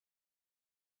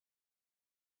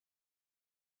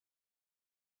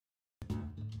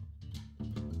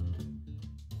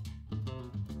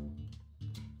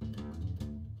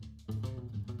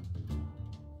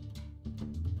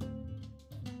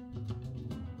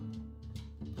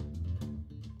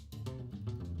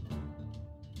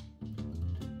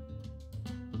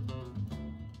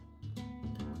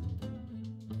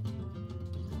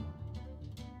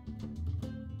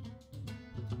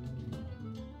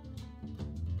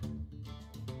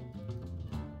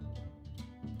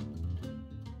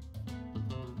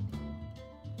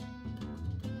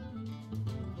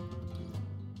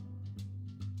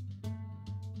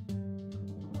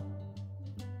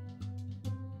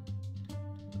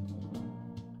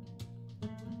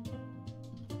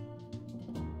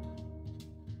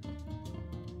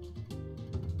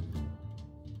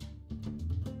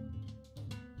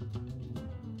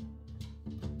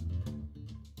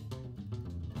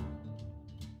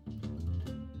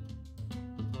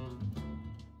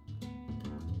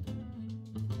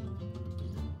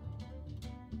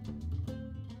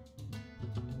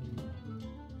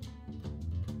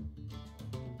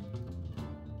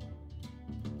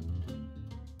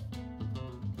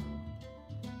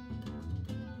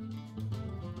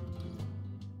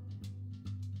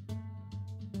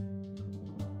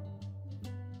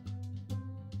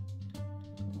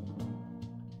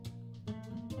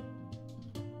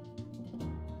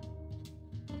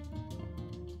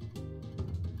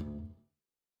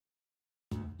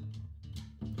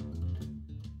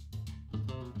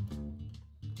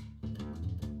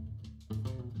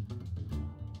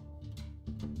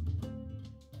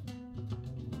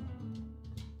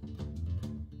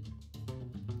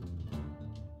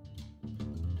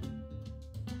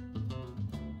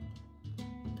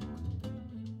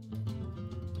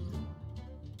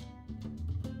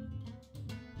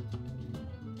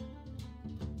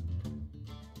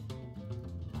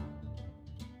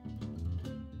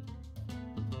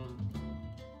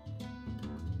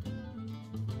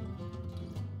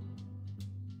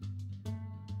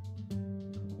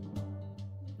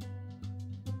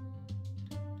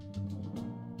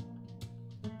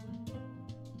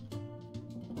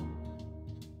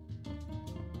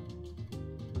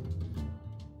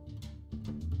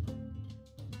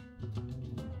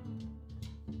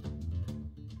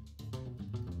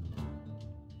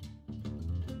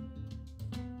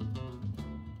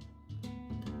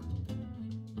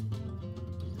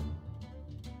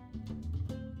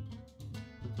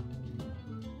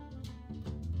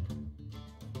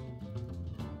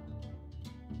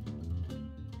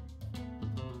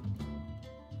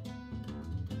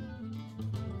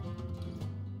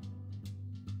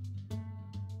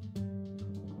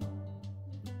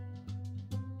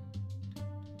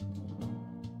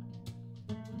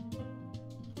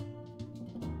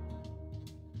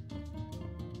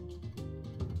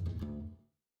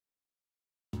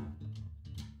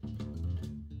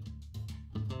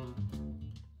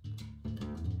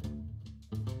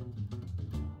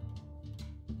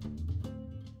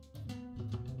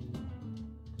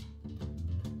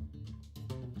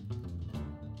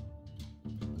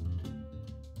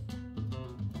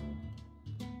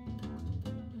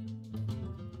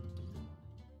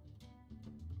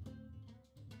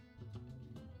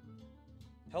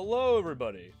Hello,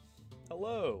 everybody.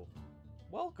 Hello.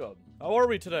 Welcome. How are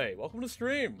we today? Welcome to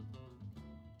stream.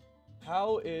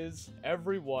 How is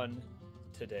everyone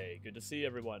today? Good to see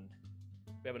everyone.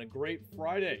 We're having a great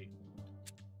Friday.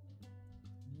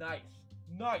 Nice.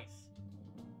 Nice.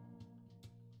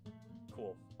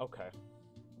 Cool. Okay.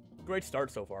 Great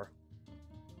start so far.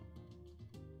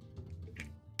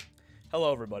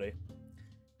 Hello, everybody.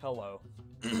 Hello.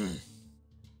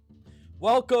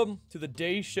 Welcome to the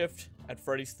Dayshift at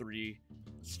Freddy's 3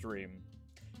 stream.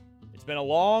 It's been a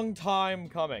long time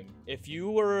coming. If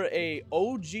you were a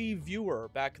OG viewer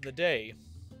back in the day,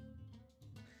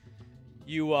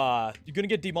 you're gonna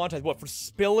get demonetized. What, for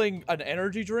spilling an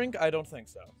energy drink? I don't think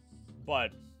so.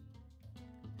 But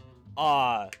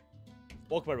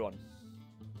welcome everyone.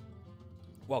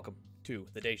 Welcome to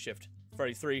the Dayshift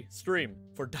Freddy's 3 stream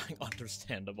for Dying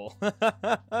Understandable.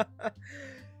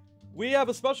 We have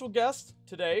a special guest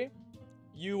today.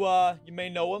 You may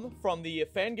know him from the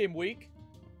fan game week.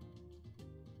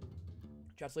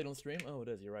 Chat's late on the stream? Oh, it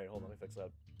is. You're right. Hold on, let me fix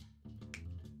that.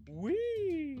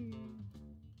 Whee!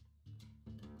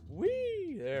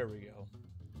 Whee! There we go.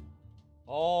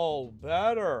 All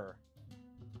better.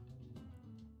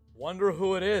 Wonder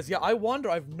who it is. Yeah, I wonder.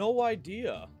 I have no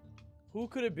idea. Who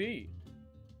could it be?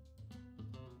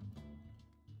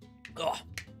 Ugh.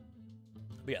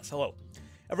 But yes, hello.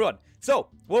 Everyone, so,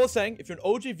 what I was saying, if you're an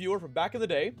OG viewer from back in the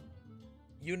day,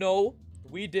 you know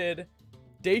we did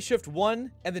Dayshift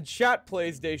 1, and then chat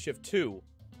plays Dayshift 2.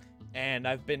 And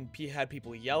I've had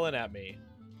people yelling at me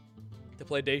to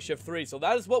play Dayshift 3. So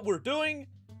that is what we're doing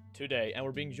today. And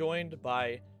we're being joined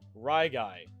by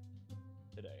RyGuy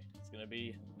today. It's going to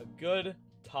be a good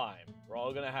time. We're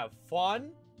all going to have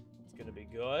fun. It's going to be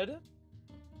good.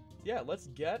 Yeah, let's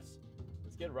get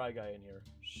RyGuy in here,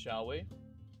 shall we?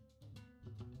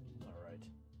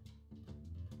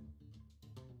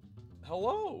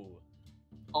 Hello.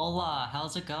 Hola,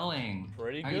 how's it going?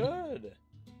 Pretty good.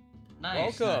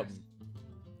 Nice. Welcome. Nice.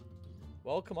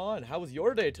 Welcome on. How was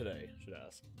your day today? I should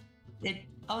ask.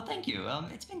 Oh, thank you.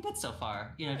 It's been good so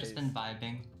far. You know, Nice. just been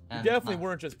vibing. You definitely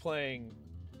weren't just playing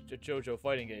a JoJo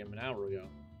fighting game an hour ago.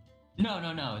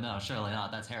 No, surely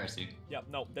not. That's heresy. Yep,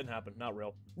 no, didn't happen. Not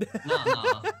real.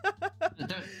 No.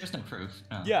 There's no proof.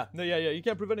 No. Yeah, you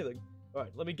can't prove anything. All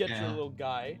right, let me get your little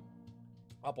guy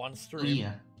up on stream.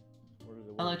 Yeah.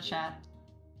 Hello, chat.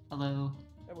 Hello.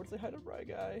 Hey, where's the hi to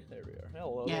RyGuy? There we are.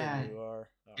 Hello, yeah. there you are.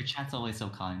 Oh. Your chat's always so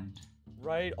kind.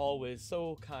 Right, always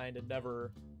so kind and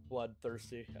never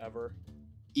bloodthirsty, ever.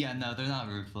 Yeah, no, they're not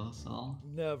ruthless at all.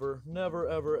 Never,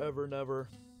 ever, never.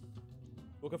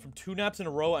 Woke up from 2 naps in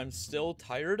a row. I'm still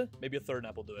tired. Maybe a 3rd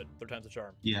nap will do it. 3rd time's a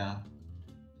charm. Yeah.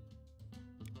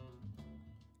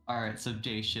 Alright, so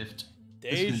Dayshift.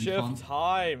 Dayshift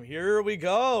time. Here we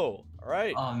go.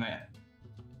 Alright. Oh, man.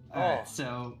 Alright,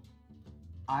 so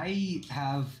I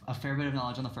have a fair bit of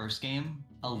knowledge on the first game,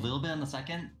 a little bit on the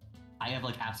second. I have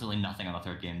like absolutely nothing on the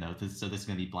third game though, so this is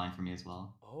gonna be blind for me as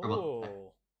well.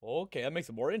 Oh, okay, that makes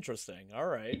it more interesting. All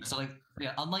right. So like,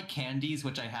 yeah, unlike Candies,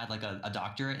 which I had like a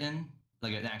doctorate in,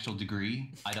 like an actual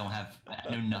degree, I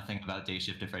know nothing about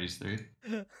Dayshift at Freddy's 3.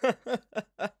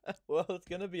 Well, it's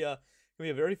gonna be a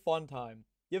very fun time.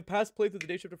 You have past playthrough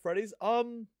the Dayshift at Freddy's?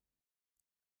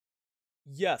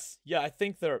 Yes. Yeah, I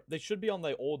think they should be on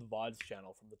the old VODs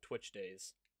channel from the Twitch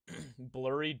days.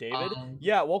 Blurry David?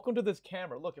 Yeah, welcome to this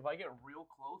camera. Look, if I get real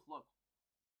close, look.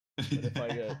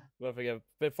 If I get a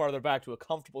bit farther back to a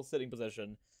comfortable sitting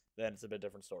position, then it's a bit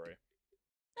different story.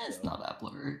 It's not that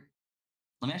blurry.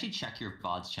 Let me actually check your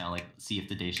VODs channel, like see if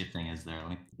the Dayshift thing is there. Let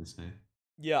me put this way.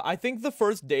 Yeah, I think the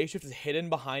first Dayshift is hidden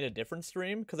behind a different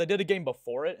stream, because I did a game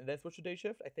before it, and then switched to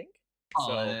Dayshift, I think. Oh,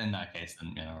 so, in that case,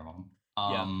 then yeah, never mind.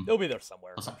 Yeah, it'll be there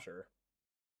somewhere, I'm sure.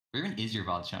 Where even is your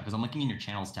VOD channel? Because I'm looking in your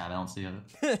channels tab, I don't see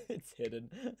it. It's hidden.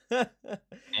 Yeah,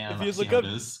 if you just look up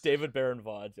David Barron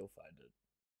VODs, you'll find it.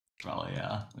 Probably,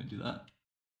 yeah. Let me do that.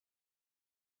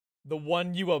 The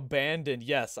one you abandoned,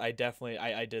 yes, I definitely,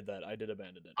 I did that. I did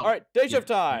abandon it. Alright, Dayshift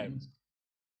time!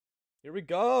 Here we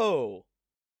go!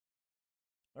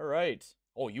 Alright.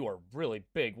 Oh, you are really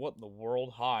big. What in the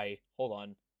world? Hi. Hold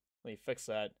on. Let me fix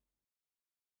that.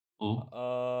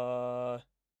 Oh.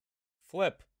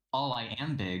 Flip. Oh, I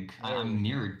am big. I'm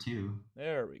mirrored too.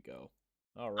 There we go.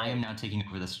 All right. I am now taking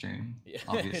over the stream. Yeah,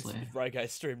 obviously. It's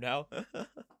RyGuy's stream now.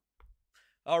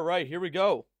 All right, here we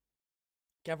go.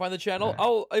 Can't find the channel.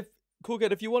 Right. Cool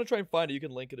kid. If you want to try and find it, you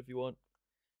can link it if you want.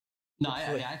 No,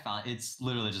 I found it. It's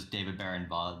literally just David Barron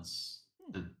VODs.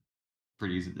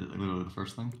 Pretty easy. Literally the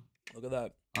first thing. Look at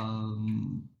that.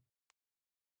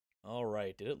 All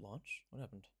right. Did it launch? What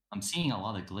happened? I'm seeing a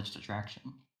lot of glitched attraction.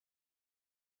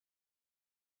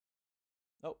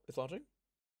 Oh, it's launching?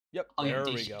 Yep. Oh yeah, there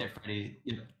Day we Shift go. at Freddy.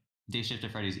 Yep. Dayshift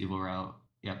at Freddy's Evil Route.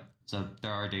 Yep. So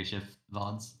there are Dayshift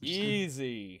VODs. Which is good.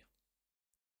 Easy.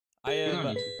 I They're am.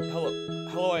 on YouTube.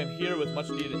 Hello. I am here with much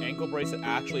needed ankle brace that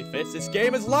actually fits. This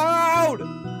game is loud.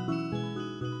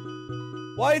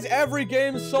 Why is every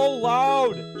game so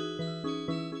loud?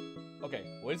 Okay.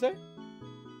 What did you say?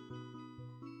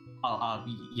 Oh,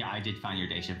 yeah, I did find your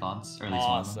Dayshift VODs, or at least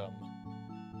one Awesome. of them.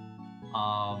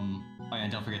 Oh yeah,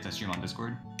 and don't forget to stream on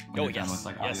Discord. When Oh you're done yes. with,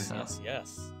 like, audio Yes. setup. Yes.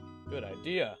 Yes. Good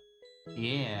idea.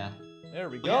 Yeah. There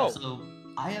we But yeah, go. so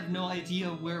I have no idea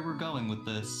where we're going with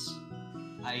this.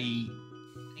 I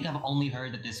think I've only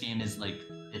heard that this game is like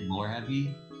a bit lore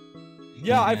heavy.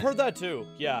 Yeah, I've heard that too.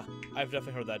 Yeah, I've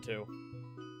definitely heard that too.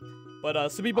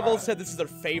 But some people have also said this is their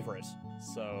favorite,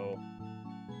 so...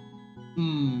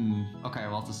 Okay,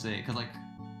 well, to say, because like,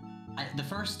 the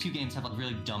first two games have like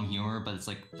really dumb humor, but it's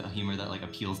like the humor that like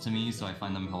appeals to me, so I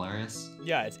find them hilarious.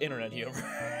 Yeah, it's internet humor.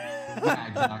 Yeah,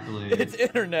 exactly. It's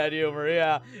internet humor,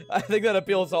 yeah. I think that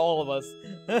appeals to all of us.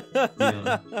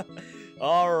 Yeah.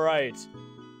 Alright.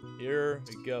 Here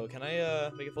we go. Can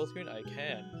I make it full screen? I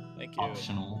can. Thank you.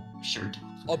 Optional shirt.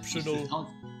 Optional.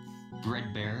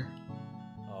 Bread Bear.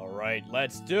 Alright,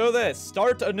 let's do this.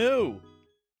 Start anew.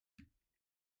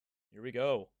 Here we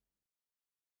go.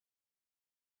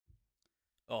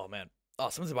 Oh, man. Oh,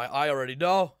 someone's in my eye already.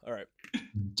 No. Alright.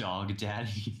 Dog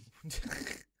Daddy.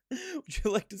 Would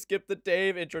you like to skip the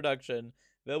Dave introduction?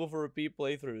 Available for repeat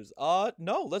playthroughs.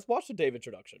 No. Let's watch the Dave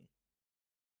introduction.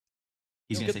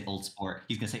 He's gonna say old sport.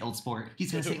 He's gonna say old sport.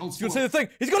 He's gonna say old He's gonna sport. say the thing.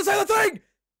 He's gonna say the thing.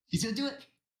 He's gonna do it.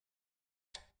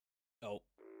 Oh.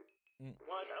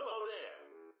 Why, hello there,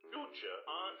 future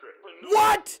entrepreneur.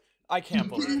 What? I can't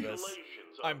believe this.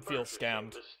 I feel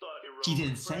scammed. He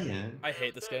didn't say it. I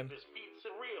hate this game.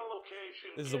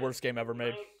 This is the worst game ever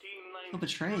made. So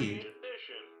betrayed.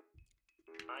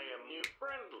 I am your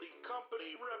friendly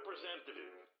company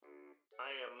representative. I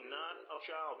am not a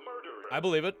child murderer. I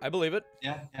believe it. I believe it.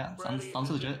 Yeah, Freddy sounds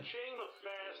is legit. a chain of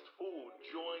fast food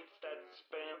joints that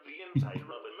span the entire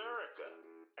of America.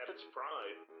 At its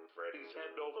prime, Freddy's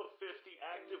had over 50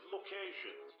 active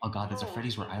locations. Oh god, there's a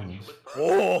Freddy's where I live.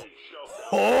 Oh.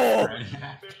 Oh.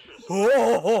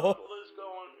 Oh.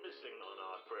 Going missing on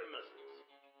our premises.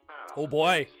 Oh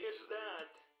boy. Is that?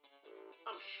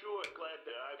 I'm sure glad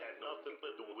that I had nothing to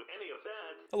do with any of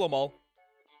that. Hello, Maul.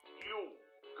 You,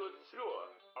 good sir,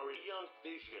 are a young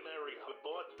visionary who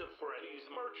bought the Freddy's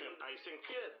merchandising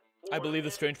kit. I believe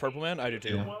the strange purple man. I do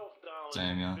too. Yeah.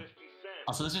 Same, yeah.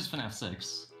 Also, this is FNAF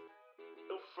 6.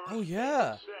 Oh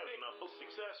yeah.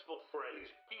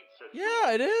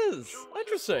 Yeah, it is.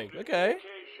 Interesting. Okay.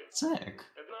 Sick.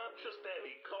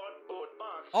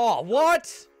 Oh,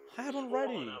 what? I had one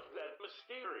ready.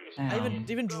 I Damn.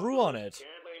 even drew on it.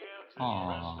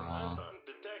 Aww.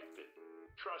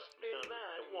 Trust me on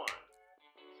that one.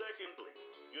 Secondly,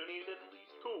 you need at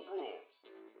least 2 rooms.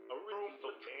 A room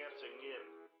for dancing in,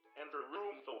 and a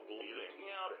room for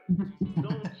bleeding out.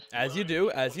 As you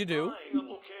do, as you do.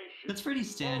 That's pretty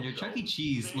standard. Chuck E.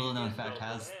 Cheese, little known fact,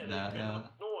 has that, yeah.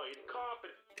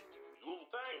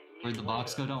 Where'd the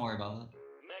box go? Don't worry about it.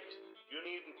 Next, you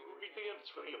need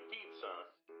ingredients for your pizza.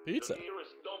 Pizza. The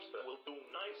nearest dumpster will do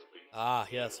nicely. Ah,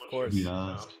 yes, of course.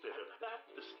 Yeah.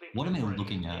 What am I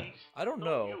looking at? I don't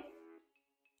know.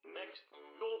 Next,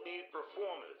 you'll need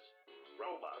performers.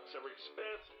 Robots are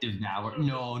expensive. Devour.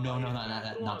 No,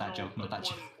 not that joke. Not that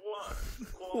joke.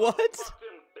 What?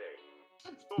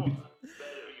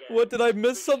 What, did I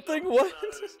miss something? What?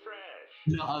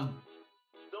 No, are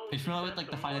you familiar with like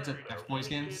the Five Nights at F-Boys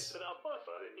games?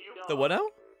 The what now?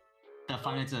 The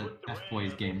Five Nights at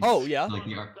F-Boys games. Oh, yeah. Like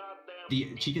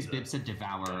the Chica's bib said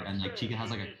devour, and like Chica has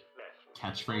like a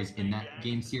catchphrase in that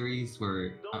game series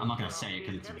where I'm not gonna say it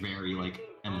because it's very like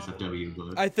NSFW,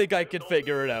 but I think I can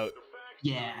figure it out.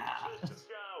 yeah.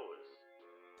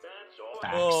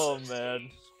 Facts. Oh,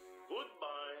 man.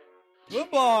 Goodbye.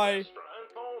 Goodbye.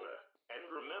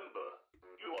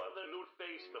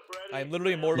 I I'm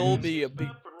literally immortal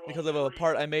because of a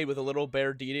part I made with a little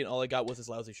bear deity, and all I got was his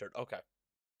lousy shirt. Okay.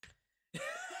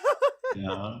 Yeah.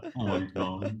 Oh my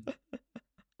god.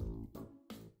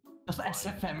 That's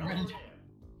ephemeral.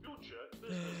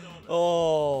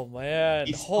 Oh man.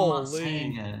 He's still not Holy.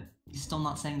 saying it. He's still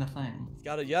not saying the thing.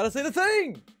 You gotta say the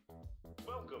thing!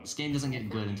 This game doesn't get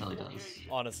good until he does.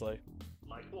 Honestly.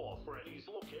 Like all Freddy's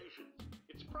locations,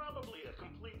 it's probably a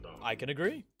complete dump. I can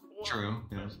agree. True,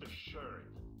 yeah. Rest assured,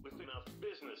 with enough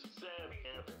business savvy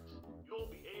habits, you'll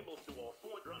be able to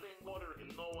afford running water in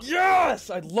no one.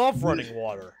 Yes! I love running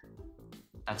water.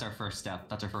 That's our first step.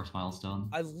 That's our first milestone.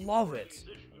 I love it.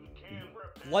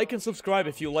 Like and subscribe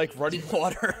if you like running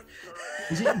water.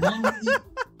 Is it one?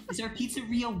 Is our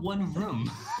pizzeria one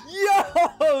room?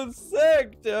 Yo,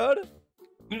 sick, dude.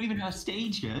 We don't even have a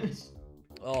stage yet.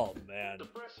 Oh man.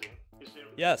 Depressing is in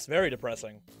Yes, very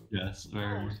depressing. Yes,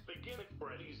 very. Most begin at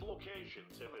Freddy's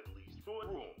locations have at least 4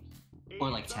 rooms. Or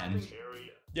like 10.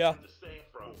 Area Yeah. and the safe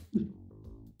room.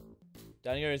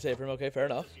 Dining area and safe room. Okay, fair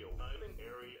enough. Your dining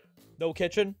area. No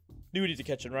kitchen. Knew we need a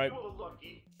kitchen, right? You were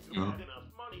lucky you Yeah. had enough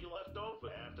money left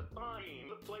over after buying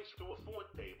the place to afford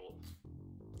tables.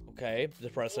 Okay,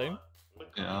 depressing.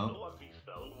 But Yeah. the lucky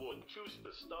fellow would choose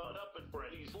to start up at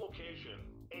Freddy's location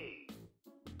A.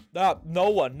 No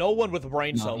one with a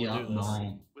brain cell would do this.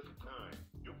 no. With time,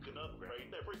 you can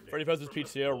upgrade everything. Freddy Fazbear's from the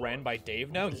Pizzeria floors ran by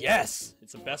Dave now? Yes!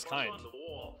 It's the to best what's kind. on the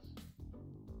walls.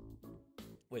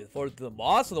 Wait, for the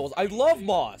moss on the walls? I love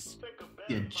moss! Pick a better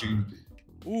Yeah, time. June.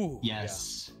 Ooh.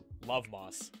 Yes. Yeah, love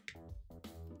moss.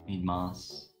 Need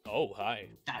moss. Oh, hi.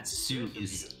 That suit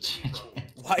is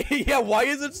Why? Yeah, why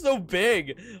is it so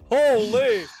big?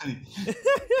 Holy!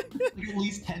 like at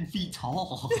least 10 feet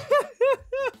tall.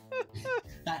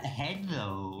 That head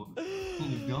though. Oh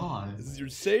my god. This is your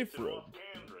safe They're room.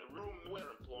 off-camera, a room where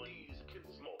employees can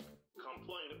smoke,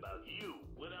 complain about you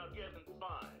without getting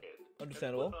fired,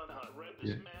 Understandable. and put on horrendous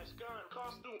Yeah. mascot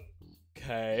costumes.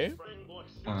 Okay. Springboard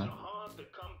suits Uh-huh. are hard to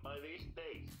come by these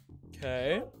days.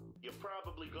 Okay. You're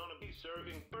probably gonna be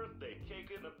serving birthday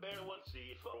cake in a bear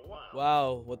onesie for a while.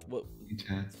 Wow. What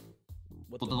Okay.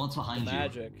 what Well, the one's behind the you.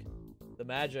 magic. The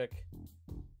magic.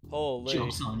 Holy.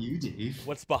 Joke's on you, Dave.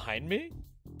 What's behind me?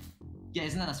 Yeah,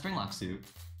 isn't that a Springlock suit?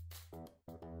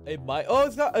 It might. Oh,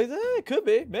 it's not. It could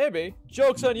be. Maybe.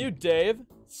 Joke's on you, Dave.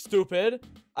 Stupid.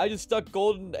 I just stuck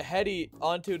Golden Heady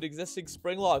onto an existing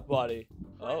Springlock body.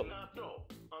 Oh. Renato,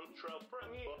 on Trail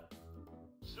Premier.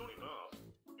 Soon enough,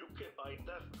 you can buy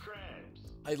death traps.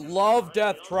 I love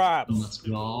death traps. Let's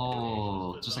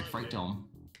go. Just like Fright Dome.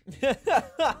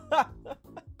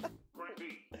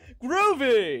 Gravy.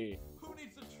 Groovy. Who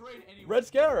needs to trade any Red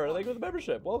Scarer, thank you for the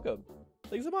membership. Welcome.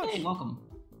 Thanks so much. Hey, welcome.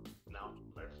 Now,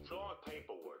 let's draw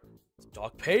paperwork.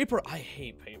 Doc paper. I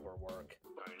hate paperwork.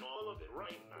 Find all of it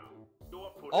right now.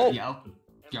 You're putting Oh. it Yeah, and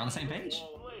you're on the same find page.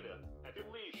 all later at your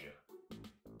leisure.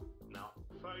 Now,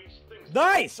 first things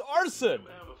Nice first, arson. you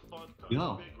have a fun time.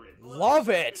 Yo. Big red Love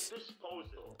letters it. at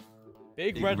disposal.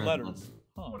 Big Big red red letters. letters.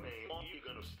 Huh. What name are you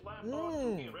gonna slap Mm.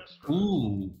 on your restaurant?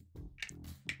 Ooh.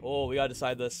 Oh, we gotta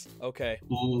decide this. Okay.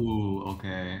 Ooh,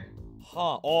 okay.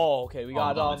 Huh. Oh, okay. We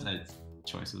got it's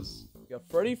choices. we got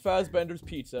Freddy Fazbender's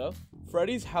Pizza,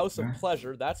 Freddy's House of Okay.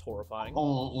 Pleasure. That's horrifying.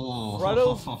 Oh.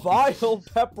 Freddo's Vile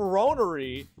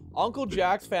Pepperonery, Uncle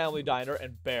Jack's Family Diner,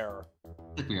 and Bear.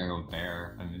 I think we gotta go with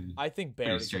Bear. I mean, I think Bear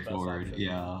pretty is the best straightforward. option.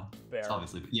 Yeah. Bear. It's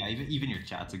obviously, yeah. Even your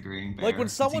chat's agreeing. Bear. Like when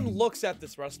It's someone even- looks at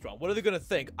this restaurant, what are they gonna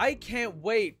think? I can't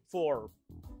wait for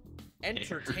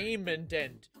entertainment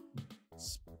and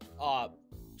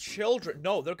children.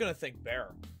 No, they're gonna think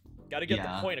Bear. Gotta get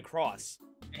Yeah. the point across.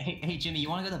 Hey, Jimmy, you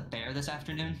want to go to Bear this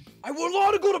afternoon? I would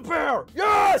love to go to Bear.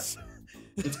 Yes.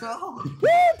 Let's go. Woo,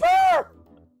 Bear.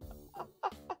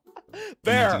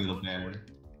 Bear. We need to go to Bear.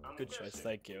 I'm Good choice. guessing.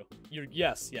 Thank you.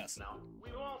 Yes. Now,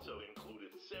 we've also included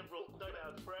several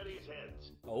cut-out Freddy's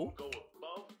heads. Oh. Go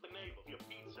above the name of your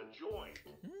pizza joint.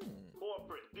 Hmm.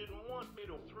 Corporate didn't want me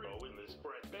to throw in this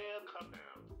Fred Bear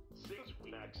cut-out, since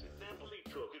we accidentally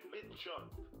took it mid-chunk.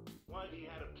 Why he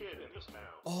had a kid in his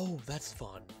mouth. Oh, that's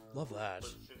fun. Love that.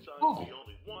 But since I'm Oh. the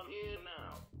only one here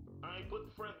now, I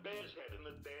put Fred Bear's head in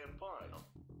the damn pile.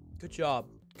 Good job.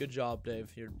 Good job,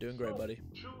 Dave. You're doing great, So, buddy.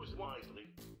 choose wisely.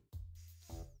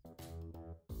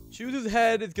 Choose's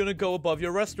head is gonna go above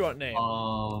your restaurant name.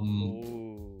 Um,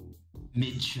 Ooh.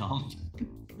 mid jump.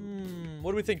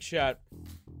 What do we think, chat?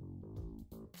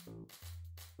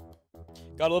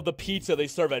 Gotta love the pizza they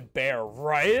serve at Bear,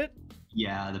 right?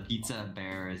 Yeah, the pizza at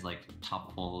Bear is like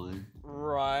top quality.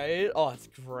 Right? Oh, it's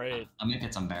great. I'm gonna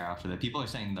get some Bear after that. People are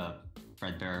saying the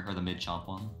Fred Bear or the mid chomp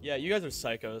one. Yeah, you guys are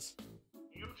psychos.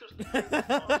 You just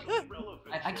partially relevant.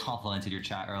 I complimented your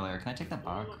chat earlier. Can I take that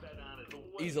back? All of that out of the way.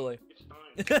 Easily. It's time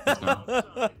to go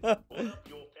outside, pull up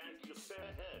your tacky fair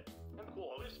head, and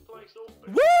call this place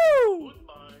open. Woo!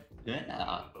 Goodbye. Yeah.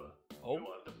 Remember, Oh. you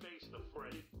are the face of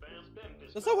Freddy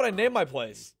Fazbender's That's not what I named my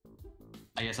place.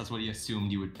 I guess that's what you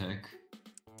assumed you would pick.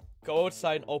 Go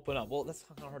outside and open up. Well, that's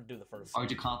kind of hard to do the first. Or would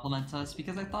you compliment us?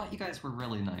 Because I thought you guys were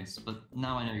really nice, but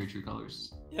now I know your true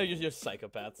colors. Yeah, you're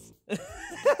psychopaths.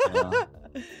 Yeah.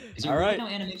 Is there All really right. no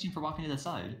animation for walking to the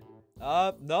side?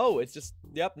 No, it's just,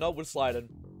 yep, no, we're sliding.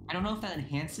 I don't know if that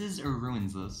enhances or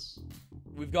ruins this.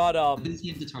 We've got, This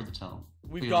game, it's hard to tell.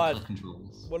 we've We got click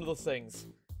controls. one of those things.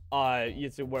 You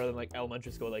have to wear them like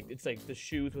elementary school. Like it's like the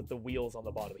shoes with the wheels on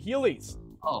the bottom. Heelys.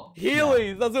 Oh. Heelys.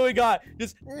 Yeah. That's what we got.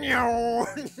 Just meow.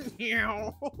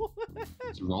 Meow.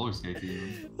 It's roller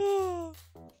skating.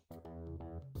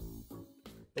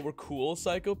 But we're cool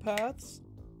psychopaths.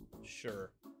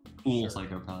 Sure. Cool Sure.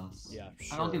 psychopaths. Yeah,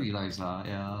 sure. I'll give you guys that.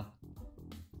 Yeah.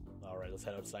 All right, let's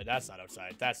head outside. That's not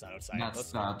outside. That's not outside.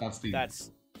 That's the.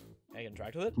 That's. I can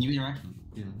interact with it. Can you interact with it?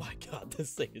 Yeah. My God,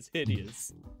 this thing is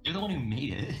hideous. You're the one who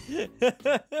made it.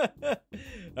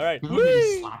 All right. You're the one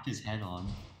who slapped his head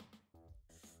on.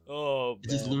 Oh.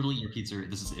 This is literally your pizza.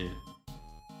 This is it.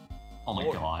 Oh my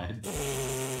God.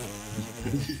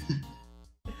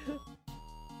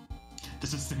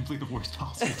 This is simply the worst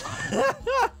possible time.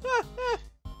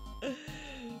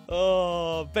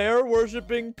 Oh, bear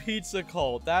worshipping pizza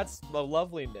cult. That's a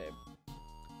lovely name.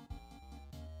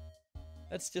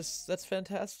 That's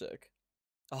fantastic.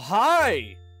 Oh,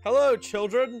 hi! Hello,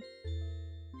 children!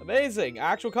 Amazing!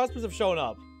 Actual customers have shown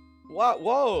up. What?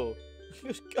 Whoa!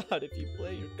 God, if you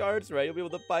play your cards right, you'll be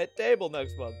able to buy a table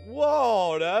next month.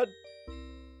 Whoa, Dad!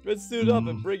 Let's suit up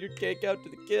and bring your cake out to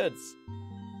the kids.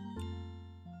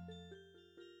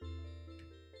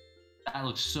 That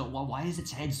looks so. Why is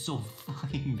its head so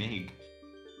fucking big?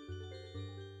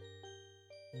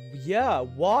 Yeah,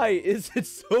 why is it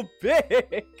so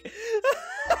big?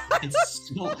 It's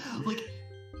so like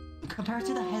compared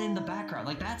to the head in the background.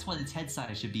 Like that's what its head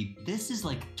size should be. This is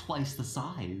like twice the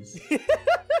size.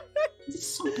 It's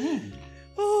so big.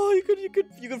 Oh, you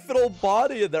could fit a whole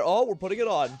body in there. Oh, we're putting it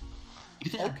on.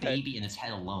 You could fit a baby in its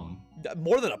head alone.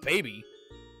 More than a baby.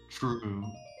 True.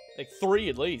 Like 3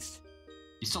 at least.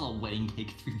 You saw a wedding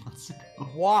cake 3 months ago.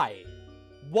 Why?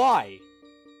 Why?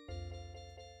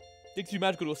 Think too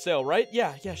magical to a sale, right?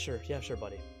 Yeah, sure,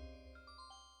 buddy.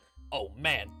 Oh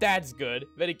man, that's good.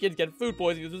 If any kids get food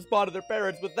poisoning, just spotted their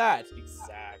parents with that.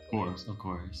 Exactly. Of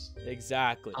course.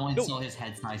 Exactly. I won't insult his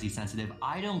head size, he's sensitive.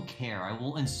 I don't care. I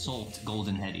will insult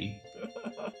Golden Heady.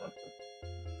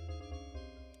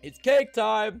 It's cake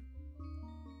time.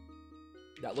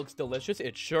 That looks delicious.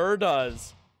 It sure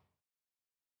does.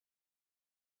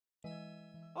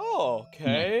 Oh,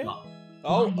 okay.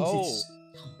 Oh.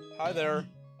 Hi there.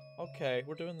 Okay,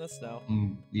 we're doing this now.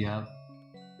 Yeah.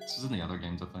 This is in the other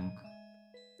games, I think.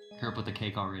 Here, put the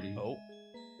cake already. Oh.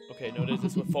 Okay, notice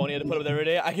this with phony. I had to put up there every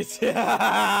day. I can see.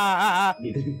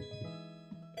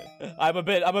 I'm a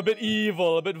bit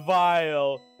evil, a bit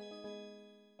vile.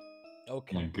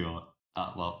 Okay. Oh my God.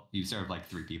 Well, you served like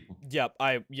 3 people. Yep.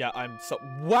 I'm so.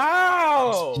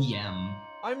 Wow. It's PM.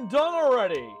 I'm done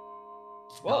already.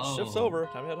 Well, Oh. shift's over.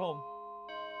 Time to head home.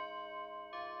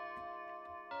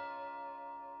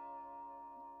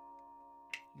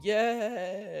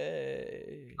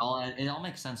 Yay! It all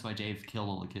makes sense why Dave killed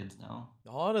all the kids now.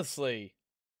 Honestly,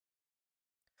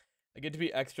 I get to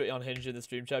be extra unhinged in the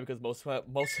stream chat because most of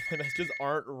my messages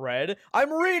aren't read.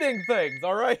 I'm reading things,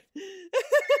 all right.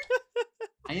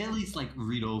 I at least like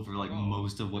read over like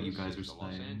most of what you guys are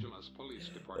saying.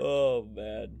 Oh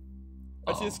man,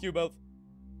 I see a skew mouth.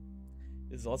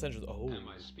 This is Los Angeles. Oh. Am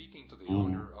I speaking to the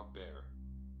owner of Bear?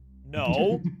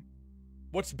 No.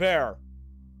 What's Bear?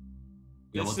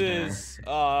 Yeah, This what's is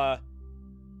Bear?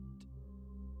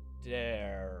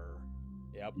 Dare.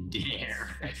 Yep. Dare.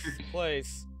 That's the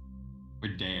place. Or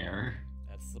Dare.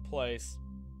 That's the place.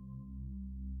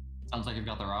 Sounds like you've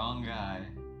got the wrong guy.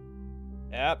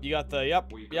 Yep, you got the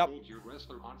yep. We Yep. called your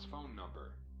restaurant's phone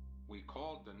number. We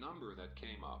called the number that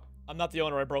came up. I'm not the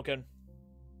owner. I broke in.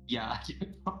 Yeah,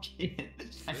 okay.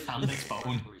 I found this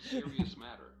phone. Serious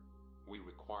matter. We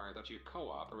require that you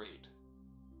cooperate.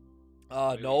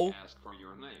 No. May I ask for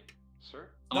your name, sir?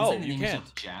 No, Someone said you name yourself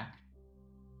can't. Jack.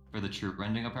 For the troop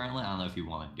rending, apparently. I don't know if you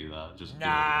want to do that. Just do it.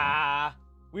 Nah.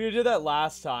 We did that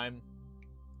last time.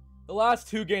 The last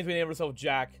 2 games we named ourselves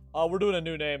Jack. We're doing a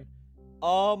new name.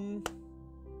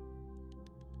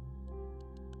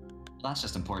 That's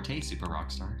just in poor taste, Super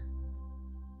Rockstar.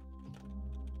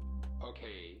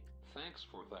 Okay, thanks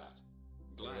for that.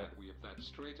 Glad we have that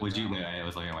straightened Would you? out. Wait, I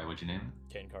was looking. Wait, what'd you name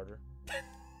Kane Carter.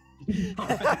 We need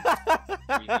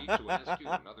to ask you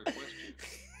another question.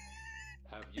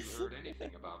 Have you heard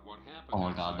anything about what happened? Oh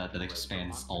my God, outside that the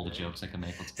expands restaurant all the today? jokes I can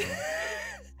make. Let's go.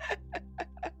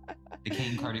 The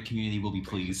Kane Carter community will be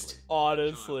pleased.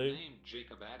 Honestly. Named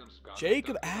Jacob Adams got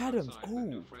Jacob abducted Adams, outside the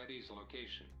new ooh. Freddy's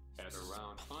location at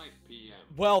around 5 p.m.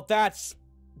 Well, that's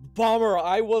bummer.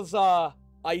 I was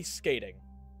ice skating.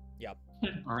 Yep.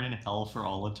 Burn in hell for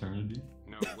all eternity.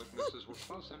 No witnesses were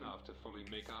close enough to fully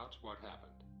make out what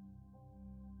happened.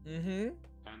 Mm-hmm.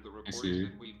 And the reports see.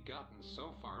 that we've gotten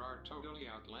so far are totally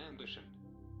outlandish and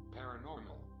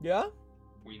paranormal. Yeah?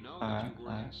 We know that you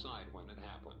were inside when it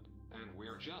happened. and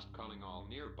we're just calling all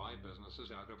nearby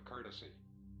businesses out of courtesy.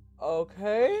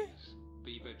 Okay. Please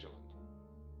be vigilant.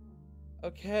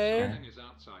 Okay. Something is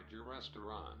outside your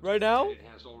restaurant. Right now? And it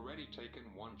has already taken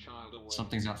one child away.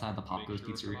 Something's outside the Pop Goes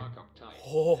Make sure to Pizzeria. lock up tight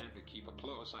Oh. and to keep a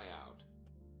close eye out.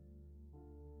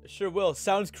 Sure will.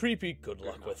 Sounds creepy. Good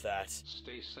luck Good with night. that.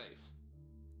 Stay safe.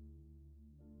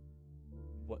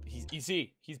 What? You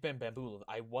see, he's been bamboozled.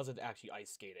 I wasn't actually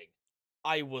ice skating.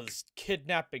 I was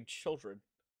kidnapping children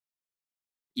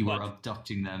You were What?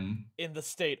 abducting them in the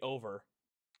state over.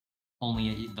 only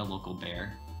at the local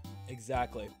bear.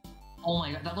 Exactly. Oh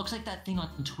my god, that looks like that thing on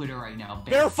Twitter right now.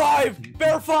 Bear 5!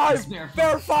 Bear 5! It's Bear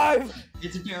Bear 5!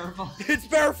 It's Bear 5. It's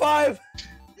Bear 5!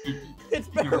 It's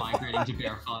Bear You're 5! migrating to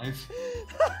Bear 5.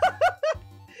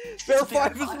 Bear Bear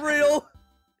 5 is 5. real!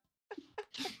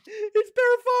 It's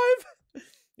Bear 5!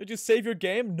 Did you save your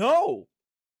game? No!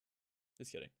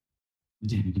 Just kidding.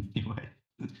 Anyway,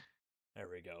 There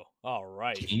we go.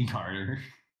 Alright. King Carter.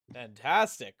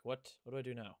 Fantastic. What do I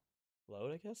do now?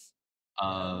 Load, I guess?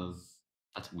 Yes.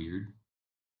 That's weird.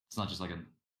 It's not just like a.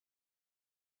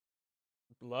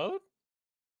 Load?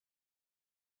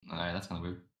 Alright, that's kind of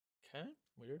weird. Okay,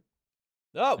 weird.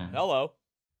 Oh, Yeah. hello.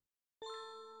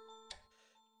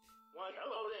 Why,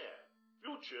 hello there.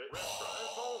 Future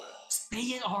restaurant owner.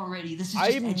 Say it already. This is just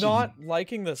I'm edgy. not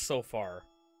liking this so far.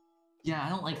 Yeah, I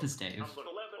don't like this, Dave. I'm gonna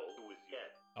level with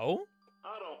yet. Oh?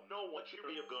 I don't know what you're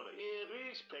gonna hear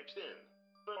these picks in,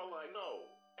 but all I know,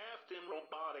 Afton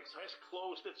Robotics has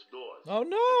closed its doors. Oh And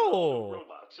no! no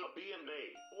robots are being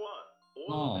made. What?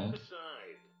 No. All that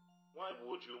aside, why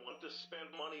would you want to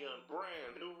spend money on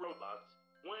brand new robots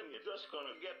when you're just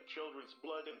gonna get children's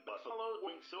blood and buffalo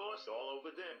wing sauce all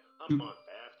over them a month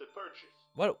after purchase?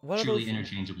 What are Truly those?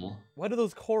 interchangeable. Why do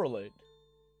those correlate?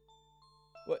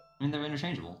 I mean, they're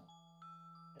interchangeable.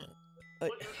 What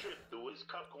you should do is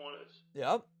cut corners.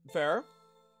 Yep, fair.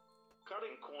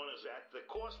 Cutting corners at the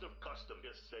cost of customer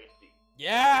safety.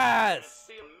 Yes! That's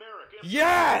the American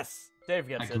Yes! Dave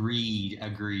gets it.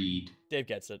 Agreed. Dave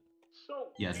gets it.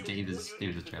 So Yes, here's Dave what is- you Dave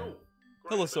need is to a do. Hello,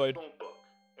 Grab a Soid. phone book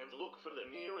and look for the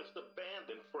nearest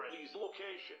abandoned Freddy's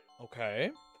location. Okay.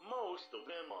 Most of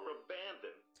them are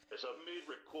abandoned as of me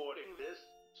recording this,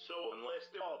 so unless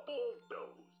they're all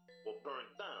bulldozed or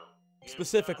burned down. you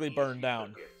Specifically got burned easy down.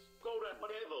 tickets. Go to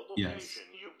whatever Yes. location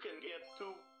you can get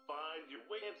to, find your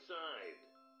way inside,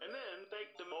 and then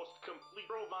take the most complete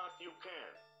robot you can.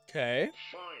 Okay.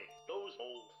 Fine, those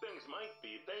old things might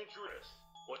be dangerous.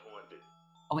 What one did?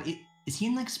 Oh, wait, is he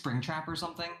in like Springtrap or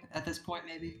something at this point?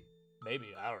 Maybe. Maybe.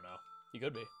 I don't know. He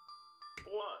could be.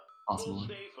 What? Possibly. You'll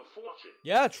save a fortune.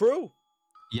 Yeah, true.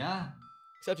 Yeah.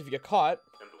 Except if you get caught.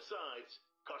 And besides,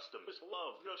 customers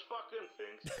love those fucking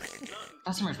things. Nothing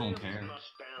Customers won't feels care.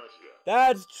 Nostalgia.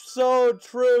 That's so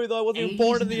true, though I wasn't even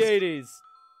born in the 80s. 80s.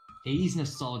 80s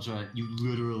nostalgia, you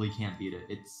literally can't beat it.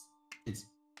 It's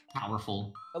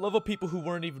powerful. I love how people who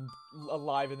weren't even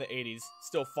alive in the 80s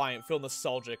still feel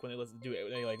nostalgic when they listen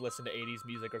to listen to 80s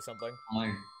music or something.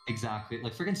 Like, exactly.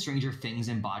 Like, freaking Stranger Things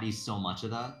embodies so much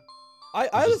of that. I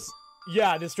It's was just-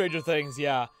 yeah, the Stranger Things,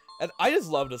 yeah. And I just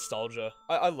love nostalgia.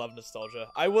 I love nostalgia.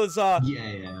 I was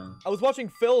Yeah. I was watching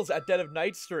Phil's at Dead of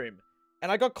Night stream,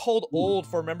 and I got called old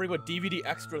for remembering what DVD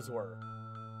extras were.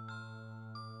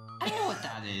 I know what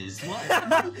that is. What?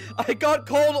 I got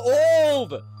called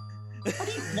old! What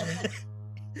do you want?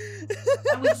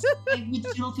 I would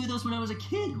steal through those when I was a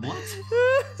kid. What?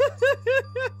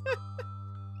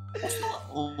 That's not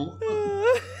old.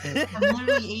 I'm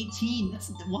literally 18.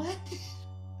 That's what?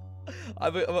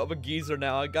 I'm a geezer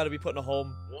now. I gotta be put in a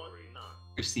home. Worry not.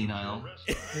 You're senile.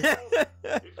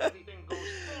 If anything goes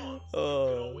wrong, you can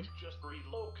Oh. always just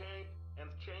relocate and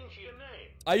change your name.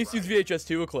 I used to use Right.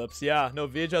 VHS2 clips. Yeah, no,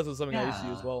 VHS was something I used to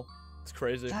use Yeah. as well. It's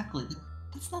crazy. Exactly.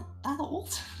 That's not that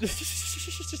old.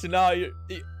 No,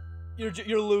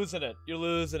 you're losing it. You're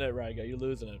losing it, RyGuy. You're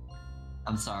losing it.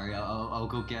 I'm sorry. I'll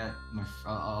go get my.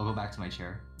 I'll go back to my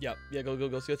chair. Yep. Yeah,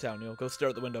 go see a town. Go stare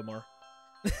at the window more.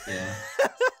 Yeah.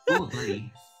 Ooh,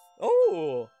 birdie.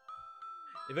 Oh.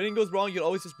 If anything goes wrong, you can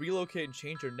always just relocate and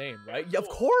change your name, right? Yeah, of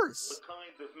course. The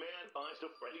kind of man buys the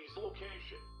Freddy's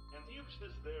location and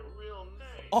uses their real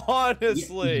name.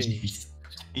 Honestly.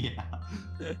 Yeah.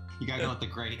 You gotta go with the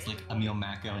greats like Emil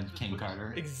Mako and King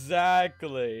Carter.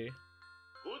 Exactly.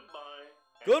 Goodbye.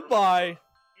 And Goodbye. remember,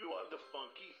 you are the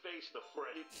funky face, the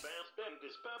Freddy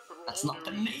Fazbender's pepperoni. That's not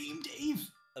the name, Dave.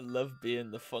 I love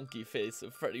being the funky face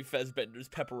of Freddy Fazbender's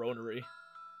pepperonery.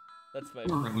 That's my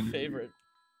Pepperoni. favorite.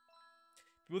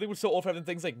 People think we're so old for having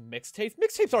things like mixtapes.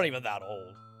 Mixtapes aren't even that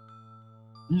old.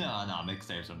 No,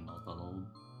 mixtapes are not that old.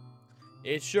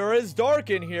 It sure is dark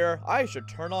in here. I should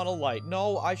turn on a light.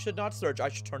 No, I should not search. I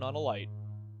should turn on a light.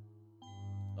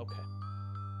 Okay.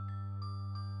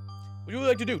 What would you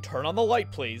like to do? Turn on the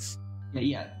light, please.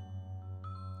 Yeah.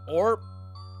 Or...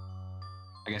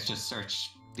 I guess just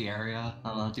search the area. I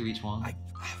don't know, do each one.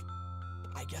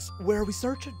 I guess, where are we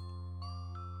searching?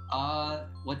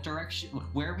 What direction?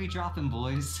 Where are we dropping,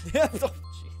 boys?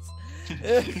 Oh,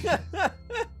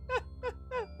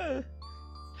 jeez.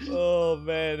 Oh,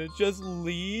 man, it just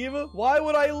leave? Why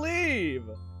would I leave?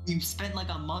 You spent like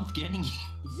a month getting here.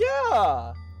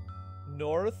 Yeah!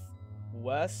 North,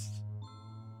 west,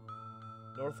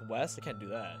 northwest? I can't do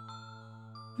that.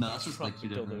 No, that's just like two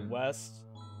Go to the different. west.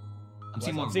 I'm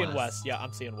seeing more I'm seeing west. west. Yeah,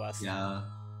 I'm seeing west. Yeah.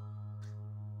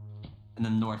 And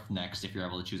then north next if you're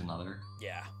able to choose another.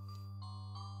 Yeah.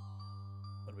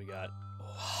 What do we got? Oh,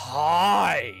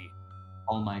 hi!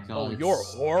 Oh my god. Oh, it's- you're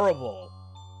horrible.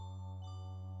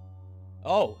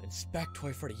 Oh, inspect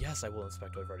Toy Freddy. Yes, I will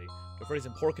inspect Toy Freddy. Toy Freddy's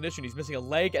in poor condition. He's missing a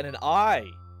leg and an eye.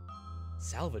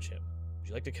 Salvage him. Would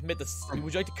you like to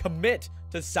commit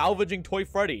to salvaging Toy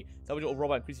Freddy? Salvage a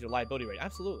robot increases your liability rate.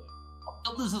 Absolutely.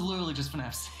 Oh, this is literally just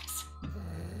FNAF 6.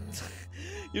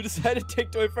 You decide to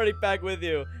take Toy Freddy back with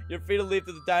you. You're free to leave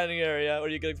to the dining area, or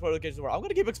you can explore locations more. I'm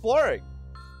gonna keep exploring.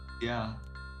 Yeah.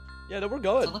 Yeah, no, we're So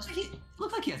good. it looks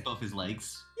like he has both his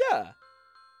legs. Yeah.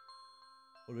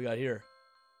 What do we got here?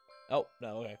 Oh,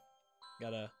 no, okay.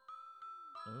 Gotta...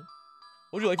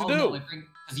 What would you like to do? No,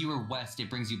 because you were west, it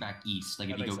brings you back east. Like,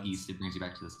 That if you makes go sense. east, it brings you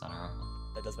back to the center.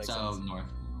 That does make So, sense. north.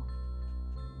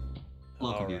 A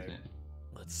little All confusing. right.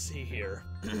 Let's see here.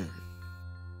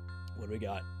 What do we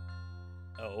got?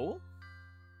 Oh?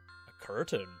 A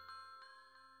curtain.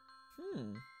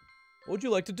 What would you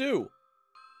like to do?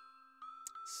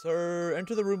 Sir,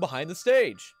 enter the room behind the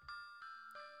stage.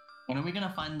 When are we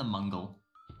gonna find the Mungle?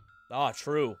 Ah,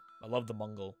 true. I love the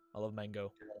Mungle. I love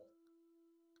mango.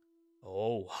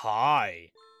 Oh, hi.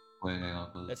 Wait,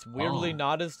 That's weirdly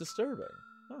not as disturbing.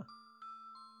 Huh.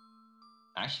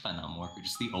 I actually find that more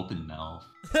just the open mouth.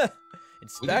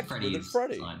 Inspect Withered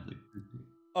Freddy.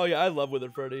 Oh yeah, I love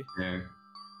Withered Freddy. There.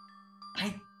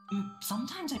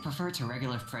 Sometimes I prefer to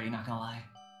regular Freddy, not gonna lie.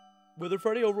 Withered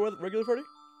Freddy over regular Freddy?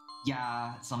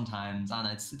 Yeah, sometimes. I don't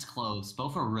know, it's close.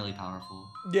 Both are really powerful.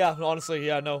 Yeah, honestly,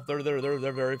 yeah, no, they're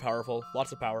very powerful.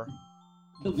 Lots of power.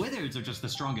 The Wizards are just the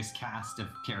strongest cast of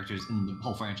characters in the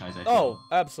whole franchise, I Oh, feel.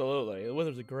 absolutely. The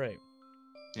Wizards are great.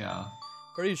 Yeah.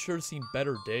 Freddy's sure seen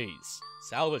better days.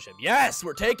 Salvage him. Yes,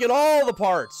 we're taking all the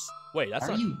parts. Wait, that's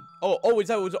How not. are you?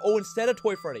 Oh, instead of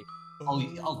Toy Freddy.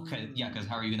 Okay, yeah, because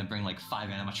how are you gonna bring like 5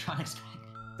 animatronics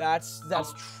back?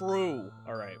 That's true.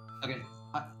 All right. Okay,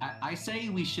 I say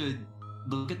we should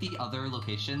look at the other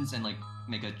locations and like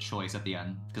make a choice at the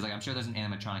end, because like I'm sure there's an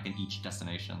animatronic in each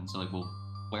destination, so like we'll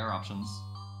weigh our options.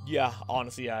 Yeah,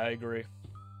 honestly, yeah, I agree.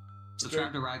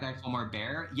 Subscribe to RyGuy for more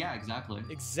bear. Yeah, exactly.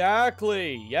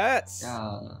 Exactly. Yes.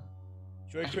 Yeah.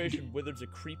 Joy creation Wizards are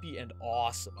creepy and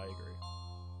awesome. I agree.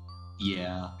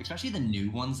 Yeah, especially the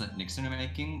new ones that Nixon are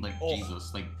making. Like Oh.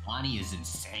 Jesus, like Bonnie is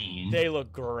insane. They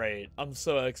look great. I'm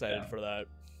so excited Yeah. for that.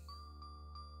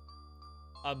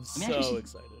 I'm mean, so actually-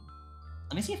 excited.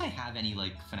 Let me see if I have any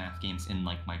like FNAF games in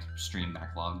like my stream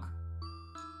backlog.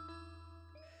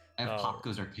 I have Oh. Pop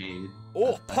Goes Arcade.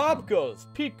 Oh, That Pop counts. Goes.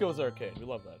 Pete Goes Arcade. We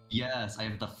love that. Yes, I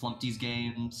have the Flumpties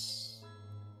games.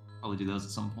 Probably do those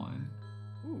at some point.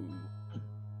 Ooh.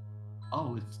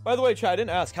 Oh, it's By the way, Chad, I didn't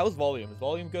ask. How's volume? Is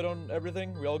volume good on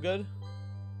everything? We all good?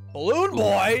 Balloon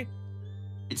Boy!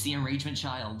 it's the Enragement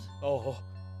Child. Oh.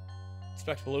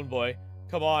 Expect Balloon Boy.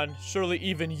 Come on. Surely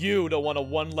even you don't want a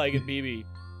one-legged BB.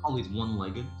 Always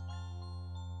one-legged.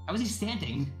 How is he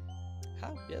standing?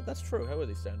 How? Yeah, that's true. How is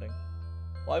he standing?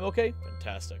 Well, I'm okay.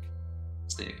 Fantastic.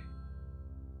 Stick.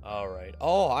 All right.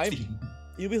 Oh,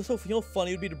 it'd be so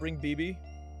funny it would be to bring BB.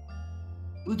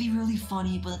 It would be really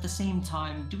funny, but at the same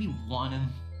time, do we want him?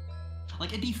 Like,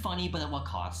 it'd be funny, but at what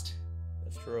cost?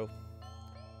 That's true.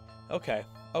 Okay.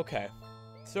 Okay.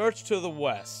 Search to the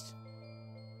west.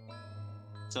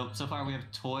 So far we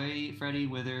have Toy, Freddy,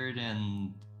 Withered,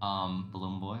 and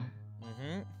Balloon Boy.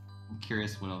 Mm-hmm. I'm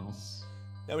curious what else.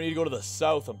 Now we need to go to the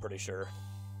south, I'm pretty sure.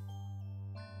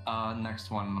 Next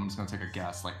one, I'm just gonna take a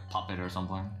guess, like Puppet or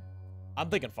something. I'm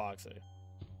thinking Foxy.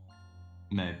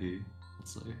 Maybe.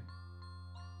 Let's see.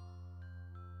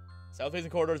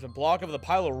 South-facing corridor has been blocked with a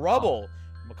pile of rubble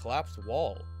from a collapsed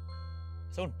wall.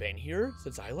 Has someone been here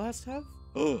since I last have?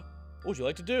 What would you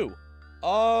like to do?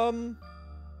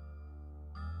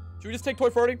 Should we just take Toy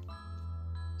Freddy?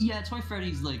 Yeah, Toy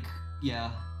Freddy's like,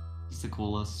 yeah, he's the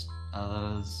coolest out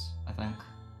of those, I think.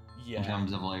 In Yeah.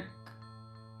 terms of like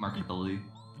marketability.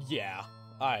 Yeah.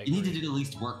 I You need to agree. do the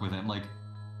least work with him. Like,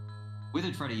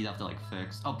 Withered Freddy, you'd have to like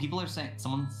fix. Oh, people are saying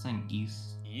someone's saying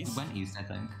east. East? We went east, I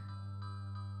think.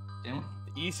 Didn't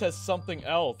we? East has something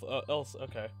else.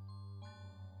 Okay.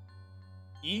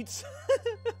 Eats?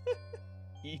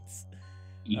 Eats.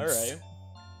 East. Alright.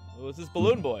 What's this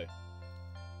balloon boy?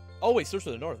 Oh, wait, search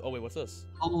for the north. Oh, wait, what's this?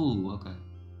 Oh, okay.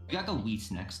 We gotta go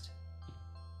west next.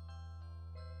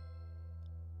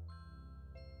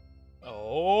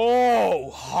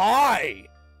 Oh, hi!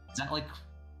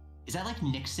 Is that like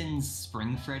Nixon's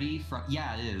Spring Freddy from?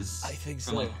 Yeah, it is. I think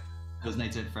From, so. like, those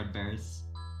nights at Fredbear's.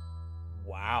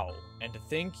 Wow. And to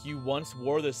think you once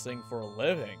wore this thing for a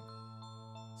living.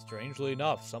 Strangely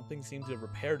enough, something seems to have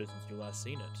repaired it since you last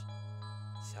seen it.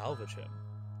 Salvage him.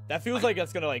 That feels like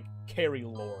that's gonna like carry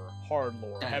lore, hard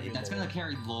lore, heavy That's lore. gonna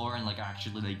carry lore and like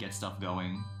actually like get stuff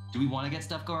going. Do we want to get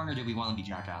stuff going or do we want to be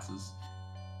jackasses?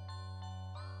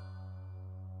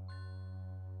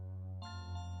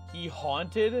 He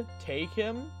haunted, take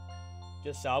him,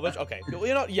 just salvage. Okay,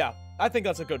 you know, yeah, I think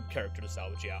that's a good character to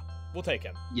salvage. Yeah, we'll take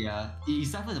him. Yeah,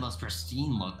 he's definitely the most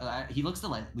pristine look. He looks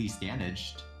the least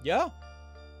damaged. Yeah.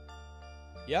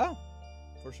 Yeah,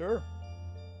 for sure.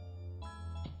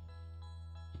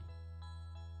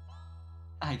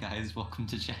 Hi guys, welcome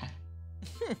to chat.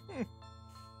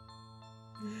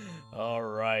 All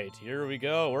right, here we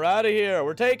go. We're out of here.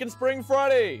 We're taking Spring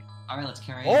Freddy. All right, let's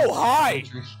carry. Oh, hi!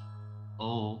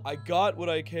 Oh. I got what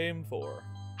I came for.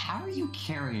 How are you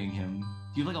carrying him?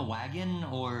 Do you have like a wagon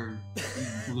or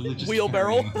literally just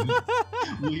Wheelbarrow? carrying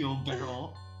him?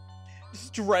 Wheelbarrow.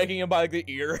 Just dragging him by like, the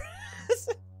ear.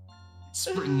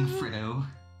 Spring Fritto.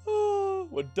 Oh,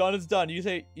 what done is done. You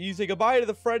say goodbye to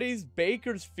the Freddy's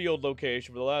Bakersfield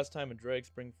location for the last time and drag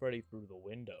Spring Freddy through the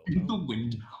window. The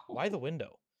window. Why the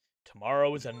window?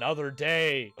 Tomorrow is another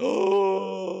day.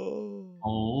 Oh.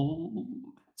 Oh.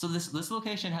 So this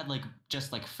location had like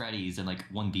just like Freddy's and like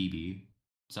one BB.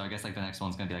 So I guess like the next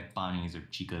one's gonna be like Bonnie's or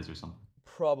Chica's or something.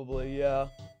 Probably, yeah.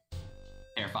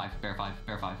 Bear 5, Bear 5,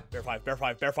 Bear 5. Bear 5, Bear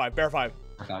 5, Bear 5, Bear 5.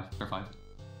 Bear 5, Bear 5.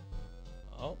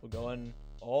 Oh, we're going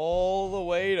all the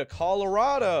way to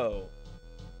Colorado.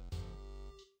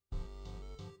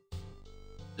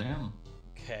 Damn.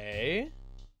 Okay.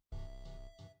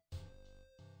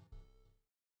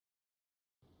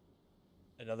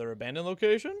 Another abandoned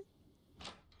location?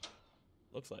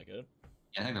 Looks like it.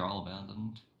 Yeah, I think they're all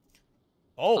abandoned.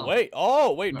 Oh, wait.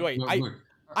 Oh, wait. Wait, I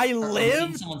are we in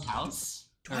lived. someone's house?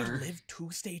 Do I Or- live 2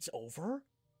 states over?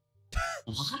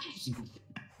 What?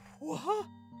 What?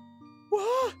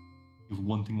 What? You have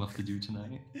one thing left to do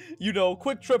tonight. You know,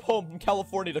 quick trip home from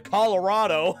California to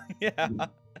Colorado. Yeah.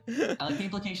 I like the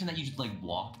implication that you just like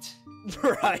walked.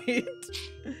 Right?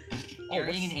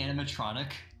 Carrying an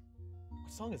animatronic.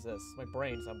 What song is this? My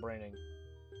brain's not braining.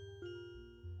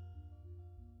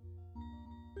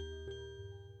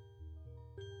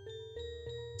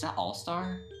 Is that All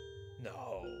Star?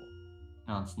 No.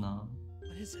 No, it's not.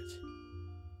 What is it?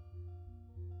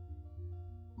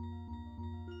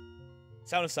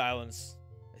 Sound of Silence.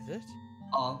 Is it?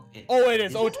 Oh, Oh, it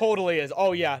is. Is Oh, it? it totally is.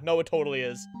 Oh, yeah. No, it totally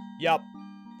is. Yep.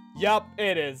 Yep,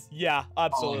 it is. Yeah, Oh,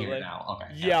 absolutely. here now.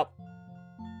 Okay. yeah. Yep.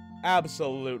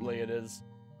 Absolutely it is.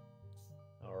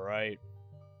 Alright.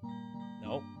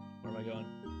 Nope. Where am I going?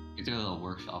 It's a little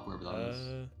workshop wherever that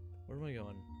is. Where am I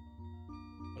going?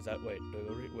 Was that, wait, do I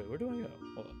go, wait, where do I go?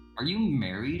 Hold on. Are you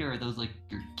married or are those like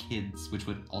your kids, which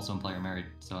would also imply you're married?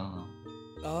 So I don't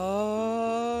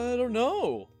know. I don't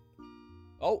know.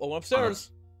 Oh, I went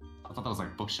upstairs. I thought that was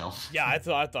like bookshelf. Yeah, I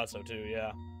thought so too,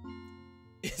 yeah.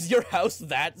 Is your house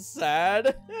that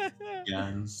sad?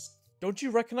 Yes. Don't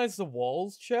you recognize the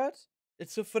walls, chat?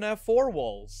 It's the FNAF 4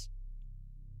 walls.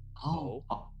 Oh.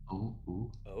 Oh.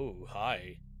 Oh,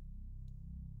 hi.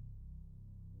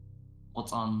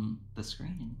 What's on the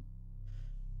screen?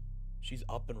 She's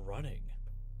up and running.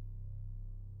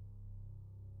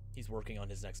 He's working on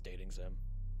his next dating sim.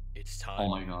 It's time. Oh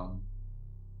my god.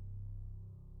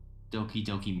 Doki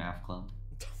Doki Math Club.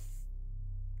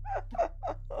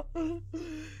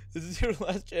 This is your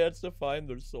last chance to find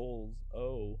their souls.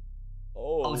 Oh.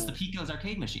 Oh. Oh, it's the Pico's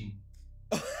arcade machine.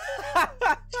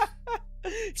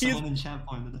 He's... Someone in chat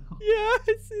pointed out. Yeah,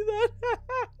 I see that.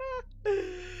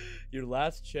 Your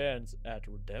last chance at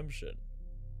redemption.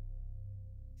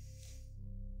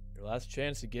 Your last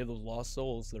chance to give those lost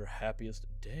souls their happiest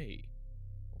day.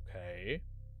 Okay.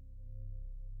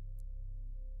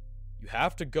 You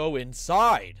have to go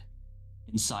inside.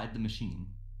 Inside the machine.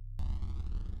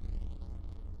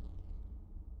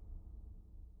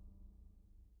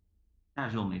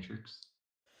 Casual Matrix.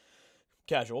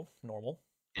 Casual, normal,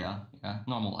 Yeah,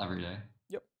 normal every day.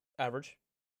 average.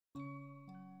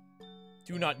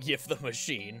 Do not gift the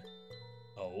machine.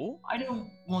 Oh? I don't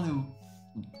want to.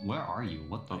 Where are you?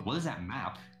 What is that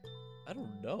map? I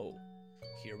don't know.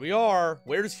 Here we are.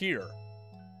 Where's here?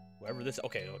 Wherever this.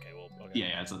 Okay. Well. Okay.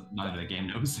 Yeah. It's none of the game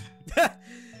knows.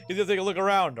 He's gonna take a look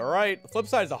around. All right. The flip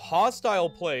side is a hostile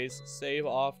place. Save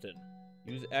often.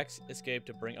 Use X escape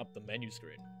to bring up the menu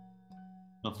screen.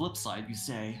 The flip side, you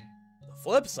say. The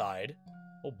flip side?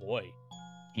 Oh boy.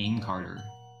 Kane Carter.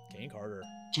 Kane Carter.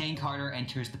 Kane Carter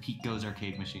enters the Pete Goes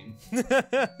arcade machine.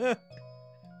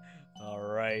 All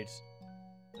right.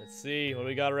 Let's see what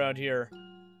we got around here.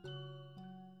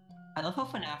 I love how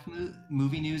FNAF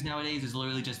movie news nowadays is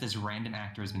literally just this random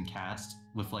actor has been cast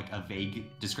with like a vague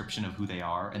description of who they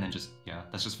are, and then just, yeah,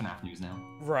 that's just FNAF news now.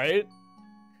 Right?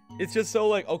 It's just so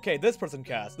like, okay, this person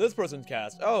cast, this person's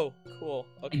cast. Oh, cool.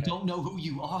 Okay. I don't know who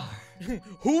you are.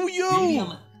 Who you?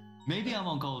 Maybe I'm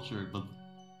uncultured, but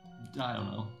I don't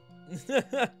know.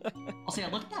 I'll say,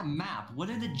 look at that map. What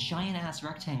are the giant ass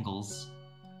rectangles?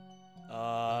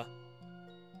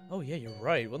 Oh yeah, you're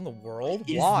right. What in the world?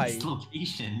 Is Why? this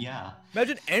location? Yeah.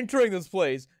 Imagine entering this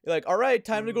place. You're like, all right,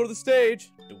 time to go to the stage.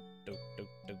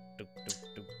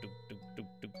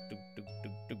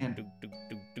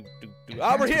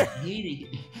 Ah, we're here.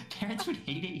 Parents would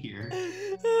hate it here.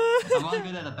 I want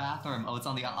to go to the bathroom. Oh, it's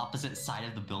on the opposite side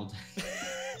of the building.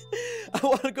 I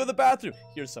want to go to the bathroom.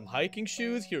 Here's some hiking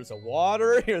shoes. Here's a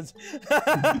water. Here's.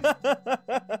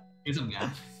 Here's a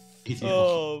map.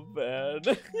 Oh man.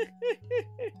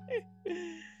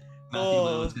 Matthew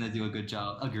Lowe is gonna do a good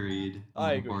job. Agreed.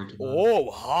 I agree. Oh,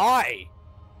 hi.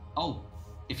 Oh,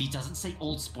 if he doesn't say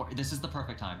Old Sport, this is the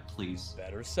perfect time. Please.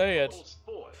 Better say it. Old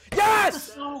sport.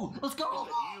 Yes. Let's go.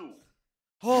 You.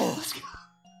 Oh. Let's go.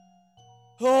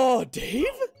 Oh, Dave.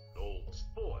 Old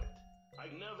sport. I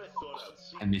never thought I'd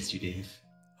see I missed you, Dave.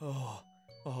 Oh,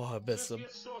 I miss him.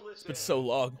 Just get soulless It's been in. so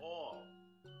long.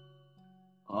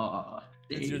 All.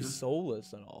 It's your Dave.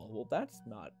 soulless and all. Well, that's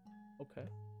not okay.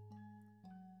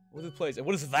 What is the place? And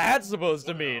what is that supposed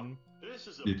to mean? This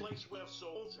is a place where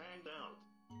souls hang out.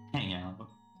 Hang out.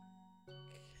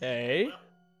 Okay. Well,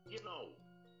 you know.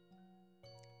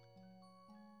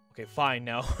 Okay, fine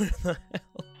now.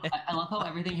 I love how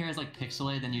everything here is like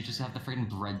pixelated, and you just have the freaking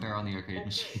bread bear on the arcade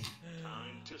machine.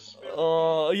 Time to spill.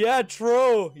 Oh, yeah,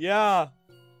 true. Yeah.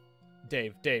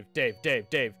 Dave. Dave.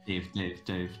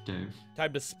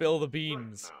 Time to spill the Right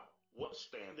beans. now, what's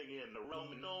standing in the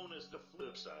realm known as the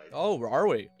flip side? Oh, where are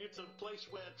we? It's a place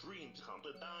where dreams come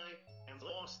to die and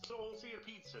lost souls eat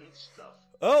pizza and stuff.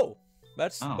 Oh,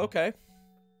 that's Oh. okay.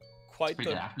 Quite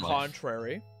pretty the good afterlife.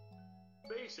 contrary.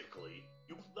 Basically,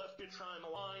 you've left your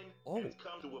timeline Oh. and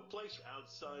come to a place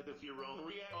outside of your own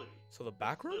reality. So the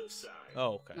back Flip rooms? side.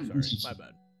 Oh, okay. Sorry, my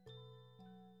bad.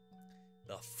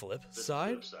 The flip The side?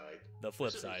 flip side. The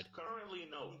flip This side. is currently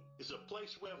known as a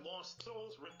place where lost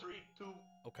souls retreat to.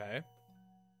 Okay.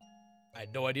 I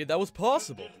had no idea that was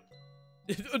possible.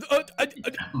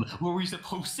 Were we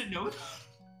supposed to know that?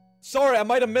 Sorry, I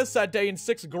might have missed that day in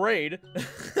 6th grade.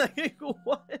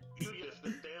 What? You used the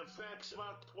damn facts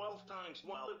about 12 times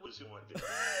while it was on.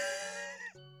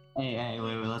 Hey,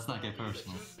 wait, let's not get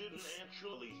personal. You didn't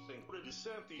actually think that a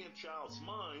sentient child's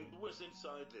mind was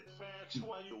inside that facts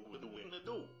while you were doing the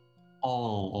do.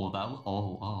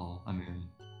 I mean.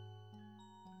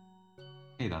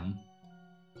 Hey then.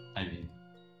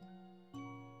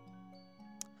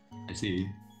 I see.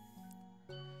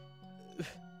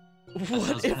 What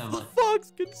sounds if kind of the like-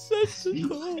 fox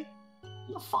consented?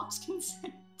 The fox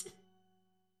consent.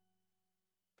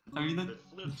 I mean, The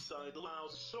flip side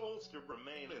allows souls to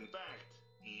remain intact,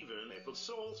 even if a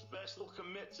soul's vessel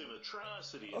commits an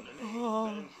atrocity in the name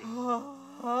of vengeance.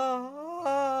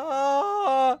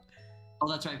 oh,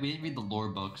 that's right. We didn't read the lore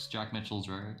books. Jack Mitchell's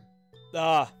right.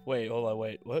 Wait, hold on,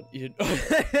 wait, what? The Yeah,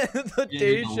 Dayshift we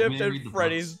didn't read and the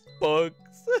Freddy's books.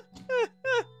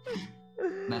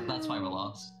 That's why we're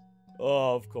lost.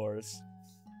 Oh, of course.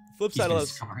 Flip He's side been of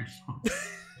scarred.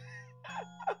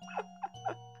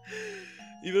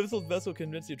 even if this vessel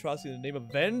commits the atrocity in the name of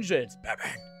vengeance.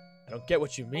 Batman, I don't get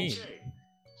what you mean. Okay,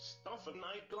 stuffing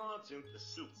night guards into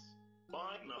suits,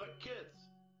 buying other kids,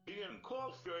 being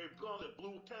called fairy blood and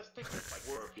blue testicles like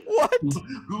workers. What?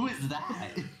 Who is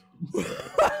that?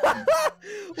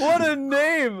 What a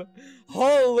name!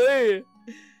 Holy!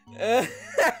 That's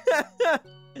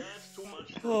too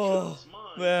much for Oh, a child's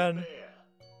mind man. to bear.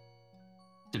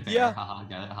 The bear, Yeah. haha,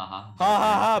 got it, haha. Ha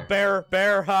ha ha! Bear,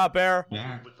 bear, ha, bear.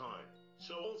 Bear. Over time,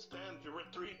 souls tend to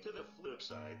retreat to the flip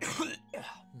side,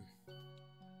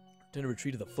 Tend to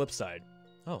retreat to the flip side.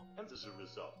 Oh. and as a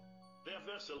result, their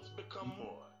vessels become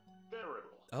more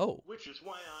bearable. Oh. Which is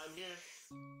why I'm here.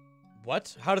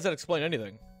 What? How does that explain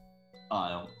anything? I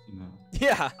don't know.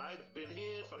 Yeah. I've been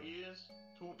here for years,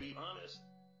 to be honest.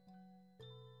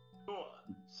 Sure,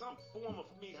 some form of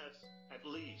me has, at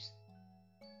least.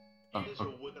 Here's a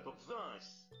word of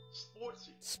advice.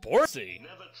 Sportsy. Sportsy?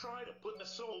 Never try to put the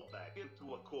soul back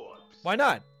into a corpse. Why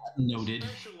not? Noted.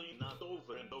 Especially not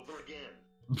over and over again.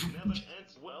 It never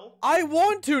ends well. I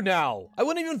want to now. I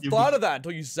wouldn't even thought of that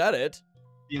until you said it.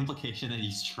 The implication that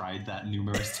he's tried that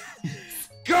numerous times.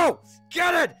 Go!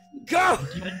 Get it! Go!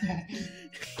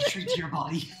 Treat your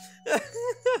body.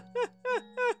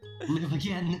 Live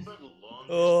again. For the longest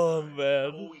Oh, time, man.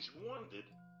 I've always wondered,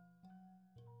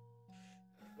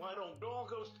 why don't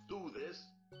doggos do this?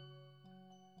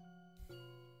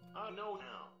 I know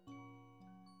now.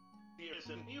 Years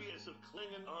and years of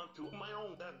clinging onto my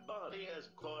own dead body has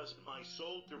caused my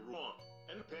soul to rot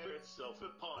and tear itself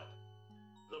apart.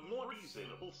 The more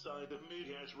reasonable side of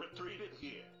me has retreated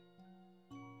here.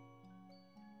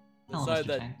 The Hello, side Mr.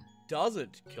 that Tank.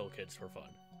 doesn't kill kids for fun.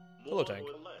 Hello, More Tank.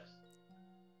 or less.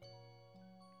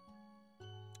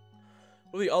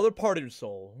 Well, the other part of your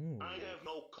soul. I have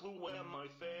no clue where my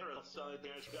fair outside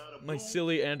has got a My blue.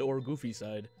 silly and or goofy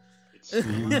side. It's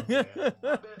still out there. I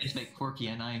bet Just make quirky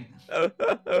at night.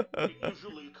 it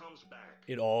usually comes back.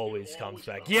 It always comes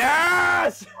back. comes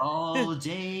Yes! Oh,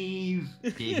 Dave.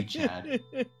 Dave Chad.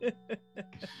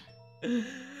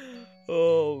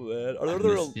 Oh, man. Are I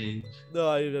there miss Dave. No,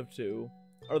 I have two.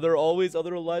 Are there always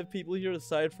other alive people here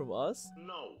aside from us?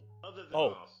 No, other than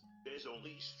Oh. us, there's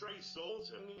only stray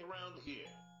souls hanging around here.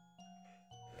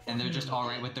 And they're just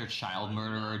alright with their child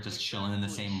murderer just chilling in the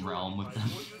same realm with them.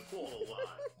 What you'd call alive.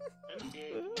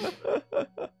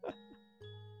 And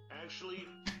actually,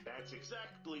 that's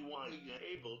exactly why you're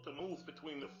able to move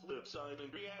between the flip side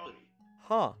and reality.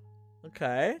 Huh.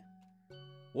 Okay.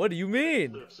 What do you The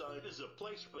mean? flip side is a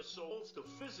place for souls to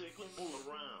physically move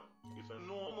around. If a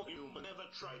normal human ever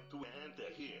tried to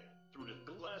enter here through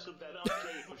the glass of that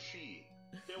arcade machine,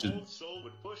 their old soul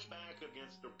would push back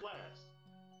against the glass.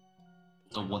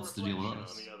 So Like a what's the deal with reflection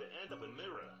us? On the other end of a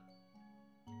mirror.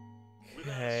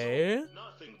 Without a Okay. soul,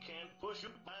 nothing can push you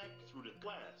back through the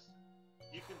glass.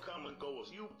 You can come and go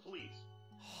as you please.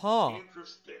 Huh.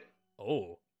 Interesting.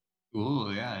 Oh.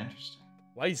 Ooh, yeah, interesting.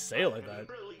 Why you say it like I that? haven't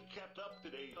really kept up to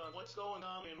date on what's going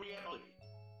on in reality.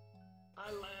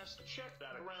 I last checked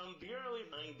that around the early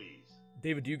 90s.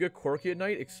 David, do you get quirky at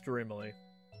night? Extremely.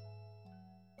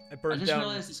 I I burned just down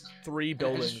realized this. 3 I just-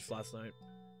 buildings last night.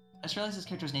 I just realized this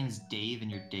character's name is Dave,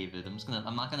 and you're David.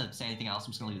 I'm not gonna say anything else.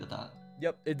 I'm just gonna leave it at that.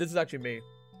 Yep, this is actually me.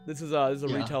 This is a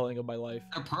Yeah. retelling of my life.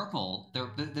 They're purple.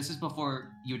 This is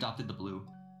before you adopted the blue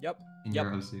Yep, in Yep.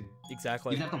 your OC.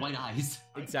 exactly. You even have the white eyes.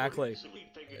 I could Exactly. easily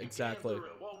take a Exactly. gander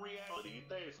at what reality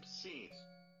they've seen.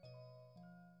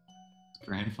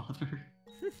 Grandfather.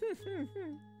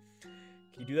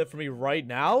 Can you do that for me right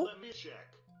now? Let me check.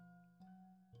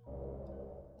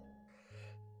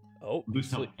 Oh,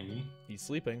 Lose no sleep. hay. He's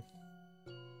sleeping.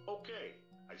 Okay,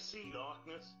 I see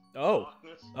darkness. Oh.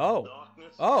 Darkness. Oh.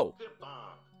 Darkness. Oh. The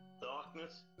bomb.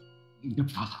 Darkness.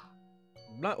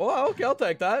 Not. Well, okay, I'll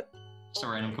take that. Just a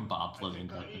random Okay, kebab I floating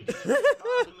think I down. need to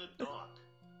start in the dark.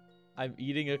 I'm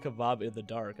eating a kebab in the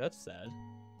dark. That's sad.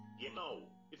 You know,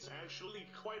 it's actually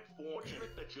quite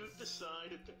fortunate that you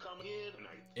decided to come here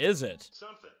tonight. Is it?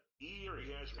 Something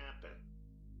eerie has happened.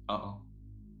 Uh-oh.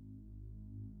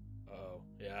 Oh,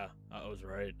 yeah. I was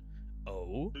right.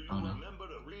 Oh? Do you Oh, no. remember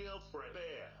the real Freddy?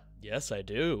 Yes, I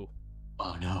do.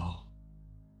 Oh no.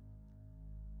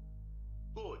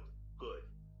 Good, good.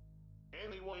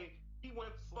 Anyway, he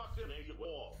went fucking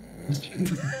AWOL.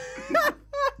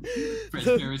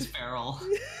 Fred is feral.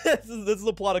 This is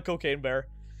the plot of Cocaine Bear.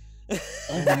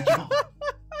 Oh my god.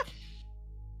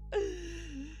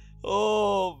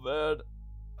 Oh, man.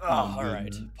 Oh,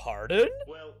 Alright. goodness. Pardon?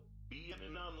 Well, being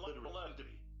a non-literal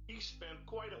entity, he spent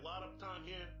quite a lot of time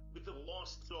here with the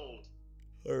lost souls,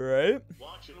 Alright.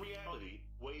 watching reality,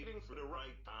 waiting for the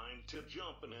right time to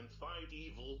jump in and fight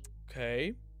evil.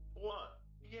 Okay. What?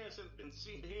 He hasn't been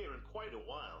seen here in quite a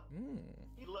while. Hmm.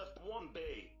 He left one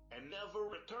day and never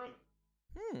returned.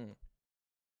 Hmm.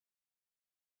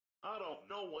 I don't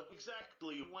know what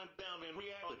exactly went down in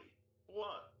reality.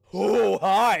 What? Oh,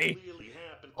 hi! Clearly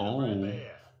happened to Oh. Red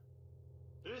Bear.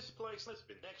 This place has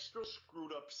been extra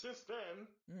screwed up since then.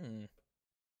 Hmm.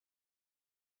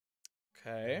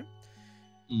 Okay.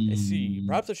 I see.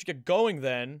 Perhaps I should get going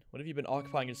then. What have you been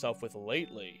occupying yourself with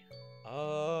lately?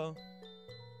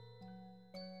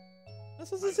 Let's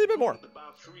see a bit more. I've owned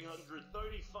about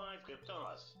 335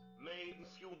 guitars, made a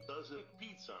few dozen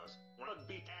pizzas,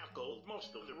 rugby tackled most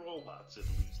of the robots at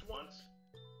least once.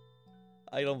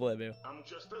 I don't blame you. I'm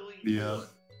just really Yeah.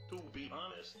 good, to be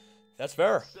honest. That's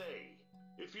fair. Say,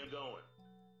 if you're going.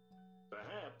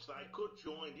 Perhaps I could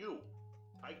join you.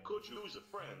 I could use a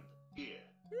friend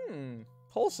here.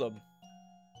 Wholesome.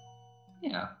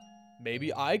 Yeah.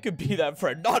 Maybe I could be that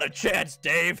friend. Not a chance,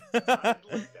 Dave. I'd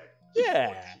like that.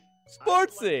 Yeah.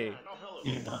 Sportsy.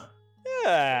 Yeah.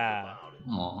 Aw.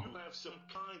 You have some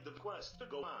kind of quest to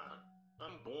go on.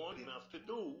 I'm born enough to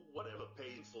do whatever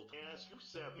painful task you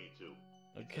sent me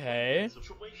to. Okay.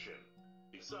 Situation.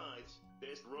 Besides,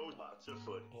 there's robots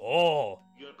afoot. Oh.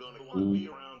 You're gonna want me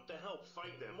around to help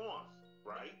fight them off,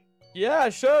 right? Yeah,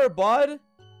 sure, bud.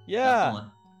 Yeah. Excellent.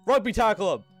 Rugby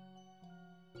tackle him.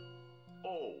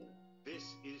 Oh, this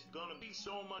is gonna be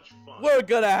so much fun. We're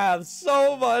gonna have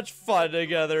so much fun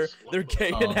together. They're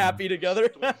gay and happy together.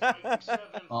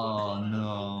 Oh,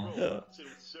 no.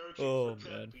 Oh,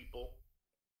 man. You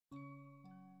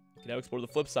can now explore the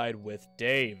flip side with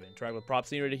Dave. Interact with prop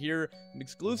scenery to hear some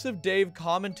exclusive Dave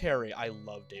commentary. I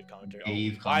love Dave commentary.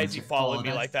 Dave why is he following me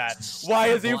that's like that? s- Why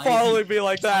is he following me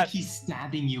like it's like that? he's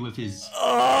stabbing you with his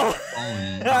Oh, phone.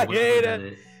 I or whatever hate that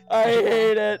it. is. I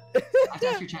hate it. I have to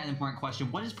ask your chat an important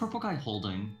question. What is Purple Guy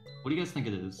holding? What do you guys think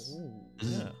it is? Ooh, This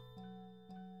is- yeah.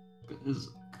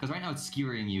 Because right now it's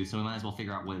skewering you, so we might as well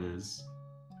figure out what it is.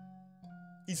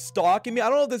 He's stalking me. I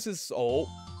don't know if this is. Oh.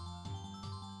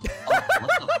 Oh,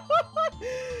 what the?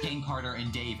 Kane Carter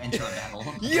and Dave enter a battle.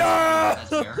 Yeah! That's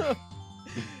fair.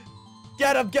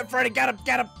 Get him! Get Freddy! Get him!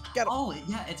 Get him! Get him! Oh,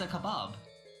 yeah, it's a kebab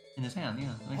in his hand. Yeah.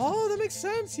 That makes Oh, that makes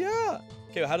sense. Yeah.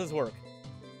 Okay, how does this work? sense.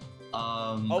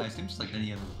 Oh. I assume just like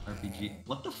any other RPG.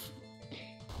 What the?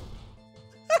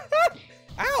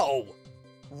 Ow!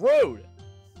 Rude.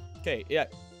 Okay. Yeah.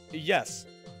 Yes.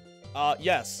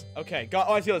 Yes. Okay. Got.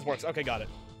 Oh, I see how this works. Okay, got it.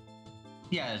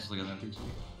 Yeah, it's just like an RPG.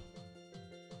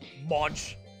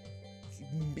 Munch.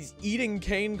 He's eating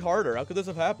Kane Carter. How could this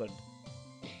have happened?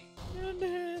 In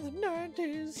the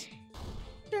 90s.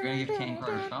 You're gonna give Kane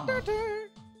Carter trauma.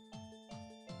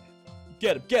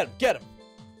 Get him, get him, get him.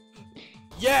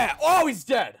 Yeah! Oh, he's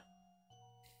dead!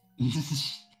 You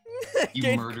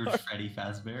Kane murdered Carter. Freddy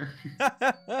Fazbear.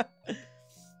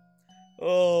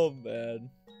 Oh, man.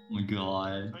 Oh my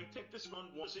god. I think this one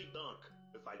was a dunk,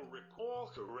 if I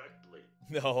recall correctly.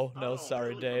 No, I no, don't sorry,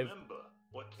 really Dave. Remember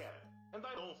what cat, and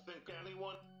I don't think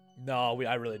anyone. No,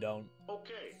 I really don't.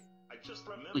 Okay, I just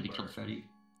remember. Really killed Freddy.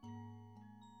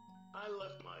 I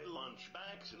left my lunch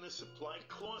bags in the supply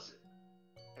closet.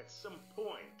 At some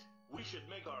point, we should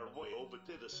make our way over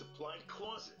to the supply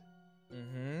closet.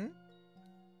 Mm-hmm.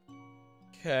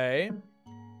 Okay.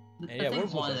 The Yeah, thing we're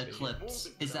with one of the both clips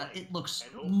is that it looks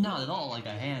not at all like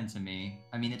a hand to me.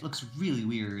 I mean, it looks really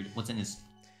weird what's in his...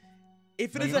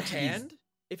 If it Like, is it a looks like he's- hand,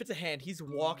 if it's a hand, he's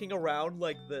walking around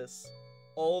like this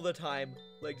all the time,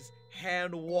 like just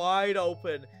hand wide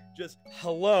open, just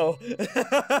hello.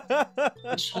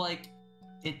 Which, like,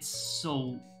 it's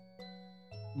so...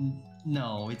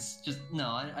 No, it's just... No,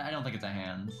 I don't think it's a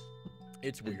hand.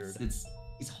 It's weird.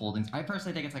 He's holding... I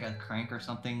personally think it's like a crank or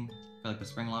something for like the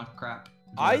spring lock crap.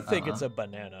 I But, think it's a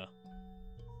banana.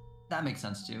 That makes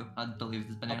sense too. I believe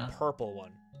it's banana. A purple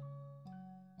one.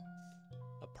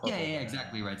 A purple Yeah, banana.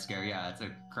 exactly right, Scare. Yeah, it's a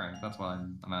crank. That's what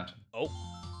I'm imagining. Oh.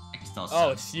 It still Oh,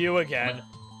 sucks. it's you again.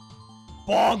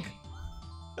 Bonk!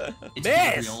 It's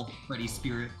Miss! real Freddy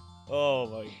spirit. Oh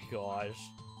my gosh.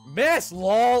 Miss!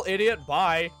 Lol, idiot,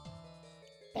 bye.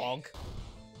 Bonk.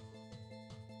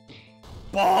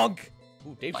 Bonk!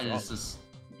 Ooh, Dave's Why strong. is this?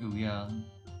 Ooh, yeah.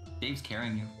 Dave's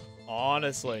carrying you.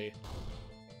 Honestly.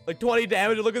 Like 20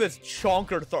 damage, look at this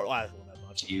chonker throw. Ah, that's not that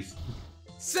much. Jeez.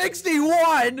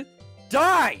 61!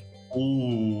 Die!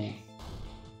 Ooh.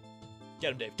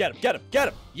 Get him, Dave. Get him, get him, get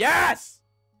him! Yes!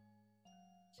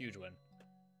 Huge win.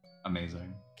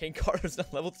 Amazing. Kane Carter's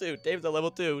at level 2. Dave's at level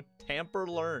 2. Tamper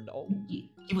learned. Oh. He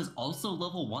was also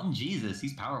level 1. Jesus,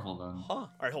 he's powerful then. Huh.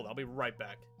 Alright, hold on. I'll be right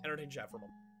back. Entertain chat for a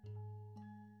moment.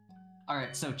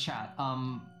 Alright, so chat,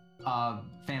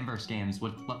 fanverse games.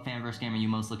 What fanverse game are you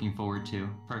most looking forward to?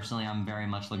 Personally, I'm very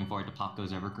much looking forward to Pop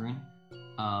Goes Evergreen.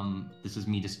 This is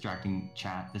me distracting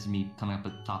chat. This is me coming up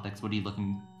with topics. What are you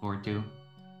looking forward to?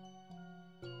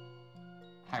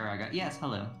 Hi, RyGuy. Yes,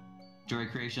 hello. Joy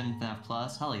Creation, FNAF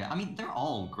Plus, hell yeah. I mean, they're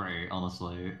all great,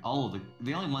 honestly. All of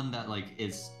the only one that, like,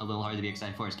 is a little hard to be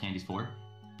excited for is Candy's 4,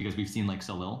 because we've seen, like,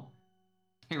 so little.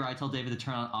 Hey, Rye, tell David to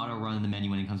turn on auto run in the menu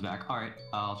when he comes back. Alright,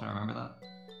 I'll try to remember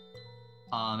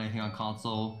that. Anything on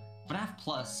console? FNAF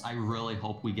Plus, I really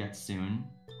hope we get soon,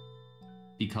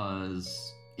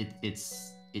 because it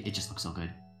just looks so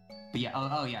good. But yeah,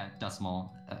 oh yeah,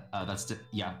 Decimal.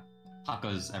 Yeah.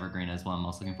 Paco's Evergreen is what I'm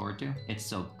most looking forward to. It's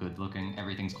so good looking.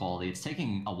 Everything's quality. It's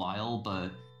taking a while, but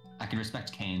I can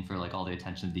respect Kane for like all the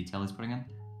attention to detail he's putting in.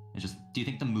 It's just, do you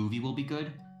think the movie will be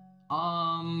good?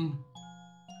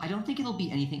 I don't think it'll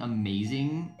be anything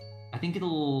amazing. I think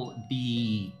it'll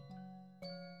be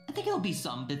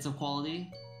some bits of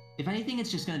quality. If anything, it's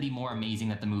just gonna be more amazing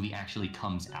that the movie actually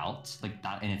comes out. Like,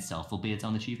 that in itself will be its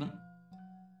own achievement.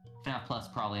 FNAF Plus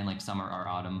probably in like summer or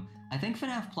autumn. I think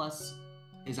FNAF Plus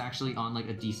is actually on like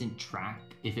a decent track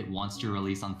if it wants to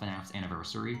release on FNAF's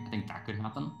anniversary. I think that could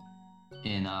happen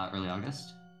in early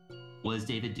August. What is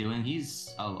David doing?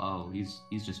 He's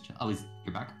just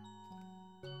you're back?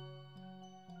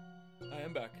 I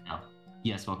am back. Oh.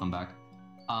 Yes, welcome back.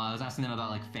 I was asking them about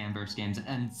like fanverse games,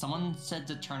 and someone said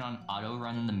to turn on auto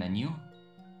run in the menu.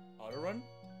 Auto run?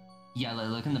 Yeah,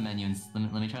 look in the menu and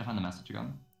let me try to find the message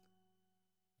again.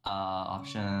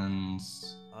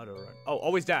 Options. Auto run. Oh,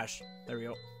 always dash. There we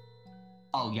go.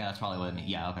 Oh yeah, that's probably what it means.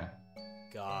 Yeah, okay.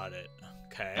 Got it.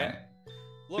 Okay. Right.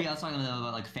 But yeah, I was talking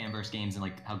about like fanverse games and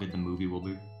like how good the movie will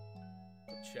be.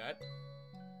 Chat.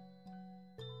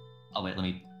 Oh wait, let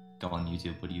me go on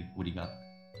YouTube. What do you got?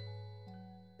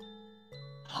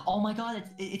 Oh my God,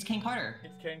 it's Kane Carter.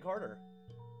 It's Kane Carter.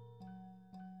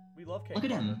 We love Kane. Look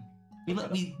at Carter. him.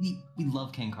 We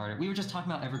love Kane Carter. We were just talking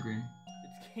about Evergreen.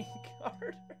 It's Kane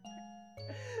Carter.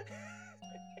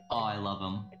 Oh, I love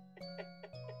him.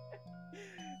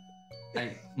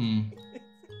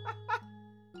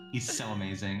 He's so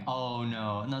amazing. Oh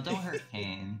no, don't hurt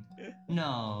Kane.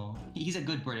 No, he's a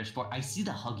good British boy. I see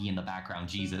the Huggy in the background.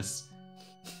 Jesus.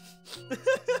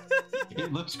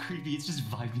 It looks creepy. It's just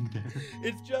vibing there.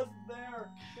 It's just there.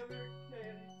 Come here,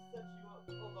 Kane. I need to set you up.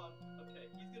 Hold on. Okay,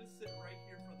 he's gonna sit right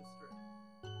here for the strip.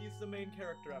 He's the main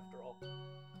character after all.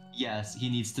 Yes, he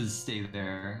needs to stay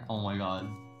there. Oh my God.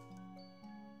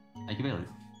 I can barely.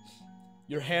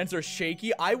 Your hands are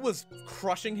shaky. I was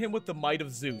crushing him with the might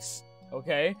of Zeus.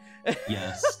 Okay?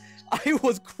 Yes. I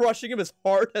was crushing him as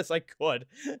hard as I could.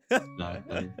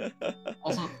 Exactly.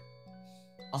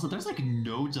 Also, there's like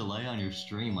no delay on your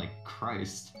stream. Like,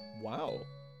 Christ. Wow.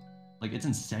 Like, it's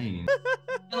insane.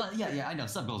 yeah, I know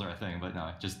sub goals are a thing, but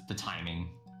no, just the timing.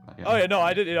 Yeah. Oh yeah, no,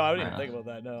 I didn't even think about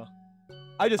that. No,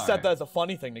 I just set that as a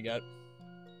funny thing to get.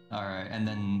 All right, and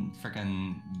then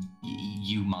frickin'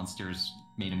 you monsters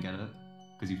made him get it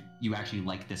because you actually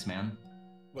like this man.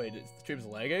 Wait, the stream's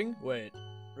lagging? Wait,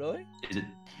 really?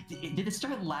 Did it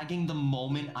start lagging the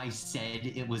moment I said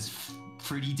it was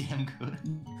pretty damn good?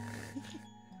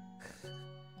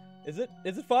 Is it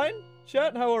fine?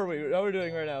 Chat, how are we? How are we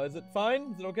doing right now? Is it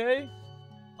fine? Is it okay?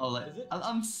 Oh, is it?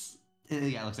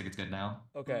 Yeah, it looks like it's good now.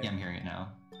 Okay. Yeah, I'm hearing it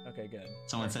now. Okay, good.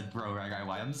 Someone said, "Bro, RyGuy,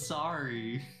 why? I'm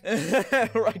sorry."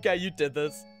 RyGuy, you did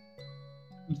this.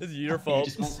 This is your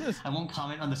fault. I won't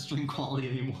comment on the stream quality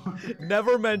anymore.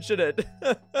 Never mention it.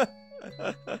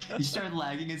 You started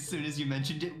lagging as soon as you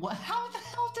mentioned it. What? How the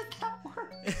hell did that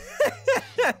work?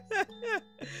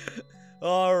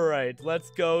 All right, let's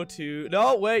go to.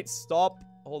 No, wait, stop.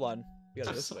 Hold on. We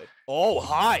gotta this way. Oh,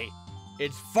 hi.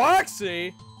 It's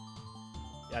Foxy.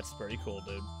 That's pretty cool,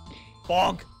 dude.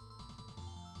 Bonk.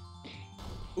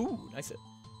 Ooh, nice hit.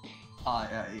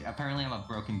 Apparently I'm a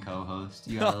broken co-host.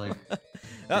 You gotta like.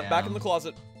 Back in the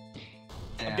closet.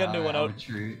 I'm getting a new one out.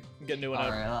 True. I'm getting a new one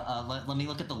out. Alright, let me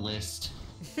look at the list.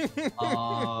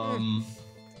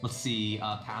 Let's see.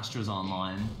 Pastra's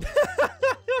online.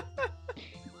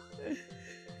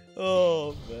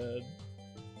 Oh man.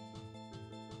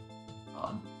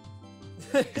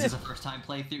 Is this a first time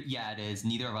playthrough? Yeah, it is.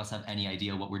 Neither of us have any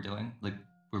idea what we're doing. Like,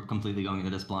 we're completely going into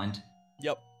this blind.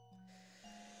 Yep.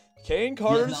 Kane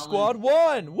Carter Squad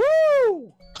 1!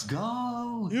 Woo! Let's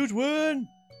go! Huge win!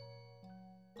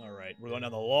 Alright, we're going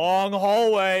down the long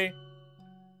hallway.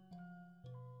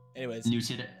 Anyways.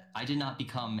 Newtid. I did not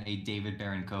become a David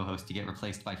Barron co-host to get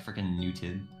replaced by frickin'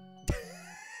 Newtid.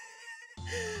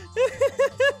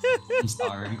 I'm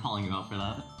sorry, I'm calling you out for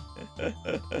that.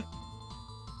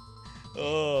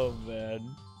 Oh,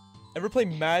 man. Ever play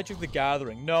Magic the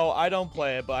Gathering? No, I don't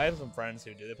play it, but I have some friends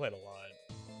who do. They play it a lot.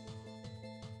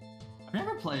 I've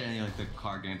never played any like the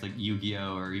card games like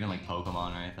Yu-Gi-Oh! Or even like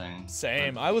Pokemon or anything.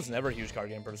 Same. I was never a huge card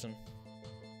game person.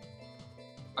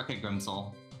 Okay,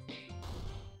 Grimsoul.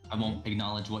 I won't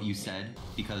acknowledge what you said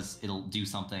because it'll do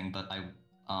something, but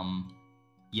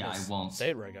yeah, I won't. Say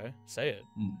it, RyGuy. Say it.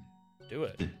 Do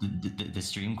it. The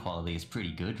stream quality is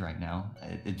pretty good right now.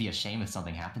 It'd be a shame if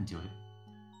something happened to it.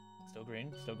 Still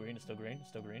green, still green, still green,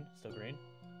 still green, still green.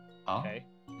 Oh? Okay.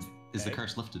 Is the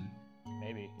curse lifted?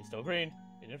 Maybe. It's still green.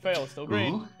 It didn't fail. It's still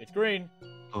green. Ooh. It's green.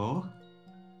 Oh?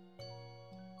 I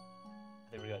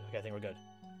think we're good. Okay, I think we're good.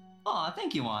 Aw,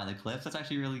 thank you, Juan, the clips. That's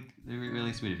actually really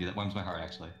sweet of you. That warms my heart,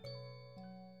 actually.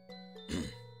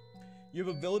 You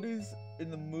have abilities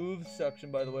in the moves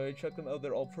section, by the way. Check them out.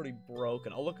 They're all pretty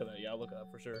broken. I'll look at that. Yeah, I'll look at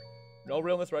that for sure. No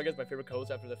realness, RyGuy is my favorite co-host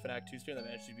after the Fnac 2 stream that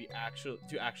managed to be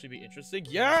actually be interesting.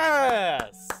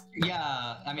 Yes!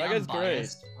 Yeah, I mean, That I'm guy's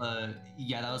biased, but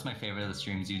yeah, that was my favorite of the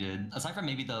streams you did. Aside from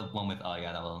maybe the one with, oh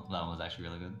yeah, that one was actually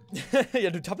really good. Yeah,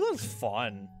 dude, Top One's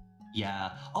fun.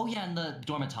 Yeah. Oh yeah, and the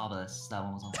Dormatabus, that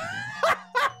one was also good.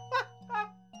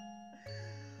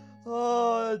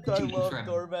 Oh, I Dude, love for a bit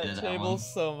doormat of that tables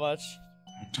one. so much.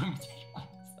 Dormatables.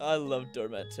 I love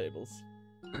doormat tables.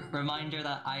 Reminder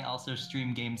that I also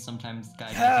stream games sometimes,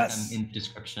 guys. I Yes! think I'm in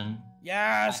description.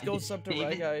 Yes, go sub to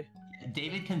David- RyGuy.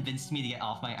 David convinced me to get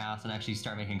off my ass and actually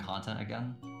start making content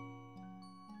again.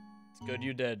 It's good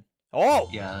you did. Oh!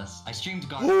 Yes, I streamed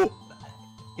God. Ooh!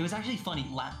 It was actually funny.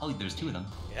 Oh, there's two of them.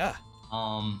 Yeah.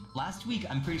 Last week,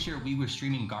 I'm pretty sure we were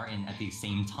streaming Garten at the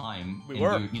same time. We and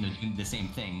were. We were, doing the same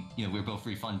thing. We were both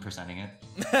refund percenting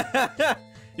it.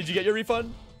 Did you get your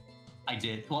refund? I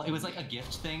did. Well, it was like a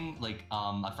gift thing. Like,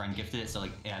 a friend gifted it, so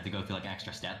like it had to go through like an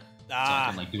extra step. So I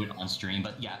could like do it on stream.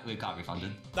 But yeah, it got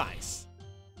refunded. Nice.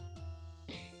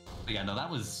 But yeah, no, that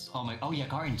was. Oh yeah,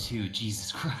 Garten 2.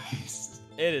 Jesus Christ.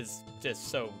 It is just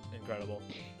so incredible.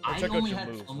 I check out only your had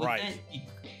move. fun with Right. it.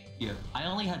 Yeah, I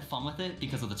only had fun with it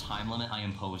because of the time limit I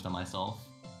imposed on myself.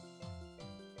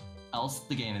 Else,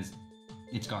 the game is,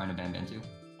 it's Garten and Ban Ban 2.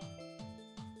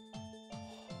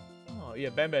 Oh, yeah,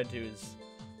 Ban Ban 2 is...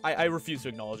 I refuse to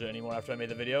acknowledge it anymore after I made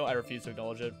the video. I refuse to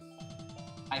acknowledge it.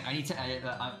 I need to edit.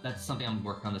 That's something I'm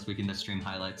working on this week in the stream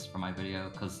highlights for my video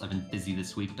because I've been busy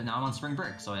this week. But now I'm on spring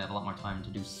break, so I have a lot more time to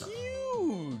do stuff.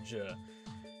 Huge!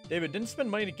 David, didn't spend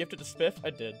money to gift it to Spiff?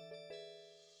 I did.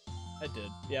 I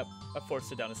did. Yep. I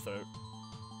forced it down his throat.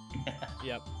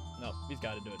 Yep. No, he's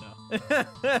got to do it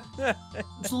now.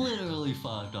 It's literally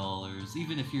 $5.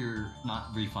 Even if you're not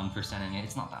refund percenting it,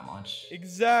 it's not that much.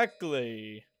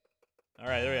 Exactly.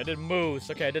 Alright, there we go. I did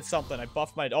moves. Okay, I did something. I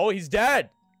buffed my... Oh, he's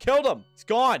dead! Killed him! He's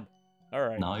gone!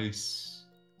 Alright. Nice.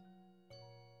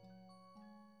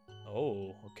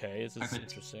 Oh, okay. This is Perfect.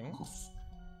 interesting.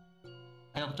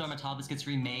 I hope Dormatabus gets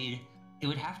remade. It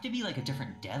would have to be like a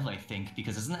different dev, I think,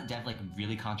 because isn't that dev like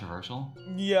really controversial?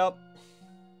 Yep.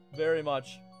 Very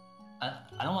much.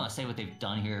 I don't want to say what they've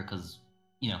done here, because,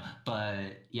 but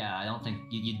yeah, I don't think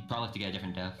you'd probably have to get a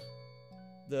different dev.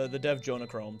 The dev Jonah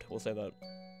chromed. We'll say that.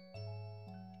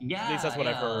 Yeah, At least that's what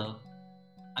I've heard.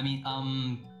 I mean,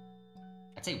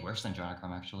 I'd say worse than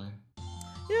Jonachrome, actually.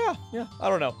 Yeah. I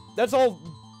don't know. That's all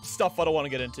stuff I don't want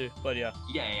to get into, but yeah.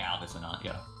 Yeah, obviously not,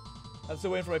 yeah. I'm still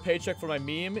waiting for my paycheck for my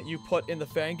meme you put in the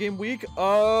fan game week.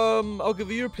 I'll give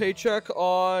you your paycheck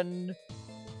on,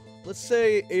 let's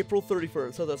say, April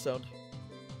 31st. How's that sound?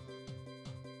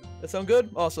 That sound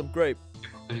good? Awesome, great.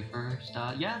 April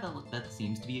 31st, yeah, that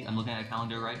seems to be, I'm looking at a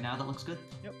calendar right now, that looks good.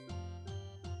 Yep.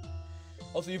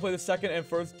 Also, you play the second and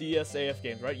first DSAF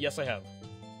games, right? Yes, I have.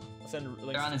 I'll send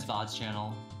links. They're on his VOD's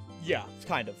channel. Yeah,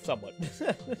 kind of, somewhat.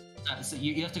 So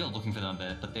you have to go looking for them a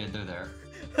bit, but they're there.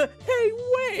 Hey,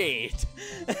 wait!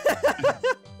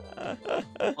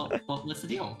 Well, what's the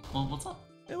deal? Well, what's up?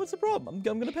 Hey, what's the problem? I'm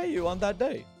gonna pay you on that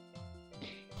day.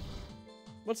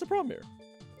 What's the problem here?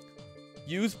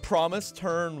 Use promise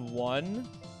turn 1.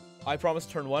 I promise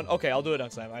turn 1. Okay, I'll do it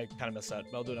next time. I kind of missed that,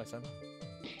 but I'll do it next time.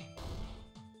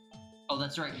 Oh,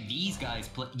 that's right. These guys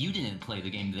you didn't play the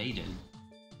game they did.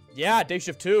 Yeah,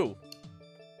 Dayshift 2.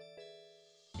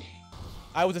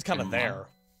 I was just kind of there.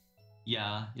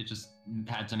 Yeah, it just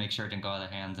had to make sure it didn't go out of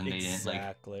their hands, and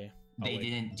Exactly. they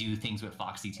didn't do things with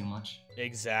Foxy too much.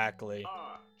 Exactly.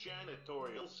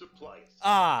 Janitorial supplies.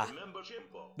 Ah. Remember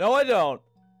Jimbo? No, I don't.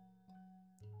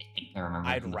 I remember.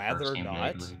 I'd from the rather first game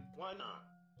not. vaguely. Why not?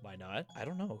 Why not? I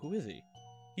don't know. Who is he?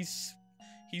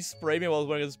 He sprayed me while I was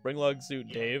wearing a spring log suit,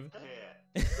 Dave.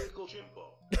 Yeah, typical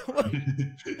Jimbo.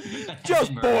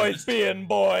 Just boys being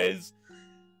boys.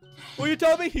 Will you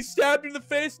tell me he stabbed you in the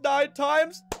face 9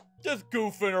 times? Just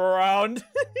goofing around.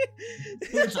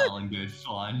 It's all in good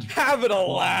fun. Having a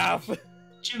laugh.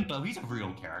 Jimbo, he's a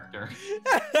real character.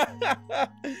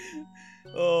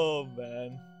 Oh,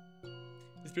 man.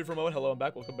 Disappeared for a moment. Hello, I'm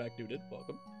back. Welcome back, dude.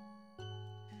 Welcome.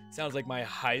 Sounds like my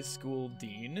high school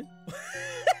dean.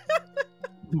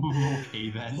 Okay,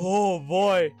 then. Oh,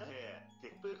 boy. Yeah,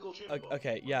 typical Jimbo.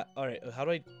 Okay, yeah. All right. How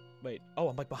do I... Wait. Oh,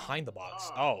 I'm like behind the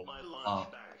box. Oh. My Oh.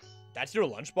 lunch bags. That's your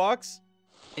lunchbox?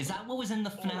 Is that what was in the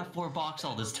FNAF 4 box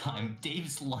all this time?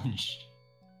 Dave's lunch.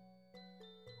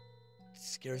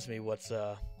 Scares me what's in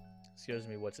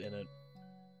it.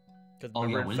 Because Oh,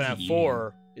 yeah, remember what in is FNAF he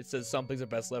 4, it says some things are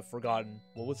best left forgotten.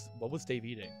 What was Dave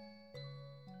eating?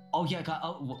 Oh yeah, God.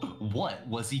 Oh, what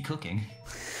was he cooking?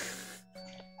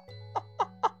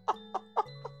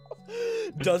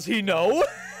 Does he know?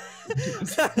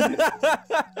 What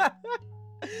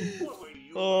way do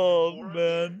you Oh look for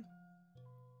man.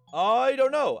 I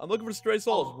don't know. I'm looking for stray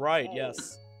souls. Oh. Right,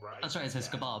 yes. Right. That's right, it says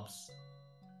kebabs.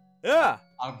 Yeah.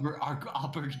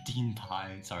 Aubergine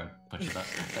pie. Sorry, push it up.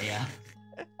 But yeah.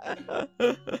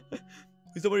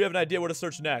 Please tell me you have an idea where to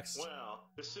search next. Well,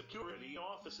 the security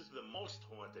office is the most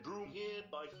haunted room here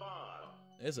by far.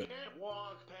 Is You it? can't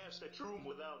walk past that room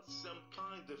without some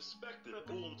kind of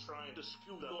spectacle trying to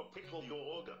skew or pickle your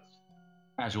organs.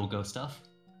 Casual ghost stuff.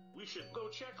 We should go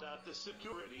check out the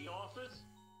security office.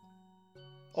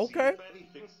 Okay. See if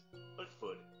anything's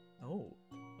afoot. Oh,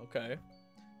 okay.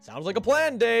 Sounds like a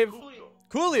plan, Dave. Coolio.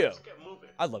 Coolio. Let's get moving.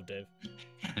 I love Dave.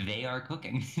 They are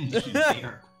cooking. They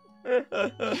are.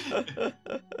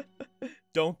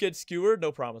 Don't get skewered,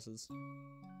 no promises.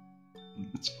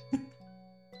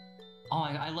 Oh,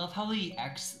 I love how the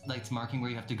X, like, marking where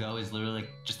you have to go is literally, like,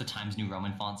 just the Times New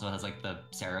Roman font, so it has, like, the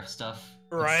serif stuff.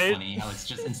 Right? It's funny how it's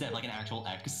just, instead of, like, an actual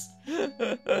X.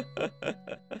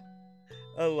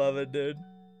 I love it, dude.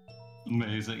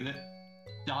 Amazing.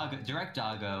 Direct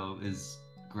Doggo is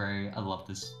great. I love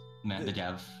this, man, the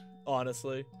dev.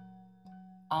 Honestly.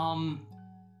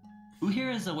 Who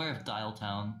here is aware of Dial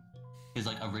Town? His,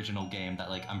 like, original game that,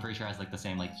 like, I'm pretty sure has, like, the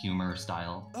same, like, humor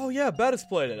style. Oh, yeah, Bettis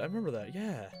played it. I remember that,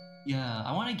 yeah. Yeah,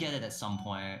 I want to get it at some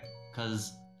point,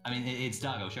 because, I mean, it's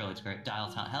Doggo, surely it's great.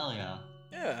 Dial Town, hell yeah.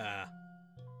 Yeah.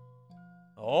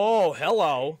 Oh,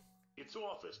 hello. It's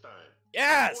office time.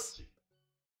 Yes!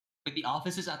 Wait, the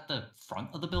office is at the front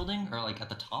of the building, or, like, at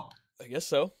the top? I guess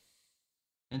so.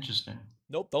 Interesting.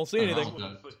 Nope, don't see anything.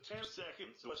 Oh. For 10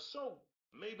 seconds or so,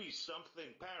 maybe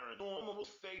something paranormal will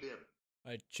fade in.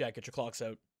 Alright, check, get your clocks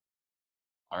out.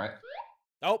 Alright.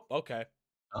 Oh, okay.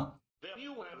 Oh. There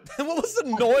you have it. What was the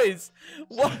noise?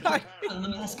 Why? Let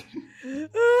me ask.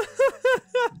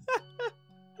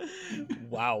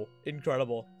 Wow,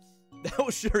 incredible. That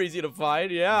was sure easy to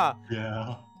find, yeah.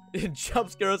 Yeah. Didn't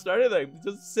jump scare us or anything.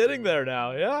 Just sitting there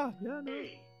now, yeah, no.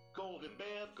 Hey, Golden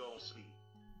Bear Ghostly.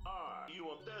 Are you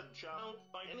a dead child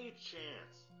by any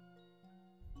chance?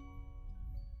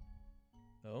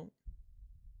 Oh.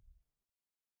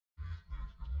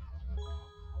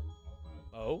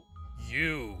 Oh.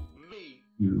 You. Me.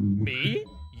 Me?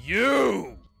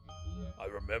 You! I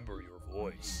remember your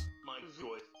voice. My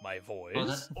voice. My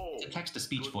voice? Oh, that's a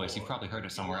text-to-speech voice. You've probably heard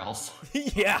it somewhere else.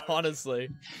 Yeah, honestly.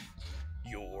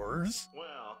 Yours?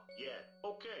 Well, yeah,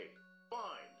 okay,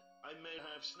 fine. I may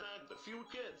have snagged a few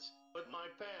kids, but my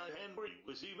pal Henry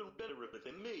was even better at it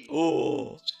than me.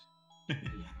 Oh.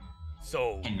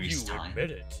 So, Henry's you time.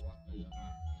 admit it.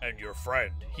 And your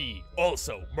friend, he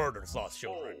also murders lost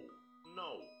children. Oh,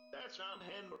 no, that's not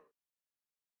Henry.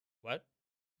 What?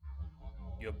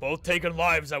 You've both taken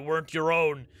lives that weren't your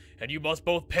own, and you must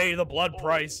both pay the blood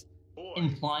price. Boy,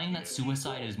 Implying that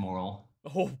suicide is moral.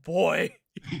 Oh boy.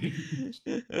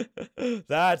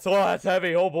 That's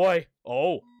heavy. Oh boy.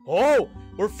 Oh,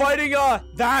 we're fighting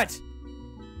that.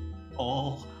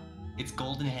 Oh, it's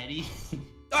Golden Heady.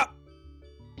 Ah!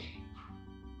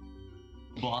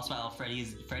 Boss battle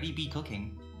Freddy be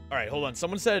cooking. All right, hold on.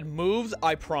 Someone said moves.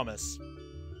 I promise.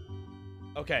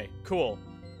 Okay, cool.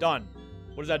 Done.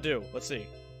 What does that do? Let's see.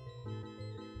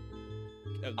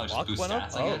 Oh, just Luck boost went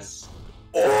up? stats, I guess.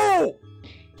 Oh!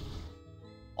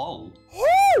 Oh.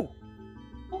 Oh!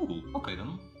 Ooh, okay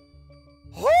then.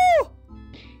 Oh!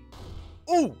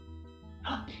 Ooh!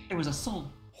 There was a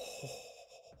soul.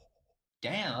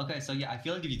 Damn, okay, so yeah, I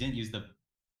feel like if you didn't use the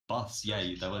buffs, yeah,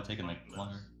 that would have taken like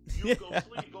longer. You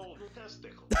ghostly golden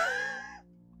testicle.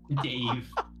 Dave.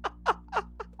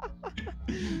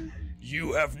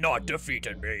 You have not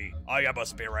defeated me. I am a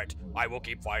spirit. I will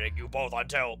keep fighting you both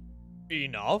until...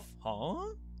 Enough,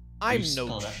 huh? I'm no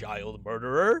spell that? child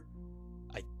murderer.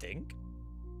 I think.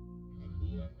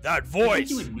 That I think voice!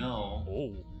 you would know.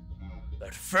 Oh.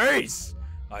 That face!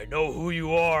 I know who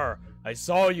you are. I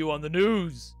saw you on the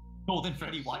news. Golden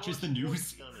Freddy watches the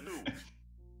news.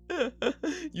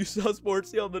 You saw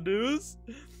Sportsy on the news?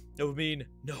 That would mean,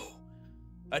 no.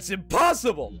 That's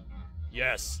impossible!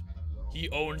 Yes. He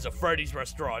owns a Freddy's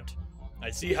restaurant.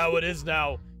 I see how it is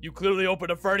now. You clearly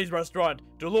opened a Freddy's restaurant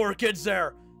to lure kids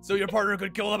there, so your partner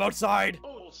could kill them outside.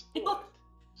 Oh, sport.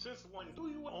 Since when do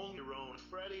you own your own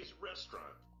Freddy's restaurant?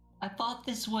 I thought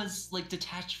this was like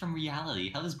detached from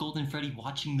reality. How is Golden Freddy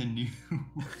watching the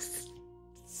news?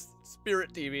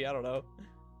 Spirit TV, I don't know.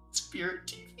 Spirit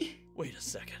TV. Wait a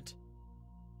second.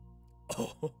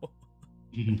 Oh,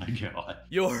 Oh my god.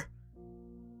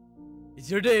 Is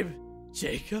your name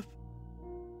Jacob?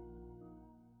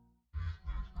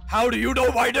 How do you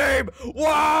know my name?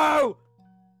 Wow!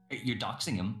 You're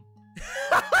doxing him.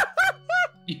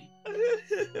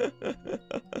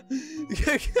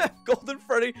 Golden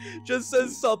Freddy just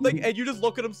says something and you just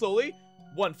look at him slowly.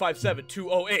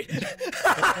 157208.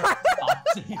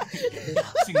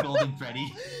 Doxing Golden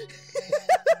Freddy.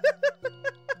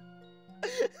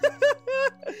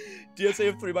 GSA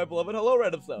of 3, my beloved. Hello,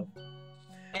 random stuff.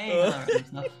 Hey, random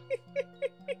stuff.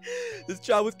 This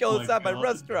child was killed Oh my inside my God.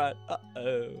 restaurant.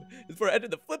 Uh-oh. It's for ending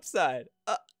the flip side.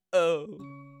 Uh-oh.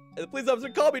 And the police officer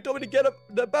called me, told me to get up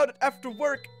about it after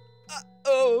work.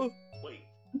 Uh-oh. Wait,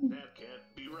 that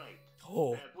can't be right.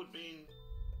 Oh, That would mean...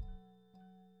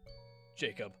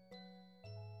 Jacob.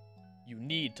 You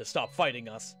need to stop fighting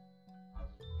us.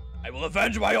 I will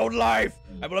avenge my own life.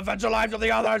 I will avenge the lives of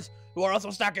the others who are also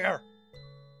stuck here.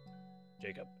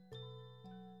 Jacob.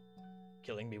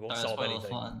 Killing me won't That was solve quite a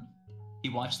anything. little fun. He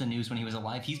watched the news when he was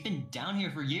alive. He's been down here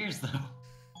for years, though.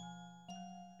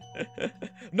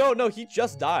 No, he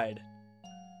just died.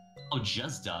 Oh,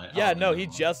 just died. Yeah, Oh, no, he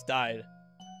just died.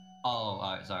 Oh,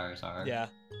 alright, sorry. Yeah.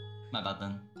 My bad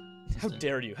then. How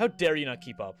dare you? How dare you not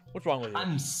keep up? What's wrong with you?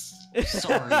 I'm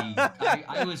sorry.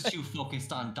 I was too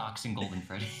focused on doxing Golden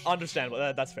Freddy. Understandable.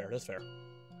 That's fair. That's fair.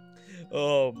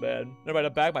 Oh, man. Never mind,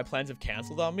 I'm back. My plans have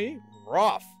canceled on me.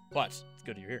 Rough. But it's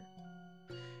good you're here.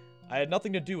 I had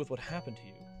nothing to do with what happened to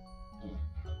you.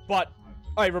 But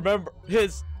I remember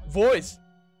his voice.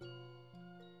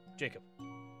 Jacob.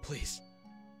 Please.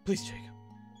 Please, Jacob.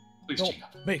 Please, Don't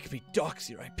Jacob. make me dox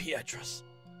your IP address.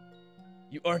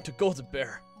 You aren't a golden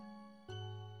bear.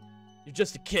 You're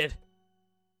just a kid.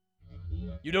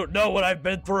 You don't know what I've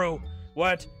been through.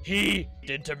 What he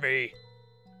did to me.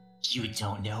 You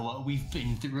don't know what we've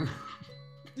been through.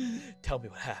 Tell me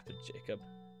what happened, Jacob.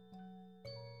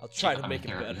 I'll try Jacob, to I'm make a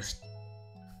it better.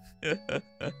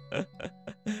 therapist.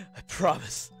 I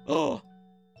promise. Oh.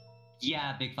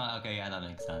 Yeah, big fun. Okay, yeah, that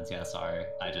makes sense. Yeah, sorry.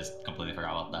 I just completely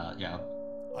forgot about that. Yeah.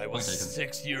 I was Jacob.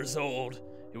 6 years old.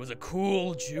 It was a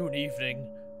cool June evening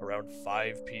around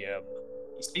 5 p.m.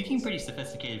 Speaking pretty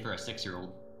sophisticated for a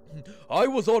 6-year-old. I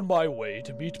was on my way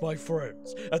to meet my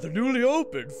friends at the newly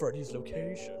opened Freddy's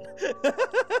location.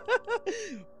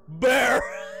 Bear!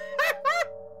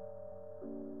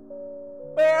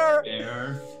 Bear!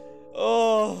 Bear.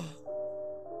 Oh.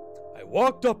 I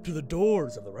walked up to the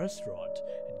doors of the restaurant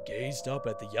and gazed up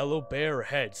at the yellow bear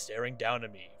head staring down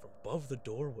at me from above the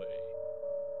doorway.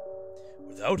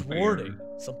 Without Bear. warning,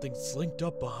 something slinked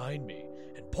up behind me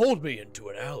and pulled me into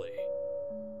an alley.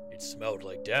 It smelled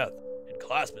like death and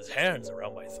clasped its hands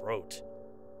around my throat.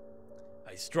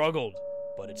 I struggled,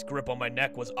 but its grip on my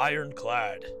neck was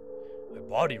ironclad. My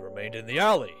body remained in the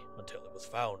alley until it was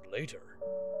found later.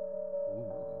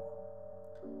 Ooh.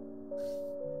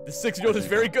 The 6-year-old is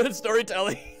very good at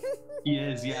storytelling. He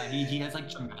is, yeah. He has like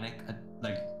dramatic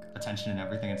attention and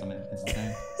everything. It's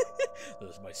insane.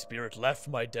 Thus my spirit left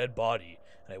my dead body,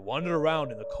 and I wandered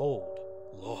around in the cold,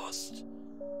 lost.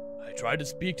 I tried to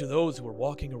speak to those who were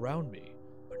walking around me,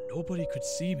 but nobody could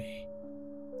see me.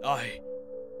 I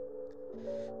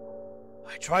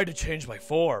tried to change my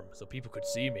form so people could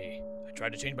see me. I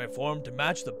tried to change my form to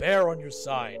match the bear on your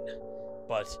sign,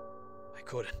 but I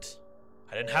couldn't.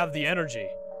 I didn't have the energy.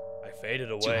 I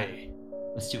faded away.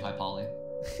 It's too high poly.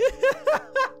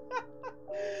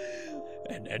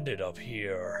 And ended up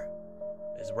here.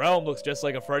 His realm looks just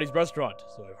like a Freddy's restaurant,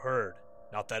 so I've heard.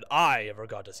 Not that I ever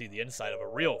got to see the inside of a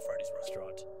real Freddy's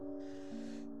restaurant.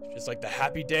 Just like the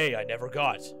happy day I never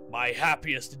got. My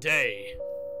happiest day.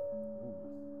 Ooh.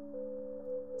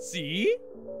 See?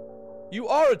 You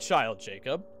are a child,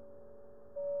 Jacob.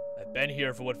 I've been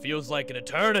here for what feels like an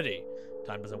eternity.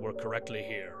 Time doesn't work correctly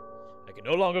here. I can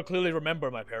no longer clearly remember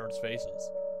my parents' faces.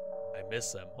 I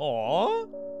miss them. Aww.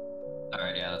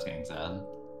 Alright, yeah, that's getting sad.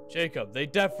 Jacob, they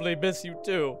definitely miss you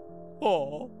too.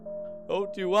 Aww.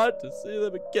 Don't you want to see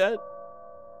them again?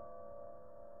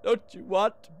 Don't you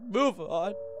want to move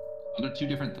on? They're two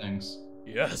different things.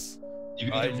 Yes.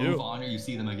 You can I either do. move on or you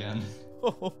see them again.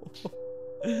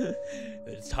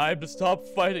 It's time to stop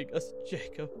fighting us,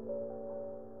 Jacob.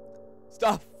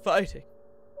 Stop fighting.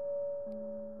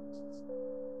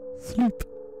 Sleep.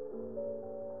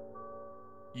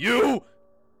 You.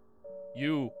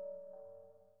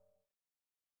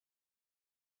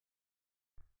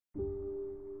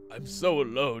 I'm so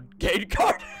alone. Kate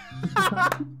Carter.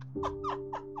 I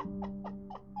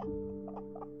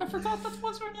forgot that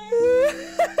was her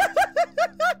name.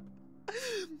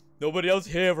 Nobody else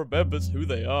here remembers who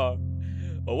they are,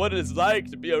 or what it is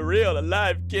like to be a real,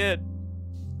 alive kid.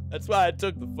 That's why I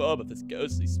took the form of this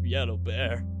ghostly yellow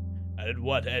bear. I didn't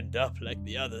want to end up like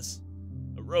the others,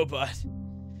 a robot.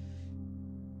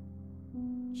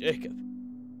 Jacob,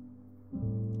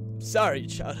 I'm sorry your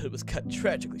childhood was cut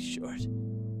tragically short,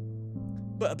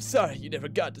 but I'm sorry you never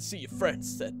got to see your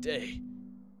friends that day.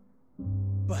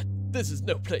 But this is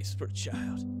no place for a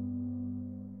child.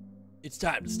 It's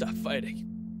time to stop fighting.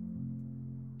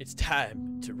 It's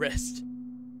time to rest.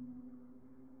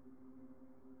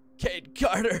 Kate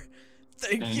Carter,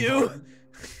 thank you.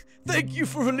 Thank you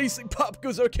for releasing Pop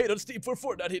Goes Arcade on Steam for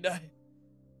 $4.99.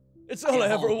 It's all I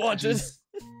ever wanted. So,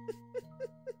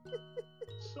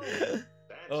 that's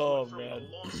Oh, what man. a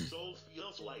lost soul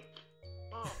feels like.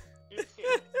 Oh, it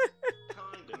feels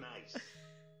kinda nice.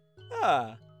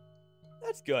 Ah,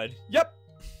 that's good. Yep.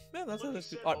 Man, that's But an he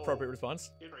said, appropriate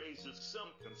response. It raises some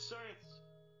concerns.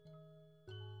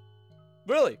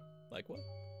 Really? Like what?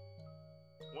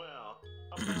 Well,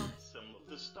 about some of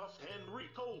the stuff Henry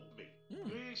told me. Hmm.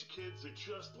 These kids are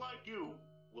just like you,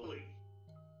 Willie.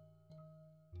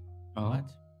 Oh,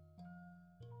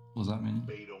 what does that mean?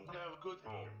 They don't have good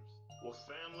homes or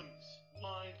families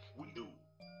like we do.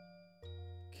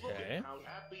 Look Okay. at how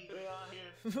happy they are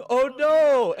here. Oh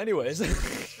no! Anyways.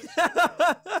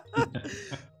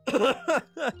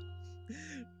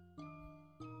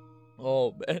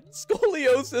 Oh man,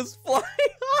 scoliosis fly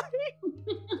high.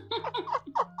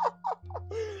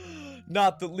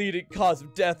 Not the leading cause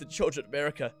of death in children in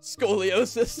America.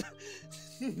 Scoliosis.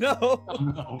 No.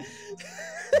 No.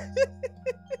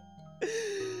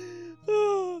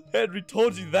 Henry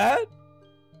told you that?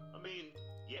 I mean,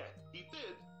 yeah, he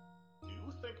did. Do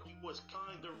you think he was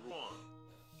kinda wrong?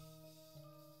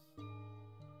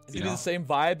 It's gonna be the same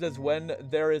vibes as when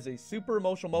there is a super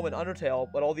emotional moment in Undertale,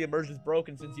 but all the immersion's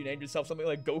broken since you named yourself something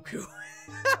like Goku.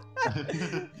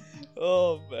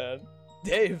 Oh man,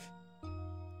 Dave,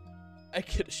 I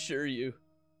can assure you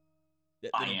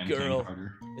that I little am girl King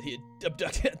Carter. that he had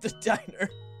abducted at the diner,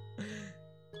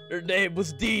 her name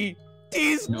was Dee.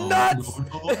 Dee's No, nuts.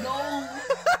 no.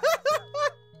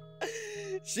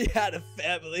 She had a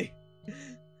family,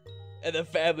 and the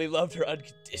family loved her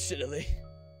unconditionally.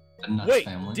 The Nuts Wait,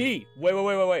 family. D.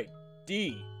 Wait.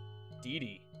 D.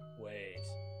 Dee. Wait.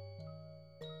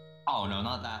 Oh no,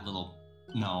 not that little.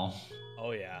 No.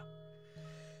 Oh yeah.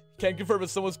 Can confirm with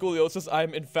someone's scoliosis.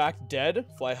 I'm in fact dead.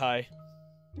 Fly high.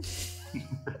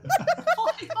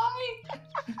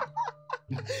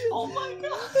 Oh my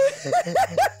god.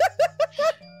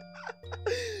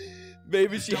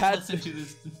 Maybe she Don't had. listen to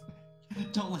this.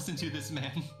 Don't listen to this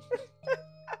man.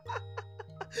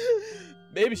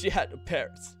 Maybe she had no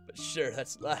parents, but sure,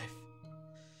 that's life.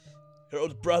 Her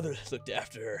older brother looked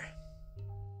after her.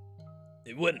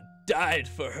 They wouldn't have died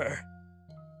for her.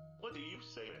 What do you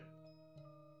say?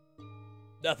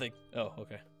 Nothing. Oh,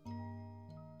 okay.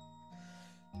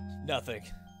 Nothing.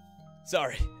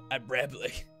 Sorry, I'm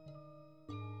rambling.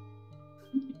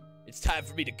 It's time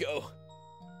for me to go.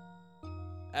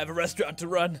 I have a restaurant to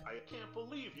run. I can't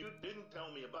believe you didn't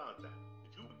tell me about that.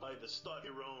 Did you buy the Start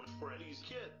Your Own Freddy's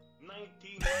kit?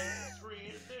 1993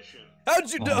 edition.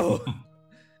 How'd you know?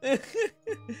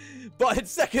 Bought it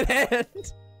secondhand.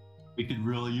 We could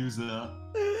really use that.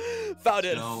 Found it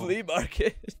at a So- flea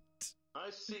market. I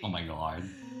see. Oh my god.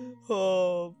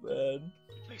 Oh man.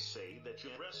 They say that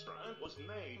your restaurant was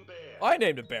named Bear. I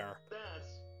named a bear.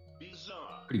 That's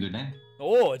bizarre. Pretty good name.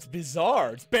 Oh, it's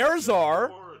bizarre. It's Bearzar.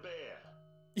 Or a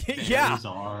bear. Yeah.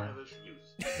 Bizarre. Lavish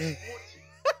use.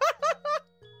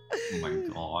 Oh my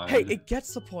god. Hey, it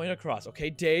gets the point across, okay?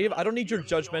 Dave, I don't need your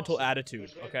judgmental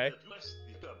attitude, okay?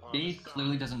 Dave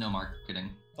clearly doesn't know marketing.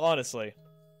 Honestly.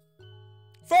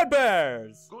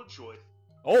 Fredbears! Good choice.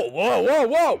 Oh,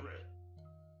 whoa!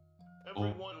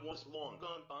 Everyone was long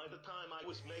gone by the time I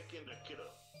was making the kiddo,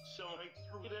 so I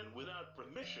threw it in without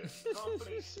permission.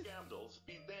 Company scandals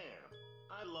be damned.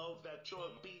 I love that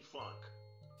John B. Funk.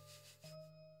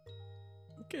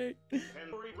 Okay.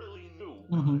 Henry really knew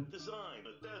Mhm. how to design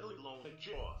a deadly lonely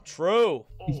jaw. True.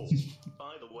 Oh,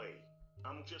 by the way,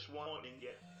 I'm just warning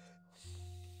you.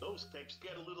 Those tapes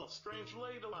get a little strange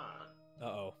later on.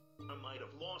 Uh-oh. I might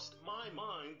have lost my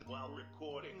mind while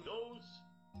recording those.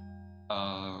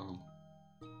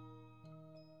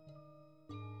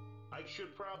 I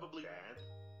should probably add,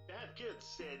 that kid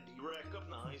said he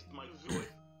recognized my voice.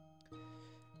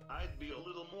 I'd be a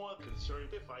little more concerned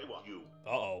if I were you.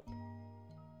 Uh-oh.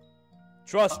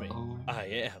 Trust me, Uh-oh. I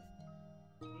am.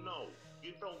 No,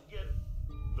 you don't get it.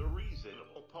 The reason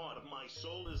a part of my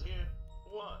soul is here,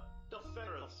 what? The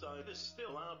feral side is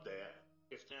still out there.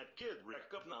 If that kid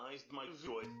recognized my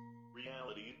voice,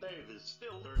 Reality Dave is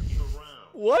still lurking around.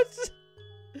 What?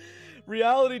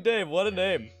 Reality Dave, what a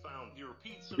name. He found your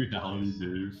pizza Reality place.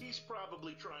 Dave. He's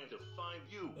probably trying to find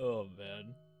you. Oh,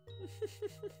 man.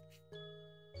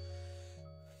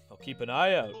 I'll keep an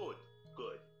eye out.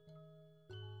 Good.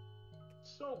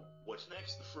 So, what's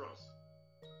next for us?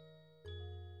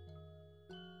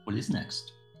 What is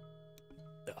next?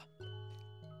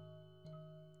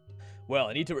 Well,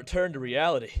 I need to return to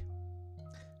reality.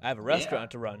 I have a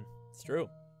restaurant to run. It's true.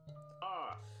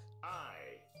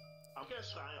 I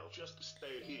guess I'll just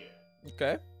stay here.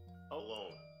 Okay.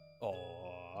 Alone.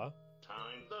 Aww.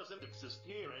 Time doesn't exist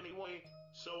here anyway,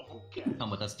 so who cares?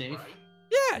 Come with us, Dave.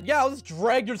 Right? Yeah, I'll just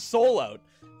drag your soul out.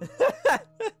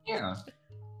 Yeah.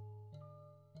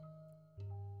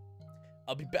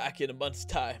 I'll be back in a month's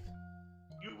time.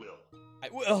 You will. I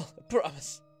will, I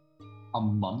promise. A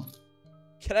month?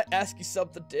 Can I ask you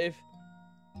something, Dave?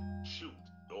 Shoot,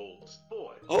 old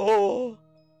boy. Oh!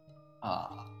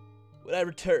 Ah. When I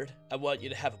return, I want you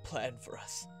to have a plan for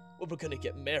us. When we're gonna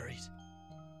get married.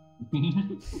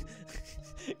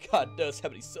 God knows how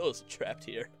many souls are trapped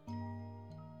here.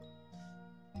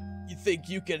 You think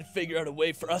you can figure out a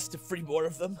way for us to free more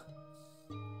of them?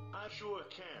 I sure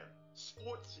can.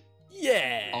 Sportsy.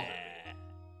 Yeah! Oh.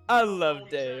 I love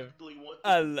Dave. Exactly what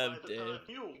I to do love by the Dave. time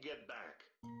you'll get back.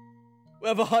 We'll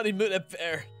have a honeymoon at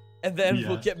Bear, and then Yeah.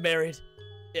 we'll get married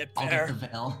at I'll Bear. get the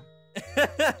veil.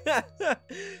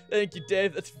 Thank you,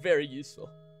 Dave. That's very useful.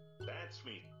 That's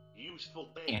me. Useful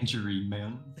thing. Tangerine,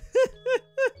 man.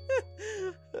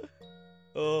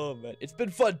 Oh, man. It's been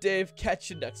fun, Dave. Catch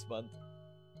you next month.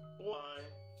 Why?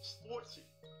 Sportsy.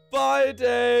 Bye,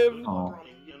 Dave. Good Oh.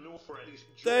 morning, you know Freddy's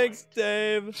Thanks, joint.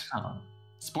 Dave.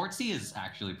 Sportsy is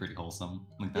actually pretty wholesome.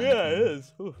 Like that. Yeah, it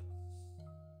is. Whew.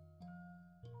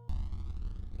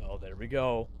 Oh, there we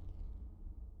go.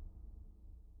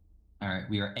 Alright,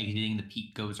 we are exiting the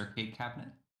Pete Goes arcade cabinet.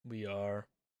 We are.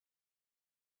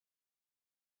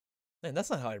 Man, that's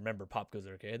not how I remember Pop Goes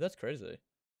Arcade. That's crazy.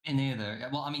 And neither.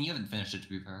 Well, I mean, you haven't finished it, to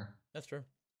be fair. That's true.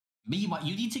 But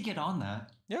you need to get on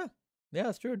that. Yeah,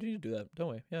 that's true. We need to do that, don't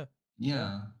we? Yeah.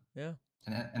 Yeah. Yeah.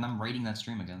 And I'm writing that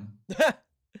stream again. Oh.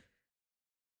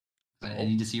 I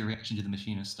need to see a reaction to the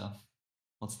machinist stuff.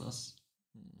 What's this?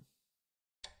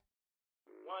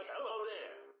 Why, hello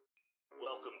there.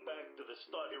 Welcome back to the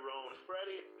Start Your Own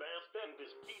Freddy Fast and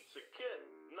This Pizza Kit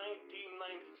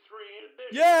 1993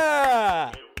 edition. Yeah!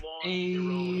 If long Hey. your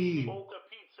own mocha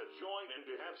pizza joint and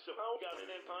to have some help got it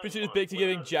in time Appreciate his for big to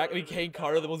giving without Kane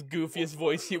Carter the most goofiest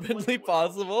voice humanly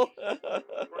possible.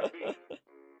 Freddy.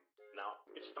 Now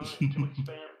it's time to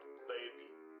expand, baby.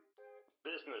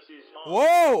 Business is on.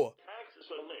 Whoa!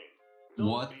 Taxes are lame. Don't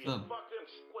What be the- a fucking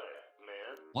square,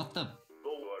 man. What the?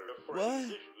 Go order What?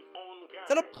 Freddy's issue phone guy. Is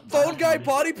that a phone guy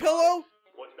body pillow?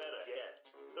 What better yet?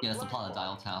 Yeah, that's the plot of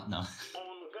Dial Tap. No.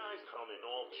 Phone guys come in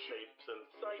all shapes and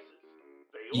sizes.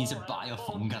 They You need to all buy have a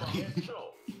phone phones guy. on their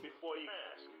show before you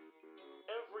ask.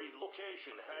 Every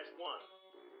location has one.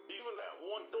 Even that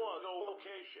one doggo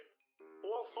location.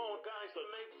 All phone guys are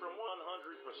made from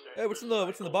 100%. Hey, what's in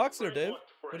the box there, Dave?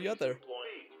 What do you got there?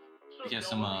 We got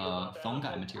some phone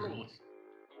guy materials.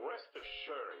 Rest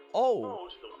assured. Oh.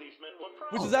 Most of these men were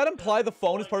Which, does that imply the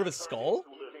phone is part of his skull?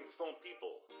 living phone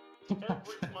people.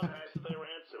 Everyone has their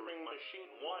answering machine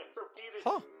wiped repeated,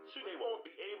 Huh. so they won't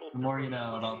be able to The more you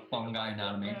remember know about anything phone guy about their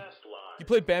anatomy. past lives. You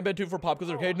played Ban 2 for Pop Goes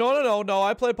Arcade? No.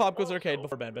 I played Pop Goes Arcade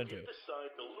before Ban 2.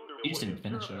 You just didn't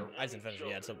finish it. I didn't finish it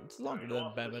yet, so it's longer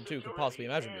than Ban 2 could possibly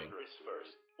imagine being.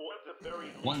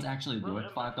 One's actually good,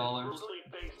 $5.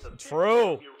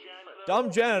 True.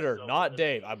 Dumb janitor, not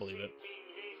Dave. I believe it.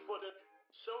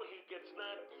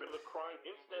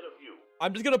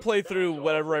 I'm just gonna play through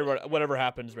whatever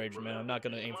happens, Rage Man. I'm not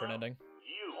gonna aim for an ending.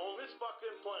 You own this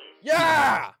fucking place.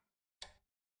 Yeah!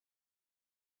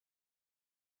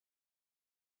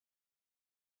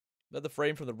 Is that the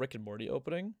frame from the Rick and Morty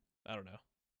opening? I don't know.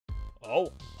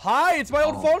 Oh, hi! It's my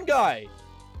old Oh. phone guy.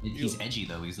 He's edgy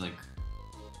though. He's like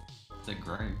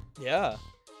gray. Yeah.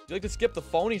 You like to skip the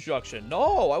phone introduction?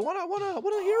 No, I wanna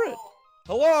hear it.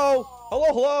 Hello.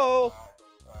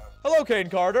 Hello, Kane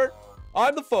Carter.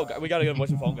 I'm the phone guy. We gotta get a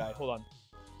voice of phone guy. Hold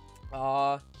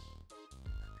on.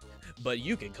 But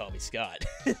you can call me Scott.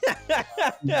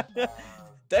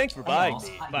 Thanks for buying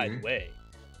me, by the way.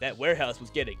 That warehouse was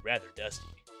getting rather dusty.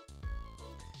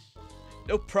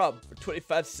 No problem. For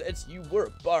 25 cents, you were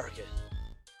a bargain.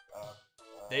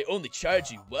 They only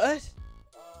charge you what?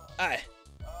 I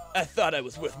thought I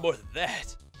was worth more than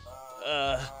that.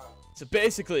 So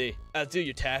basically, I'll do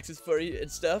your taxes for you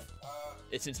and stuff.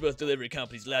 And since most delivery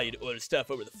companies allow you to order stuff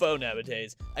over the phone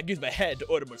nowadays, I can use my head to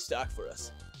order more stock for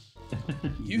us.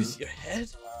 Use your head?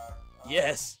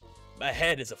 Yes, my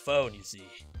head is a phone, you see.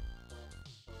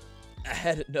 I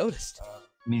hadn't noticed.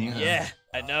 Me neither. Yeah,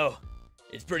 I know.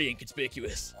 It's pretty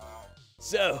inconspicuous.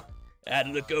 So, I had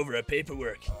to look over our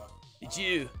paperwork. Did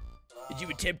you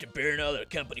attempt to burn all our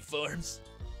company forms?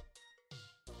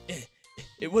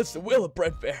 It was the will of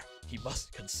Brent Bear. He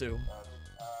must consume.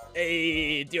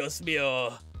 Hey, Dios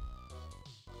mío.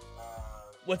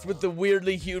 What's with the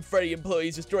weirdly hued Freddy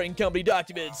employees destroying company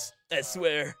documents? I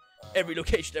swear, every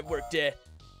location I've worked at.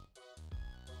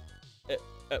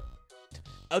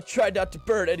 I'll try not to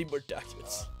burn any more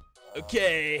documents.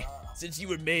 Okay, since you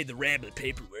were made the rambling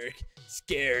paperwork,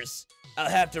 scarce, I'll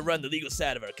have to run the legal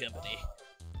side of our company.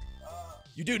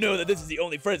 You do know that this is the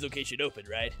only Freddy's location open,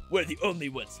 right? We're the only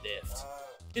ones left.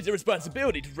 It's a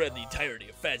responsibility to run the entirety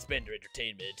of Fazbender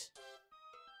Entertainment.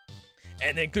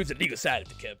 And that includes the legal side of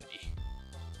the company.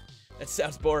 That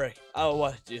sounds boring. I don't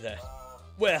want to do that.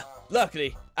 Well,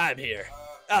 luckily, I'm here.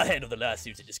 I'll handle the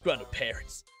lawsuits and disgruntled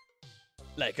parents.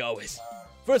 Like always.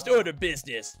 First order of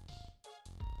business.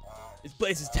 This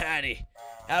place is tiny.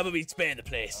 How about we expand the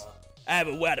place? I have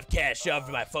a wad of cash shoved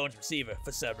in my phone's receiver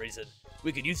for some reason.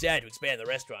 We could use that to expand the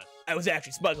restaurant. I was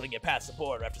actually smuggling it past the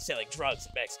border after selling drugs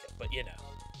in Mexico, but you know.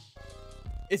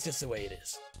 It's just the way it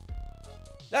is.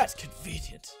 That's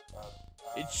convenient.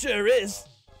 It sure is.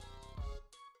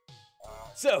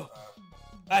 So,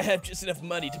 I have just enough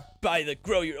money to buy the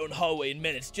grow your own hallway in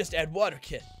minutes, just add water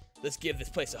kit. Let's give this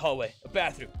place a hallway, a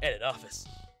bathroom, and an office.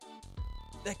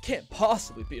 That can't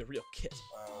possibly be a real kit.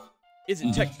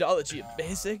 Isn't technology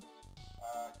amazing?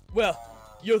 Well,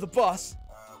 you're the boss.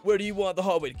 Where do you want the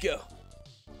hallway to go?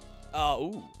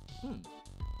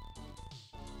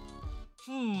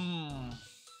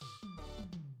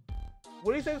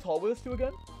 What do you say this hallway was to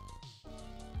again?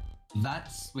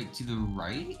 That's, wait, to the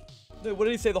right? No, what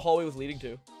did he say the hallway was leading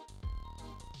to?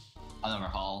 Another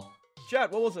hall.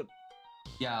 Chat, what was it?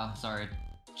 Yeah, sorry.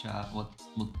 Chat, what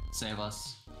will save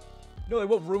us? No, like,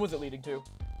 what room was it leading to?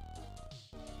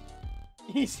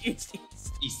 East.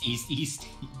 East.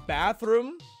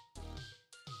 Bathroom?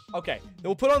 Okay, then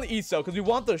we'll put on the east though, because we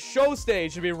want the show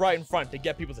stage to be right in front to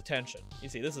get people's attention. You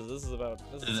see, this is how you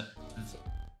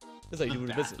do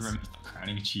the business. Bathroom is the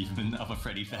crowning achievement of a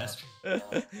Freddy Fest.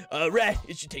 Alright,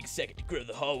 it should take a second to grow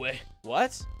the hallway.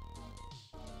 What?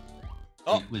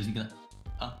 Oh, Wait, was he gonna?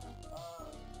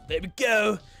 there we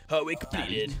go. Hallway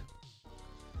completed.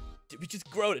 Did we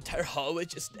just grow an entire hallway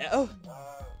just now?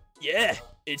 Yeah,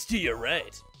 it's to your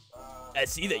right. I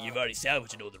see that you've already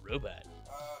salvaged an older robot.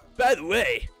 By the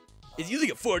way, is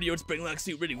using a 40-year-old spring-lock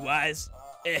suit really wise?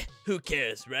 Who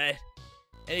cares, right?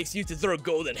 Any excuse to throw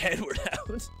golden headward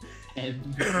out.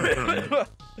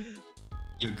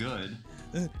 You're good.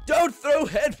 Don't throw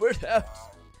headward out.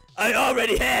 I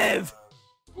already have.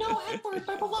 No headward,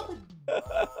 my beloved.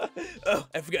 Oh,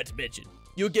 I forgot to mention.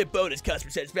 You'll get bonus customer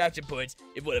satisfaction points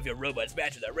if one of your robots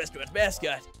matches our restaurant's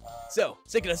mascot. So,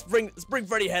 sticking a spring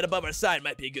Freddy head above our sign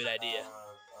might be a good idea.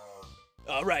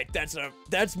 All right, that's our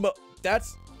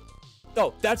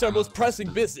most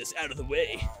pressing business out of the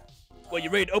way. When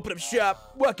you're ready to open up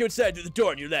shop, walk outside through the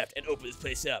door on your left and open this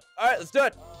place up. All right, let's do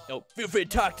it. No, feel free to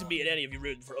talk to me at any of your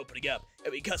rooms for opening up,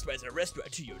 and we customize our restaurant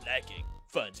to your liking,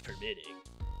 funds permitting.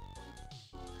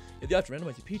 You have to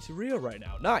randomize your pizzeria right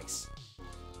now. Nice.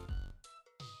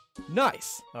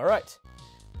 Nice. All right. It's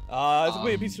a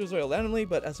way of pizzeria randomly,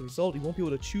 but as a result, you won't be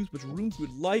able to choose which rooms you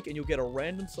would like, and you'll get a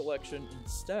random selection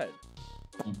instead.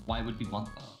 Why would we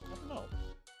want that? I don't know.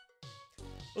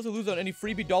 Also lose on any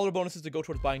freebie dollar bonuses to go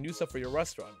towards buying new stuff for your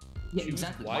restaurant. Yeah, Choose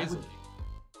exactly. wisely.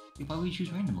 Why would we choose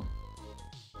randomly?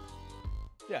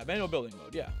 Yeah, manual building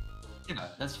mode, yeah. Yeah,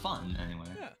 that's fun anyway.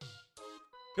 Yeah.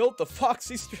 Built the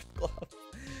Foxy Strip Club.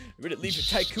 Ready to leave your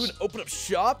tycoon and open up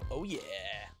shop? Oh yeah.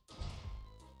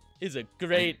 It's a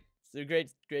great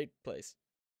place.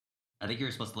 I think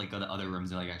you're supposed to like go to other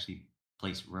rooms and like actually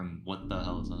place room. What the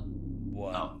hell is that?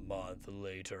 1 month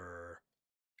later.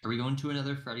 Are we going to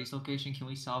another Freddy's location? Can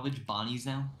we salvage Bonnie's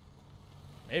now?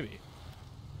 Maybe.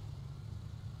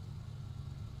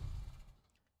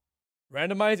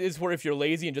 Randomize is for if you're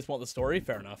lazy and just want the story.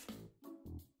 Fair enough.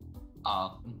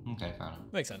 Okay, fair enough.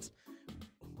 Makes sense.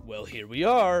 Well, here we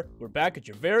are. We're back at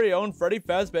your very own Freddy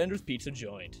Fazbender's Pizza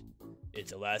Joint. It's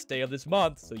the last day of this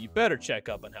month, so you better check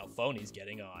up on how Phony's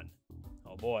getting on.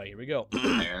 Oh boy, here we go.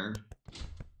 There.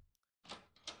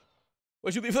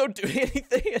 Would you leave without doing anything?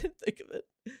 I didn't think of it.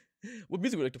 What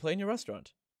music would you like to play in your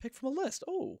restaurant? Pick from a list.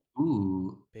 Oh.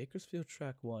 Ooh. Bakersfield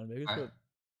track 1. Bakersfield.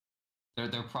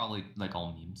 They're probably like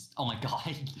all memes. Oh my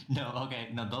god. No, okay.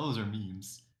 No, those are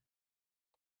memes.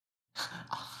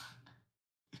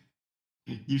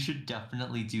 You should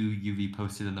definitely do UV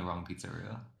posted in the wrong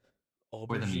pizzeria.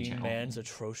 Aubergine Man's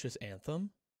atrocious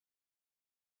anthem?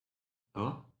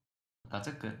 Oh. That's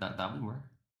a good that would work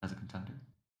as a contender.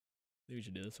 Maybe we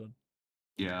should do this one.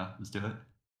 Yeah, let's do it.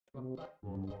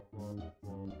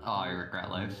 Oh, I regret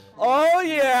life. Oh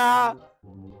yeah!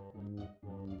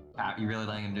 You really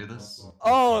letting him do this?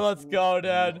 Oh, let's go,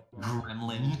 Dad.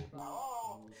 Gremlin.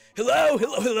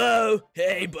 Hello.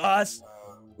 Hey, boss.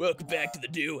 Welcome back to the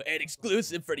new and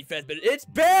exclusive Freddy Fazbear. It's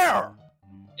Bear!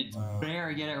 It's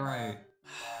Bear, get it right.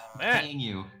 Man. Paying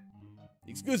you.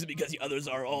 Excuse me because the others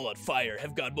are all on fire,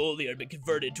 have gone moldy, or been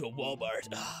converted into a Walmart.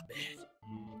 Ah, man.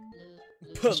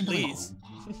 Please.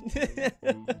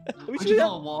 We Would you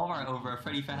go a Walmart over a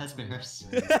Freddy Fazbear's?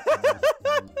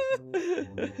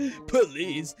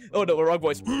 Please. Oh no, wrong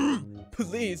voice.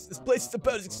 Please, this place is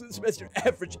about as exclusive as your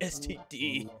average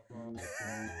STD.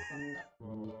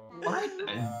 What?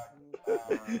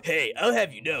 Hey, I'll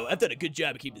have you know, I've done a good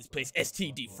job of keeping this place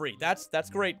STD free. That's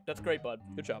great. That's great, bud.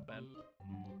 Good job, man.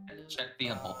 Check the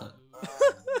unbolted.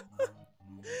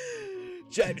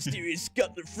 Giant mysterious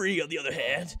scuttler free, on the other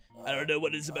hand. I don't know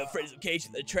what it is about Freddy's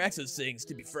location that attracts those things,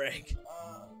 to be frank.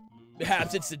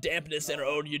 Perhaps it's the dampness and our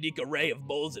own unique array of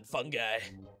molds and fungi.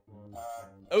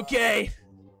 Okay.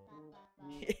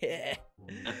 Yeah.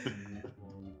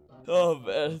 Oh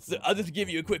man, so I'll just give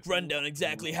you a quick rundown on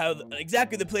exactly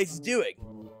the place is doing.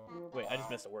 Wait, I just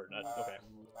missed a word. Okay.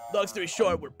 Long story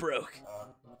short, we're broke.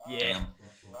 Yeah.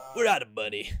 We're out of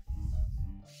money.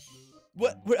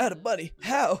 What? We're out of money?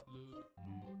 How?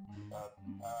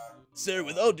 Sir,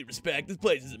 with all due respect, this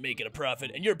place isn't making a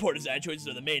profit, and your poor design choices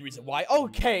are the main reason why.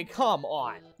 Okay, come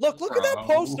on. Look at that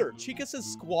poster. Chica says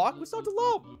squawk. What's not to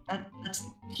love? That's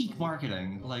peak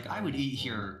marketing. Like, I would eat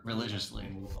here religiously.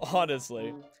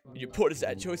 Honestly. And your poor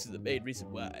design choices are the main reason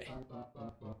why.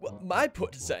 Well, my poor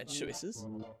design choices?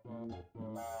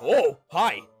 Oh,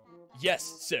 hi. Yes,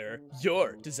 sir,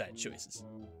 your design choices.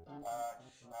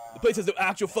 The place has no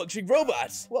actual functioning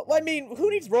robots. Well, I mean, who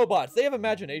needs robots? They have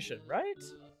imagination, right?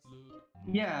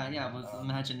 Yeah, with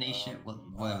imagination,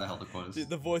 whatever the hell the quote is. Dude,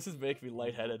 the voices make me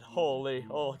lightheaded. Holy,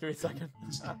 oh, give me a second.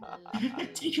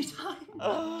 Take your time.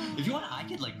 If you want, I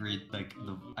could like read like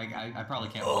I probably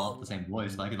can't pull off the same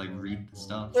voice, but I could like read the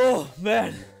stuff. Oh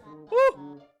man,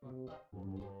 woo.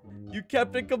 You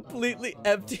kept it completely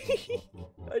empty.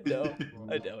 I know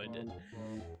I did.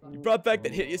 You brought back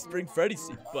that hideous Spring Freddy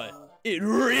suit, but it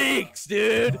reeks,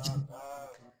 dude.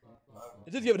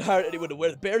 Since you haven't hired anyone to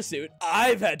wear the bear suit,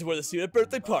 I've had to wear the suit at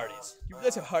birthday parties. You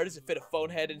realize how hard it is to fit a phone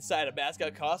head inside a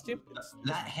mascot costume?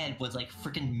 That head was like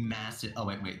freaking massive. Oh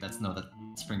wait, that's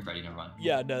Spring Freddy. Never mind.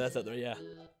 Yeah, no, that's not there. Yeah.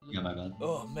 Yeah, my bad.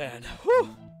 Oh man.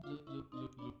 Whew.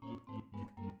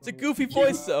 It's a goofy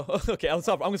voice though. Okay, I'm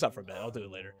gonna stop for a minute. I'll do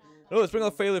it later. No, Spring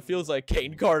Lock failure feels like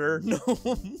Kane Carter. No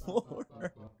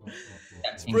more.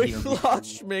 Spring Lock,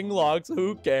 Schming Locks,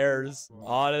 who cares?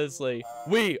 Honestly,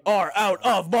 we are out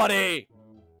of money.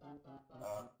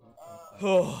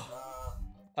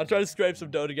 I'm trying to scrape some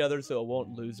dough together so I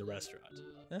won't lose the restaurant.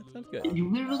 That sounds good.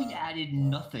 You literally added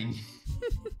nothing.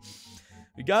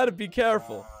 We gotta be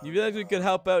careful. You feel like we could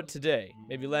help out today?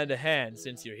 Maybe lend a hand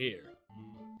since you're here.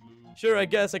 Sure, I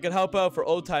guess I could help out for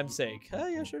old time's sake.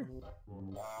 Yeah, sure.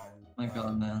 My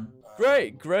god, man.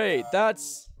 Great.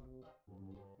 That's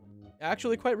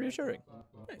actually quite reassuring.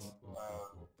 Nice.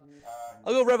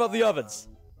 I'll go rev up the ovens.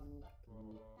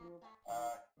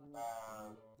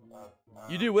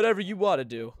 You do whatever you want to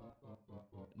do.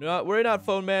 No, worry not,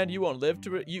 phone man. You won't live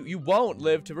to you won't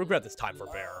live to regret this time for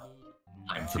bear.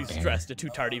 I'm too stressed and too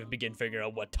tired to even begin figuring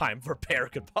out what time for bear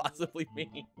could possibly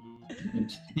mean.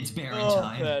 It's bearing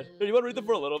time. Man. Hey, you want to read them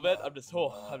for a little bit? I'm just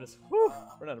whew,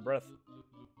 running out of breath.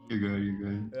 You're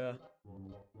good. Yeah.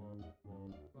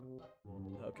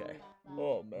 Okay.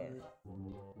 Oh man.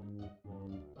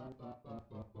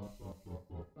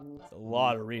 It's a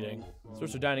lot of reading.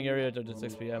 Search the dining area to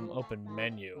 6 p.m. Open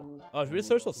menu. Oh, should we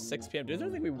search till 6 p.m.? Is there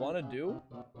anything we want to do?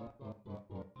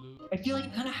 I feel like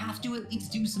you kind of have to at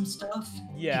least do some stuff.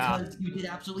 Yeah. Because you did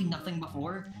absolutely nothing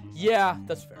before. Yeah,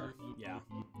 that's fair. Yeah.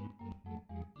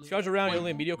 Scrounge around,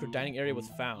 only a mediocre dining area was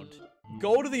found.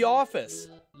 Go to the office.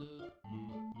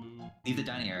 Leave the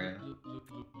dining area.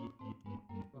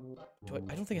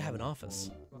 I don't think I have an office.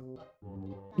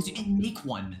 Because you can make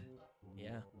one.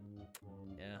 Yeah.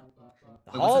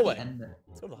 The Wait, hallway.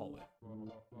 Let's go to the hallway.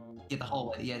 Yeah, the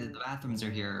hallway. Yeah, the bathrooms are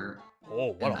here.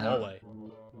 Oh, what a hallway.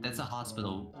 That's a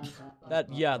hospital. That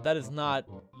is not...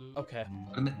 Okay.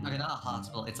 Okay, not a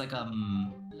hospital. It's like,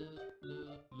 not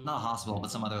a hospital, but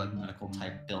some other, like, medical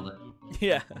type building.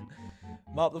 Yeah.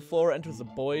 Mop the floor, enters the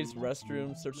boys'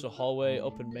 restroom, search the hallway,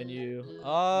 open menu.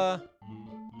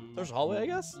 Search the hallway, I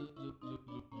guess?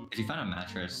 If you find a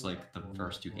mattress, like, the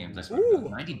first 2 games, I swear,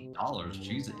 $90,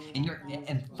 Jesus.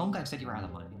 And Phone Guy said you were out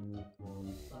of money.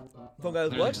 Phone Guy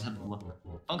what?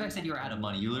 Phone Guy said you were out of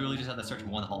money. You literally just had to search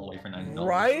one hallway for $90.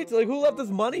 Right? Like, who left this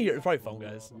money here? It's probably Phone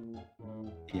Guys.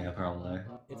 Yeah, probably.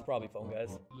 It's probably Phone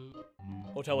Guys.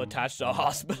 Hotel attached to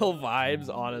hospital vibes,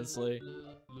 honestly.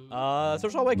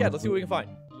 Search hallway again. Let's see what we can find.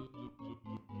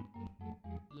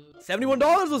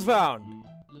 $71 was found.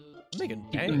 I'm making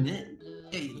dang.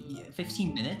 like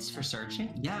 15 minutes for searching?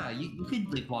 Yeah, you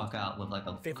could like walk out with like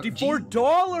a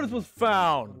 $54 was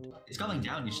found. It's going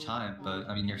down each time, but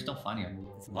I mean you're still finding it.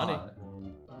 It's money.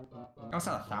 That's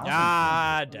not 1,000.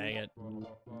 Ah, dang it.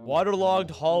 Waterlogged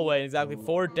hallway and exactly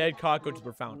 4 dead cockroaches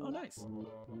were found. Oh, nice.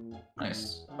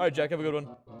 Nice. All right, Jack, have a good one.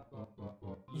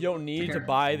 You don't need to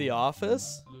buy the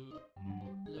office.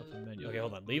 Open menu. Okay,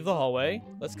 hold on. Leave the hallway.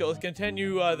 Let's go. Let's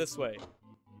continue this way.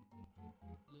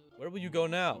 Where will you go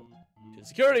now? To the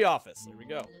security office. There we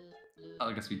go. Oh,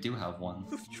 I guess we do have one.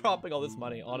 Dropping all this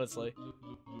money, honestly.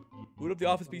 Boot up the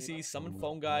office PC, summon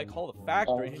phone guy, call the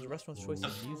factory, change the restaurant's choice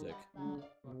of music.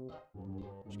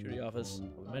 Security office,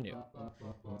 open menu.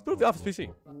 Let's boot up the office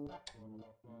PC.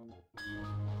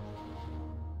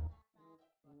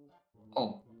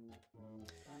 Oh.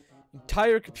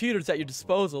 Entire computers at your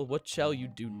disposal. What shall you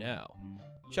do now?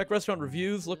 Check restaurant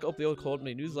reviews, look up the old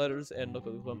company newsletters, and look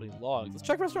up the company logs. Let's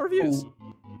check restaurant reviews. Ooh.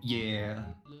 Yeah.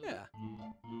 Yeah.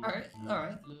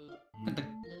 Alright.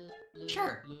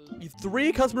 Sure. You have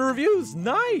 3 customer reviews.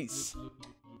 Nice.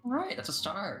 Right, that's a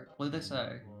start. What did they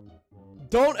say?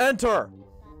 Don't enter.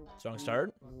 Strong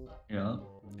start. Yeah.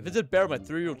 I visited bear with my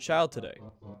 3-year-old child today.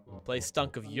 The place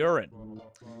stunk of urine.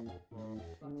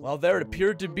 While there, it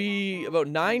appeared to be about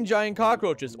 9 giant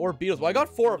cockroaches or beetles. Well, I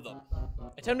got 4 of them.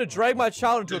 I attempted to drag my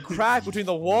child into a crack between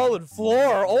the wall and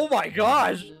floor. Oh my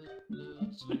gosh.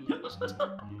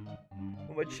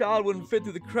 When my child wouldn't fit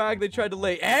through the crack, they tried to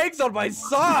lay eggs on my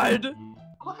son!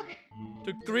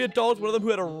 Took 3 adults, one of them who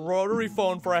had a rotary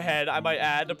phone for a head, I might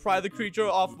add, to pry the creature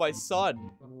off my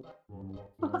son.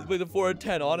 It's like the 4 out of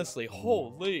 10, honestly.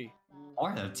 Holy.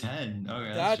 4 out of 10?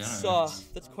 Okay,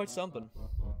 that's quite something.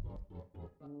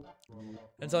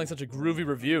 And sounding such a groovy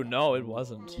review. No, it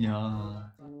wasn't. Yeah.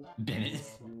 Bennett.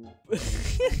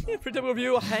 Predictable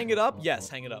review, hang it up? Yes,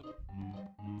 hang it up.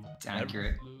 It's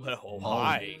accurate. Oh,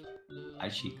 hi. Hi,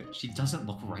 Chica. She doesn't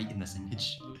look right in this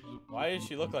image. Why does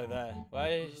she look like that?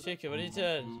 Why, Chica, what are you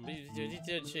doing? What are you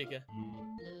doing, Chica?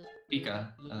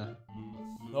 Chica,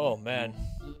 Oh, man.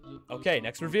 Okay,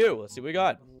 next review. Let's see what we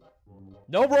got.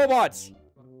 No robots!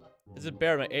 This is a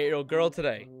bear, my 8-year-old girl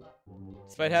today.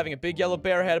 Despite having a big yellow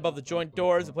bear head above the joint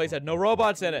doors, the place had no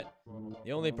robots in it.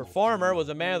 The only performer was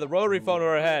a man with a rotary phone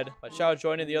over her head. My child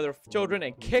joined in the other children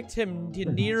and kicked him to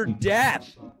near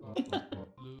death.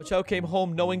 My child came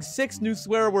home knowing 6 new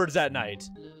swear words that night.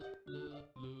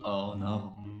 Oh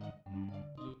no.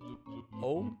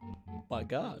 Oh my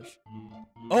gosh.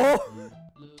 Oh!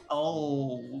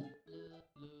 Oh.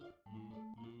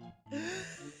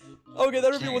 Okay,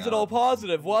 that review wasn't all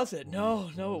positive, was it? No,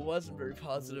 it wasn't very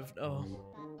positive, no.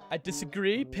 I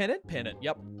disagree. Pin it? Pin it.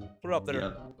 Yep. Put it up there.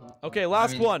 Yep. Okay,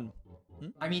 last one.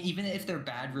 I mean, even if they're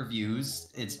bad reviews,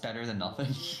 it's better than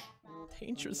nothing.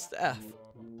 Dangerous staff.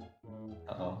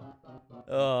 Uh-oh.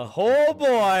 Oh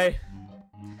boy.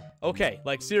 Okay,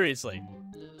 like seriously.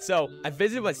 So, I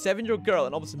visited my 7-year-old girl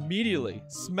and almost immediately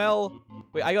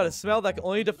I got a smell that can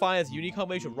only define as a unique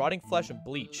combination of rotting flesh and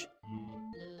bleach.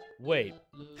 Wait,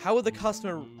 how would the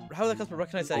customer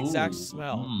recognize that exact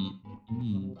smell?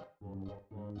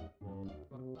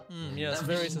 Yeah, it's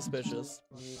very suspicious.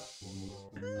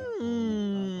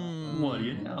 What do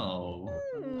you know?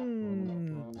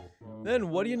 Then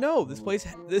what do you know? This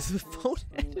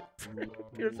phone-headed prick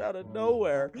appears out of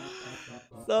nowhere.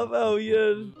 Somehow he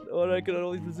had what I could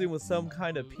only presume was some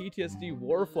kind of PTSD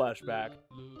war flashback.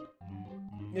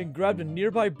 And grabbed a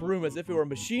nearby broom as if it were a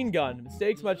machine gun.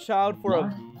 Mistakes my child for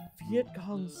a Viet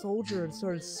Cong soldier and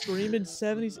started screaming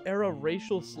 70s era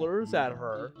racial slurs at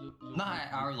her. Not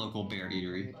at our local bear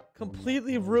eatery.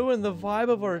 Completely ruined the vibe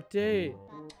of our date.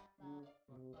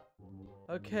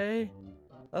 Okay.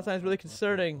 That sounds really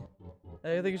concerning.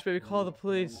 I think you should maybe call the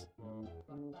police.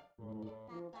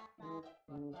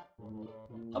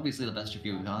 Obviously the best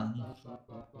review we've gotten.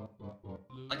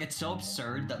 Like, it's so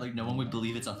absurd that, like, no one would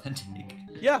believe it's authentic.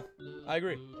 Yeah, I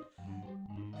agree.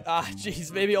 Ah,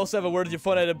 jeez, maybe also have a word with your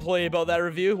phone-head employee about that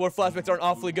review. War flashbacks aren't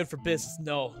awfully good for business.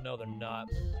 No, they're not.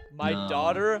 My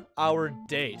daughter, our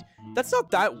date. That's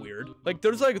not that weird. Like,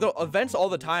 there's, like, the events all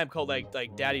the time called, like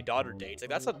daddy-daughter dates. Like,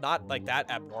 that's not like,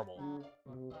 that abnormal.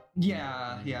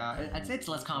 Yeah. I'd say it's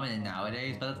less common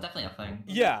nowadays, but it's definitely a thing.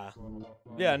 Yeah.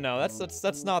 Yeah, no, that's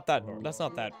not that normal. That's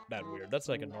not that weird. That's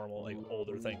like a normal, like,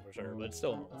 older thing for sure, but it's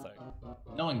still a normal thing.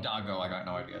 Knowing Doggo, I got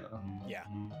no idea, though. Yeah.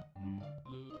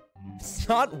 It's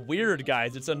not weird,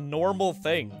 guys. It's a normal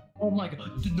thing. Oh my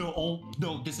god.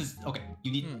 No, this is... Okay,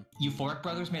 you need... Euphoric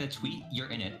Brothers made a tweet, you're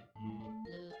in it.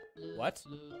 What?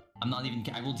 I'm not even...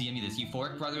 I will DM you this.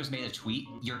 Euphoric Brothers made a tweet,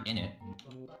 you're in it.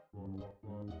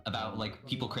 about like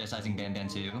people criticizing Ban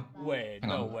 2. Wait, Hang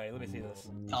no on. way. Let me see this.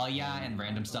 Oh yeah, and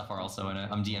random stuff are also in it.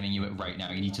 I'm DMing you it right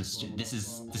now. You need to. This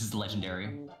is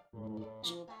legendary.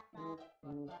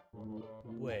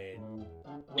 Wait.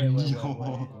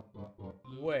 Yo.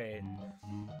 Wait.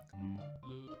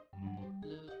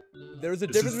 There's a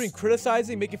difference between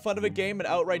criticizing, making fun of a game, and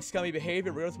outright scummy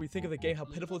behavior. Regardless of what we think of the game, how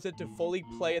pitiful is it to fully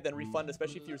play it then refund,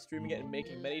 especially if you're streaming it and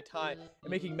making many times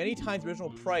the original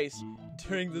price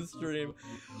during the stream.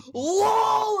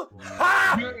 LOL!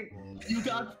 Ha! You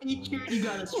got featured. You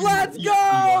got a stream. Let's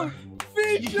go!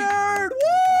 Featured!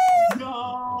 Woo!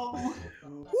 No.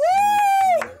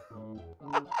 Woo!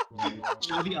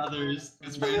 Show the others.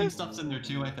 Because random stuff's in there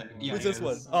too, I think. Yeah, Who's this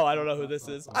one? Oh, I don't know who this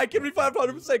is. I can refund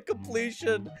 100%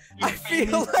 completion. I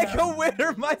feel like a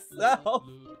winner myself.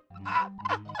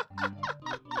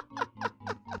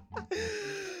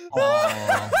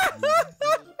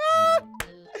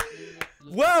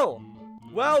 Well,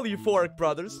 Euphoric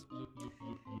Brothers.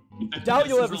 Doubt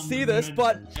you'll ever see this,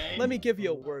 but let me give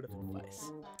you a word of advice.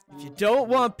 If you don't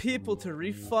want people to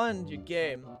refund your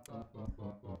game...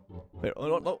 Wait,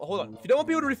 hold on. If you don't want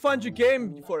people to refund your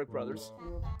game, Euphoric Brothers,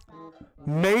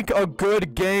 make a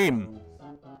good game.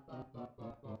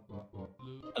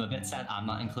 I'm a bit sad I'm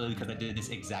not included because I did this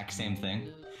exact same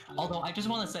thing. Although I just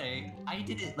want to say, I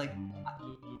did it like,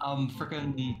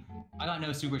 frickin', I got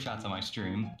no super chats on my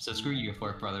stream, so screw you,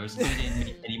 Euphoric Brothers. I didn't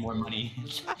make any more money. I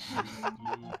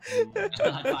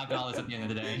still had $5 at the end of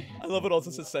the day. I love it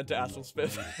also says sent to Astral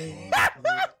Smith.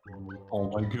 Oh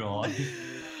my god.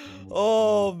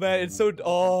 Oh man, it's so.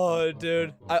 Oh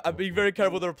dude, I'm being very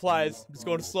careful with the replies. I'm just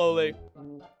going slowly.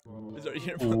 This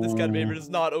kind of behavior is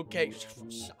not okay.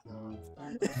 Shut up.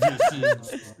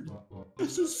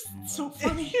 This is so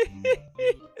funny.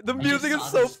 The music is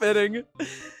so fitting.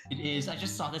 It is. I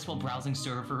just saw this while browsing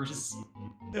servers.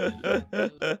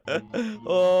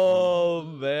 Oh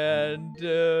man,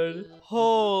 dude.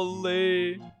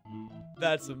 Holy.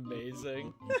 That's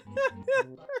amazing.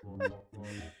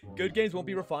 Good games won't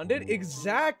be refunded?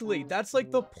 Exactly! That's like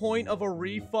the point of a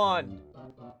refund.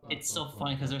 It's so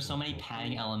funny because there's so many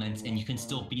padding elements and you can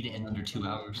still beat it in under 2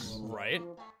 hours. Right?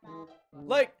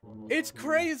 Like, it's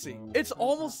crazy. It's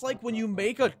almost like when you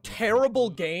make a terrible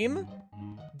game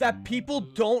that people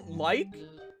don't like,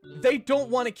 they don't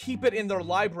want to keep it in their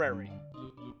library.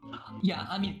 Yeah,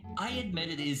 I mean, I admit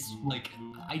it is, like,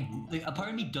 a part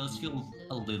of me does feel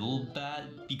a little bad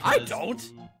because... I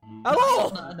don't! At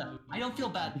all! No, I don't feel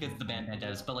bad because of the Ban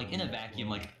devs, but like in a vacuum,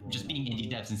 like just being indie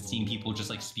devs and seeing people just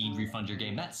like speed refund your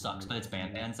game, that sucks, but it's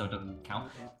Ban, so it doesn't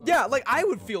count. Yeah, like I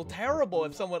would feel terrible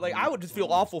if someone, like I would just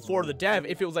feel awful for the dev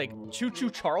if it was like Choo Choo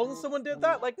Charles and someone did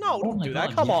that. Like, no, don't do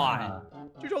that, come on.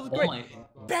 Choo Charles is great.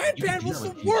 Ban was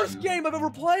the worst game I've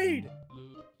ever played!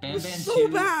 It was so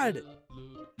bad!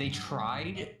 They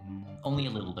tried only a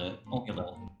little bit, only a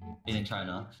little. They didn't try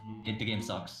enough. The game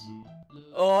sucks.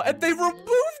 Oh, and they removed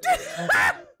it!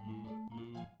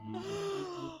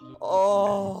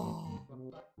 Oh.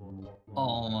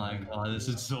 Oh my god, this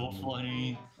is so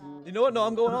funny. You know what? No,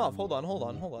 I'm going off. Hold on.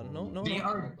 No.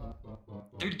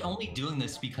 They're only doing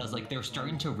this because like they're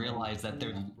starting to realize that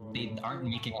they aren't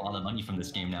making a lot of money from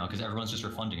this game now because everyone's just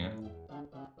refunding it.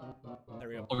 There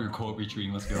we go. Oh, you're quote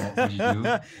retweeting. Let's go. What'd you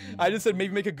do? I just said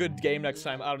maybe make a good game next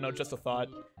time. I don't know, just a thought.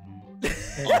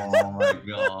 Oh my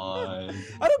god.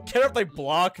 I don't care if they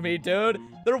block me, dude.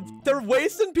 They're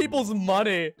wasting people's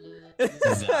money.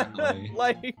 Exactly.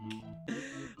 Like,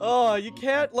 oh, you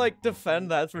can't like defend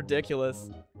that. It's ridiculous.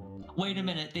 Wait a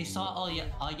minute. They saw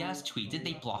Aya's tweet. Did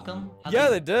they block him? Yeah,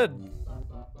 they did.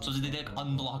 So did they like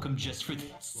unblock him just for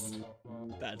this?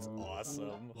 That's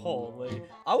awesome. Holy.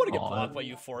 I want to get blocked by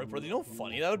Euphoric Brother. You know how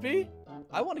funny that would be?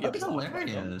 I want to get blocked.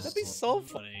 Hilarious. That'd be so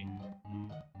funny.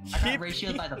 I got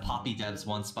ratioed by the Poppy devs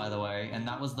once, by the way, and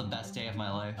that was the best day of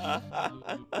my life.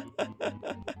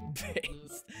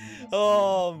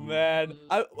 Oh man,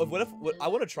 I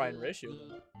want to try and ratio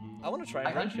them. I want to try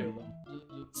and ratio them.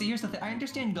 See, here's the thing. I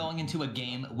understand going into a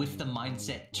game with the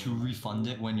mindset to refund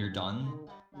it when you're done,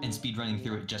 and speedrunning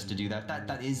through it just to do that.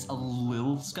 That is a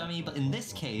little scummy, but in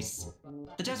this case,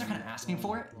 the devs are kind of asking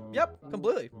for it. Yep,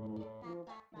 completely.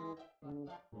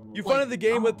 You funded the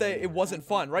game with it wasn't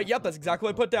fun, right? Yep, that's exactly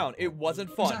what I put down. It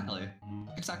wasn't fun.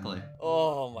 Exactly.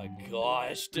 Oh my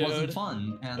gosh, dude. It wasn't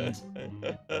fun, and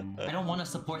I don't want to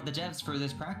support the devs for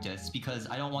this practice because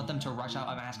I don't want them to rush out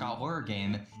a mascot horror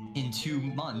game in 2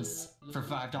 months for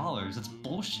 $5. It's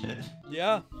bullshit.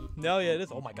 Yeah. No, yeah, it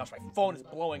is. Oh my gosh, my phone is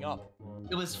blowing up.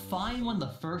 It was fine when the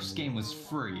first game was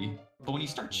free, but when you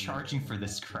start charging for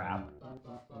this crap,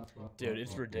 Dude,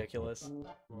 it's ridiculous.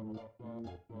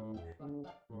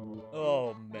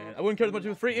 Oh, man. I wouldn't care as much if it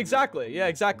was free. Exactly. Yeah,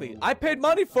 exactly. I paid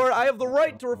money for it. I have the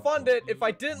right to refund it if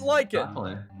I didn't like it.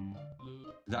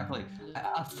 Exactly.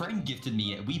 A friend gifted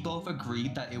me it. We both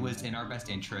agreed that it was in our best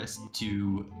interest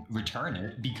to return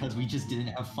it because we just didn't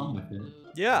have fun with it.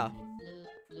 Yeah.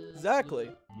 Exactly.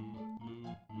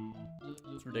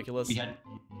 It's ridiculous. We had,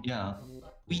 yeah.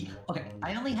 Okay,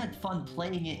 I only had fun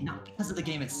playing it not because of the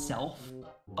game itself,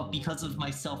 but because of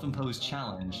my self-imposed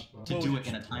challenge to do it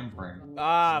in a time frame.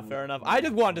 Ah, fair enough. I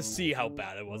just wanted to see how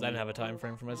bad it was. I didn't have a time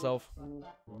frame for myself.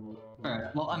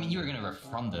 Alright, well, I mean, you were gonna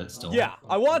refund it still. Yeah,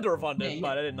 I wanted to refund it,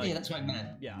 but I didn't like. Yeah, that's what I meant.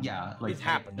 Yeah. Yeah, like it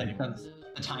happened. Like,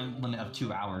 the time limit of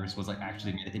 2 hours was like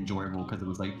actually made it enjoyable because it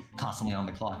was like constantly on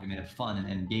the clock. It made it fun and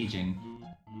engaging.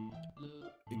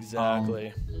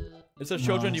 Exactly. It says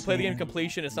children, you play the game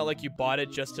completion. It's not like you bought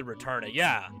it just to return it.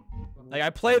 Yeah. Like,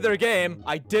 I played their game.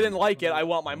 I didn't like it. I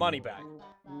want my money back.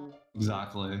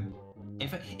 Exactly.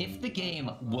 If the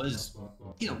game was,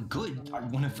 good, I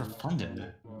wouldn't have refunded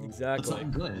it. Exactly. It's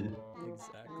not good.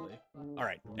 Exactly. All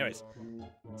right. Anyways.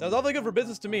 Sounds awfully good for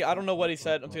business to me. I don't know what he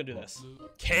said. I'm just going to do this.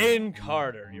 Kane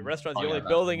Carter. Your restaurant's the only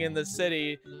building in the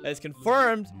city that is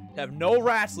confirmed to have no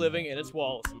rats living in its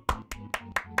walls.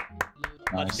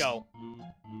 Let's go.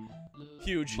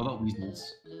 Huge. What about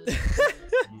weasels?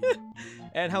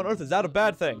 And how on earth is that a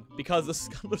bad thing? Because the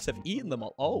scumblers have eaten them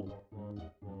all.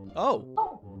 Oh.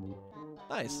 Oh.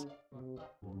 Nice.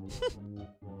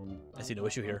 I see no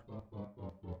issue here.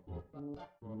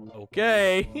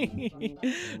 Okay.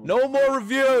 No more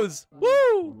reviews.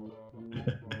 Woo!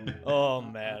 Oh,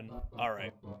 man. All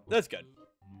right. That's good.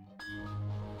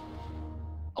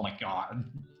 Oh, my God.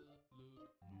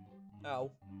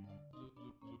 Ow.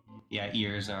 Yeah,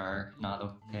 ears are not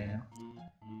okay.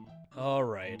 All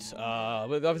right.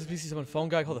 With obviously see someone phone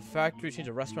guy call the factory, change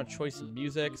a restaurant choice in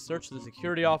music, search the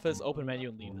security office, open menu,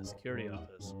 and leave the security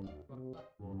office.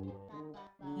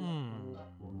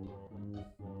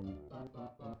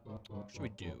 What should we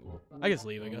do? I guess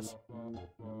leave, I guess.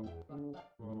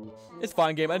 It's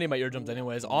fine, game. I need my eardrums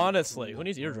anyways. Honestly, who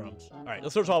needs eardrums? All right,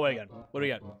 let's search hallway again. What do we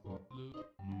got?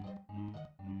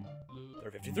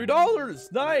 They're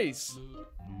 $53. Nice.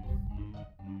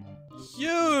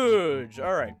 Huge.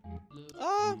 All right.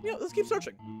 Let's keep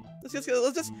searching.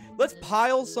 Let's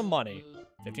pile some money.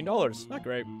 $15. Not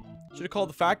great. Should have called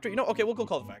the factory. Okay, we'll go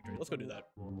call the factory. Let's go do that.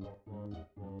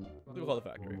 Let's go call the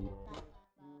factory.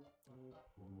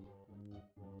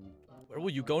 Where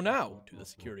will you go now? To the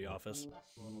security office.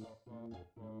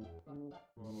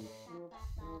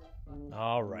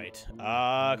 All right.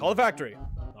 Call the factory.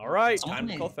 All right. Time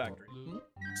to call the factory.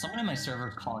 Someone in my server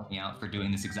is calling me out for doing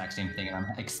this exact same thing, and I'm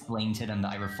explaining to them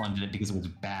that I refunded it because it was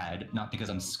bad, not because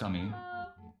I'm scummy.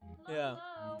 Yeah.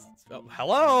 Oh,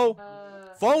 hello?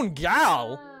 Phone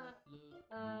gal?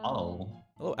 Oh.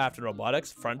 Hello, After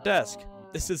Robotics, front desk.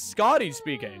 This is Scotty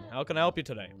speaking. How can I help you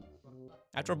today?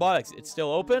 After Robotics, it's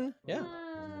still open? Yeah.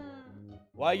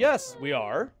 Why, yes, we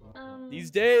are.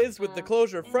 These days, with the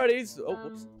closure of Freddy's,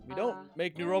 we don't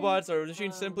make new robots. Our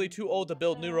machine's simply too old to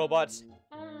build new robots.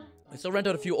 We still rent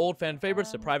out a few old fan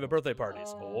favorites to private birthday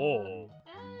parties. Oh.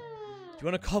 Do you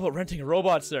want to call about renting a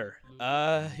robot, sir?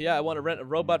 Yeah, I want to rent a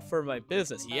robot for my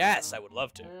business. Yes, I would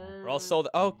love to. We're all sold.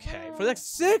 Okay, for the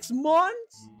next 6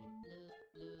 months?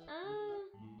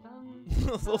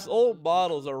 Those old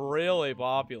models are really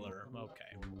popular.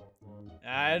 Okay.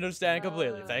 I understand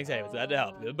completely. Thanks, hey, glad to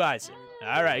help. Goodbye, sir.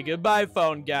 All right, goodbye,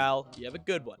 phone gal. You have a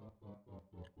good one.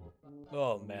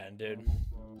 Oh, man, dude.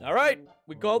 All right,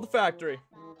 we called the factory.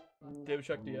 David,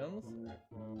 check DMs.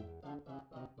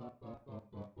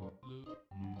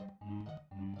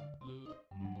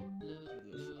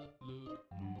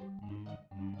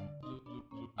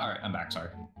 Alright, I'm back, sorry.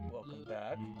 Welcome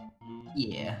back.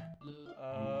 Yeah.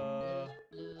 Oh,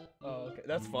 okay,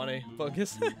 that's funny.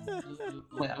 Focus.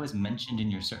 Wait, I was mentioned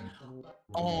in your server.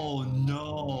 Oh,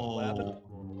 no.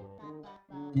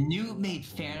 Newt made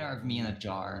fan art of me in a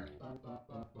jar.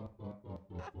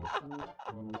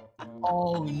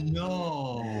 Oh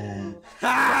no!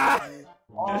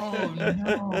 Oh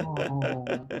no!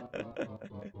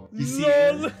 You see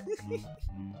it?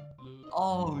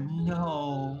 Oh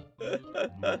no!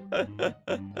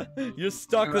 You're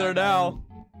stuck there now.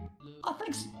 Oh,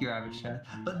 thanks, your average chat.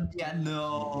 But yeah,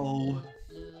 no.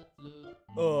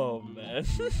 Oh man.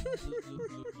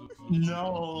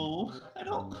 No, I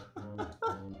don't.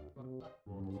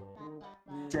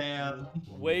 Damn.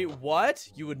 Wait, what?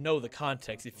 You would know the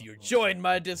context if you joined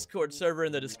my Discord server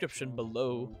in the description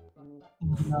below.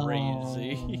 No.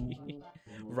 Crazy.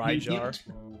 RyGuy.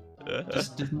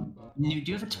 do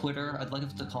you have a Twitter? I'd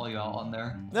like to call you out on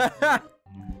there.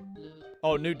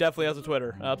 Oh, Newt definitely has a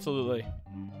Twitter. Absolutely.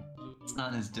 It's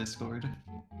not in his Discord.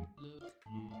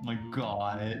 My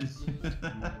God.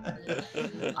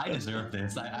 I deserve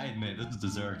this. I admit this is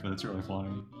deserved, but it's really funny.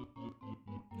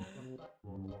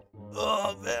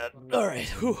 Oh man. All right.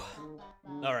 Whew.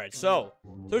 All right. So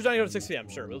Thursday night at 6 p.m.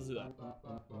 Sure, let's do that.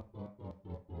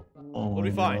 Oh What do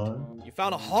we find? You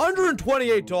found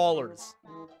 $128.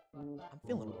 I'm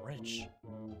feeling rich.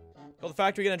 Go to the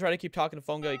factory again and try to keep talking to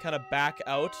phone guy. You kind of back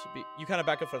out. You kind of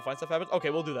back up for the find stuff happens. Okay,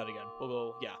 we'll do that again. We'll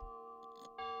go. Yeah.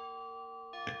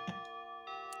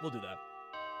 We'll do that.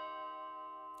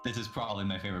 This is probably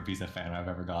my favorite piece of fan I've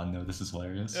ever gotten, though. This is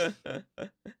hilarious.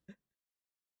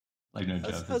 Like, no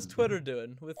joke. How's Twitter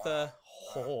doing with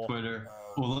Twitter?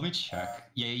 Well, let me check.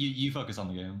 Yeah, you focus on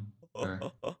the game. Sure.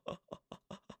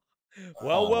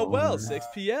 Well, 6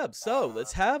 p.m. So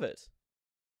let's have it.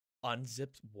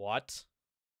 Unzipped what?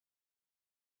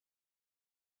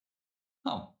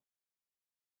 Oh.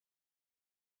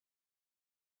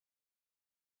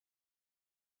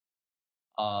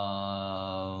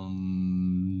 I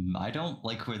don't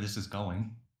like where this is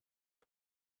going.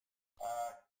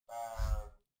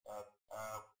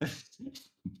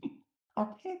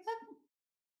 Okay then.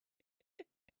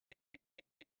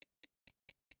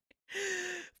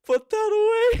 Put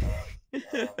that away.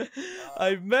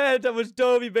 I meant how much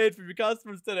dough you made for your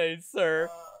customers today, sir.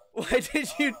 Why did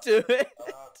you do it?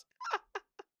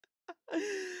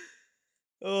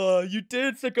 Oh, you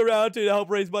did stick around to help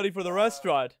raise money for the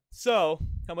restaurant. So,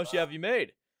 how much have you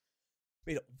made?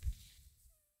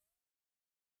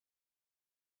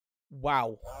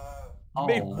 Wow. You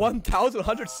made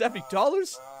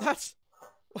 $1,170?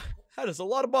 That is a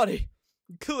lot of money.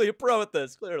 I'm clearly a pro at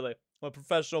this, clearly. I'm a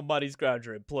professional money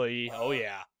scrounger employee. Oh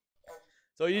yeah.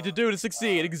 So you need to do to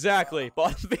succeed, exactly.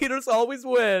 Bottom feeders always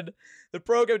win. The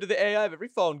program to the AI of every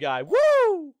phone guy.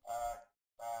 Woo!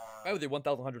 Right, with your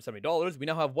 $1,170, we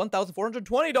now have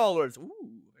 $1,420. Ooh,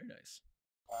 very nice.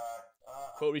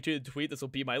 Quote retweeted tweet, this will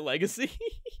be my legacy.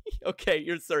 Okay,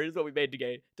 here's what we made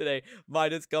today.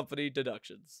 Minus company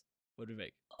deductions. What did we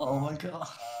make? Oh my God.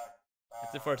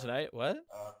 That's it for tonight? What?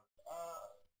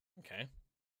 Okay.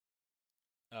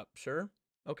 Sure.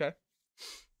 Okay.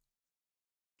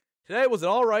 Today was an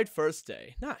alright first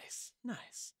day. Nice.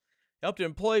 Helped your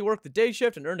employee work the day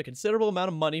shift and earned a considerable amount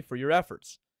of money for your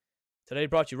efforts. Today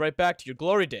brought you right back to your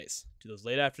glory days, to those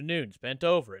late afternoons bent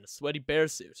over in a sweaty bear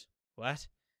suit. What?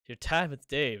 Your time with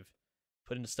Dave.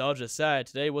 Putting nostalgia aside,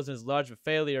 today wasn't as large of a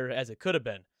failure as it could have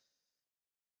been.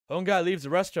 Phone guy leaves the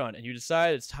restaurant and you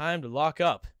decide it's time to lock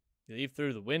up. You leave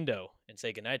through the window and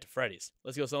say goodnight to Freddy's.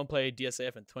 Let's go someone play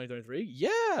DSAF in 2023?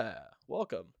 Yeah!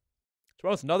 Welcome.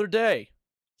 Tomorrow's another day.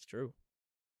 It's true. You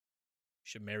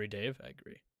should marry Dave? I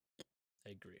agree.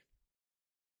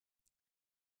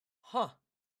 Huh.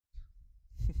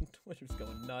 Twitter's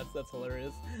going nuts. That's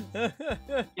hilarious.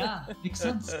 Yeah, makes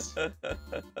sense.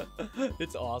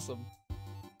 It's awesome.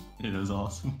 It is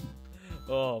awesome.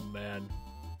 Oh, man.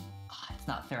 It's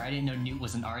not fair. I didn't know Newt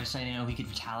was an artist. I didn't know he could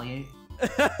retaliate.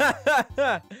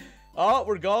 Oh,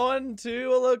 we're going to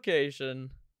a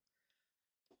location.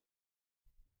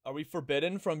 Are we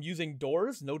forbidden from using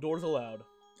doors? No doors allowed.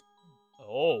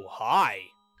 Oh, hi.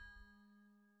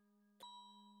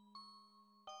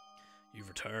 You've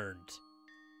returned.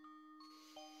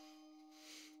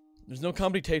 There's no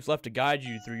company tapes left to guide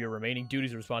you through your remaining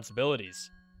duties and responsibilities.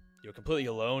 You're completely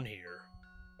alone here.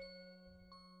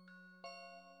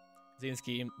 Seen this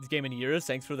game in years.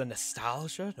 Thanks for the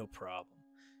nostalgia. No problem.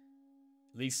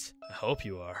 At least I hope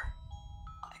you are.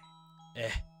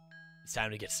 It's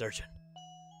time to get searching.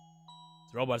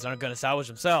 The robots aren't going to salvage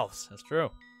themselves. That's true.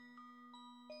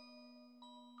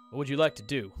 What would you like to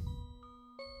do?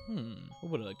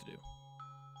 What would I like to do?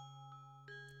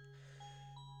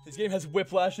 This game has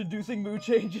whiplash-inducing mood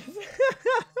changes.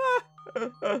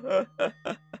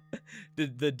 The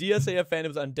DSAF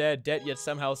fandom's undead, dead yet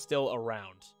somehow still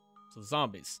around. So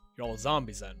zombies. You're all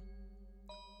zombies then.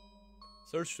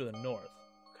 Search to the north.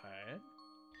 Okay.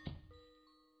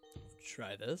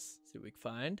 Try this. See what we can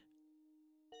find.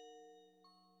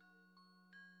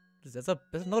 That's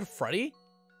another Freddy?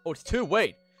 Oh, it's two.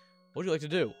 Wait. What would you like to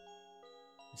do?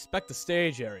 Inspect the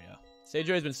stage area. Stage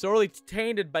area has been sorely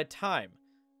tainted by time.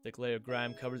 Thick layer of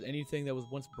grime covers anything that was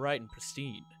once bright and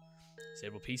pristine.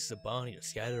 Several pieces of Bonnie are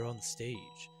scattered on the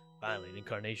stage. Finally, an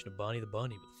incarnation of Bonnie the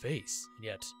Bunny with a face, and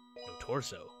yet no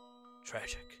torso.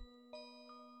 Tragic.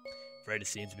 Freddy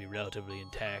seems to be relatively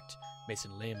intact,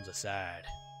 missing limbs aside.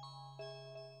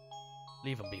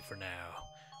 Leave him be for now.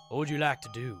 What would you like to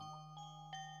do?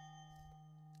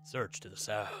 Search to the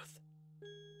south.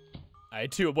 I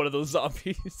too am one of those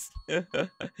zombies. There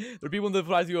are people in the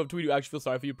flies you have tweeted who actually feel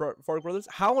sorry for you, Fark Brothers.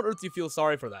 How on earth do you feel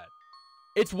sorry for that?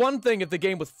 It's one thing if the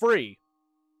game was free.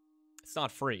 It's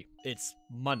not free. It's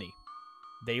money.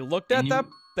 They looked at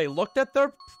them. They looked at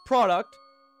their product,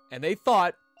 and they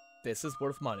thought, "This is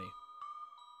worth money."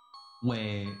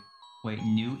 Wait.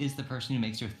 New is the person who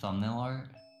makes your thumbnail art?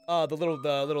 The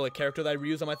little like, character that I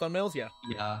reuse on my thumbnails. Yeah.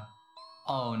 Yeah.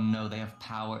 Oh no, they have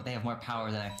power. They have more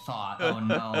power than I thought. Oh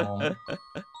no.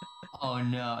 Oh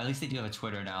no. At least they do have a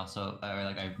Twitter now, so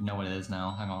like I know what it is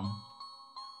now. Hang on.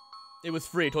 It was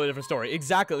free, totally different story.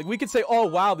 Exactly. Like we could say, "Oh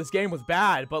wow, this game was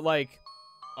bad," but like,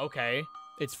 okay,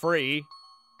 it's free.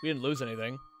 We didn't lose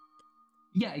anything.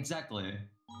 Yeah, exactly.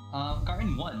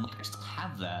 Garden 1, like I still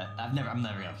have that. I'm never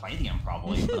gonna play the game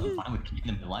probably, but I'm fine with keeping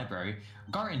them in the library.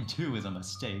 Garden 2 is a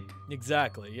mistake.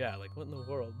 Exactly. Yeah. Like what in the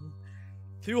world?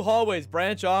 2 hallways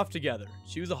branch off together.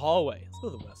 Choose a hallway. Let's go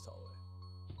to the west hallway.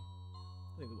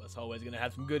 I think the west hallway is gonna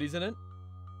have some goodies in it.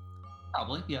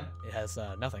 Probably, yeah. It has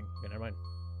nothing. Okay, never mind.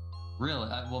 Really?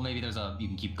 Well, maybe there's you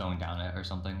can keep going down it or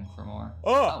something for more.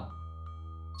 Oh!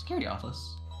 Security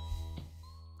office.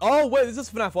 Oh, wait, this is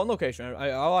FNAF 1 location.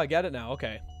 I get it now.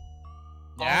 Okay.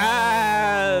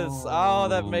 Yes! Oh,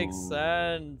 that makes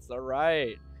sense. All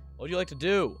right. What would you like to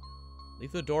do?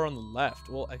 Leave the door on the left.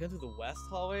 Well, I go through the west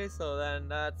hallway, so then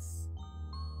that's...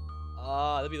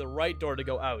 that'd be the right door to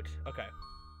go out. Okay.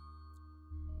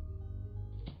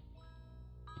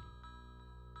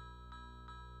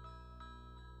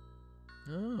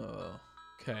 Oh.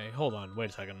 Okay, hold on. Wait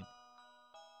a second.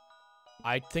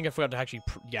 I think I forgot to actually...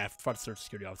 I forgot to search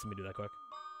security office. Let me do that quick.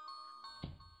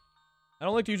 I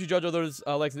don't like to usually judge others'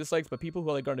 likes and dislikes, but people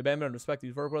who like Garden Abandonment and respect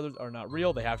these Verb Brothers are not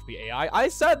real. They have to be AI. I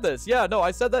said this! Yeah, no,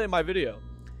 I said that in my video.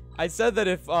 I said that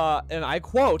if, and I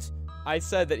quote, I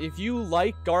said that if you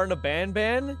like Garden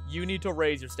Abandonment, you need to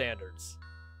raise your standards.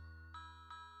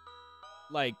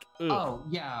 Like, oof. Oh,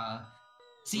 yeah.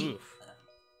 See, Oof.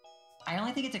 I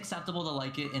only think it's acceptable to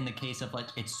like it in the case of, like,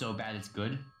 it's so bad it's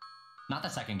good. Not the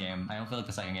second game. I don't feel like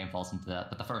the second game falls into that,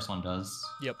 but the first one does.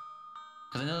 Yep.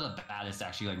 Because I know the baddest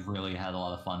actually, like, really had a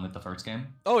lot of fun with the first game.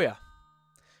 Oh, yeah.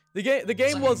 The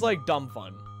game was, like, dumb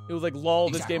fun. It was like, lol,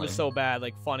 this game is so bad,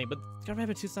 like, funny. But Garden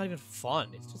Abandonment 2 is not even fun.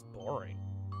 It's just boring.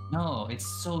 No, it's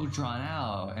so drawn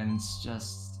out, and it's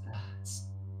just...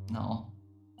 no.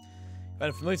 Found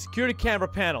a familiar security camera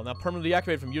panel, now permanently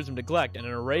activated from years of neglect, and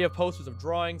an array of posters of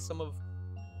drawings, some of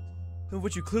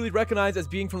which you clearly recognize as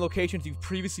being from locations you've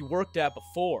previously worked at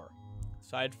before.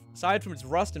 Aside from its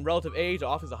rust and relative age, the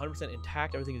office is 100%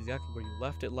 intact. Everything is exactly where you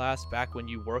left it last, back when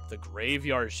you worked the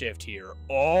graveyard shift here.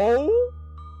 Oh?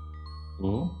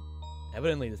 Ooh.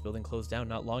 Evidently, this building closed down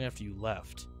not long after you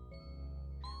left.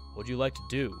 What would you like to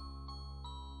do?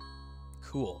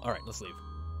 Cool. All right, let's leave.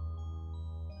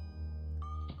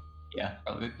 Yeah,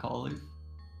 probably good call leave.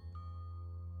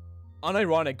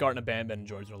 Unironic, Garden Abandonment and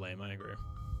droids are lame. I agree.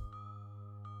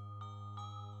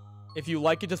 If you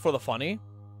like it just for the funny,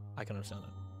 I can understand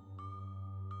that.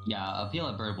 Yeah, Appeal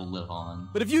at Bird will live on.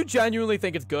 But if you genuinely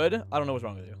think it's good, I don't know what's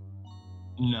wrong with you.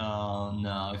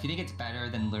 No. If you think it's better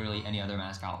than literally any other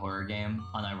mascot horror game,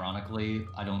 unironically,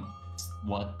 I don't...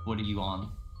 What are you on?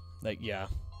 Like, yeah.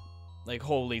 Like,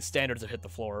 holy, standards have hit the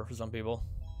floor for some people.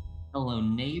 Hello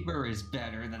Neighbor is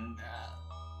better than that.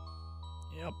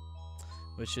 Yep.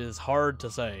 Which is hard to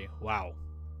say. Wow.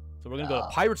 So we're gonna go to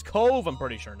Pirate's Cove, I'm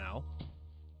pretty sure now.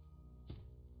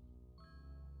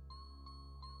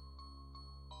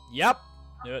 Yep.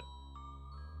 Knew it.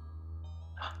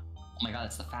 Oh my god,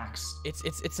 it's the facts. It's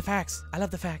the facts. I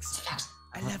love the facts. It's the facts.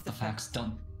 I love the facts.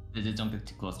 Don't get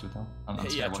too close to it though. I'm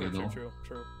scared what you'll do.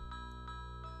 True.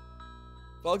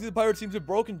 Galaxy the Pirate seems to have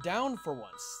broken down for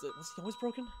once. Was he always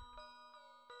broken?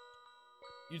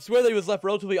 You'd swear that he was left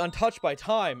relatively untouched by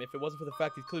time if it wasn't for the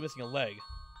fact he's clearly missing a leg.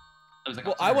 Like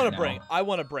well, I want to bring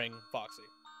Foxy.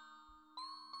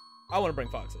 I want to bring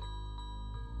Foxy.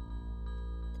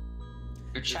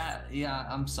 Your chat, yeah,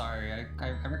 I'm sorry. I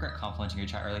regret complimenting your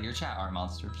chat earlier. Your chat are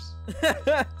monsters.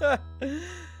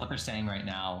 What they're saying right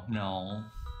now, no.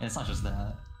 And it's not just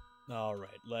that. All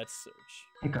right, let's search.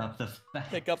 Pick up the facts.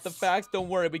 Pick up the facts. Don't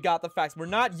worry, we got the facts. We're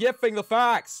not yiffing the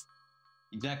facts.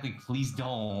 Exactly, please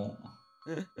don't.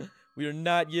 We are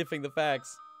not yiffing the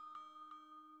facts.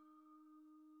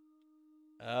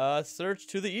 Search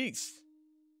to the east.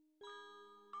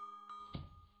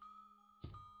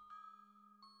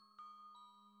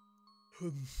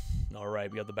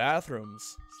 Alright, we got the bathrooms.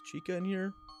 Is Chica in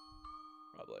here?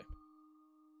 Probably.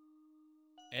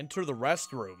 Enter the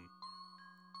restroom.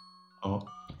 Oh.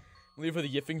 Leave for the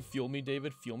yiffing. Fuel me,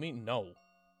 David. Fuel me? No.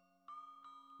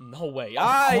 No way.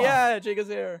 Ah, yeah, Chica's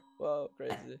here. Whoa,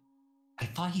 crazy. I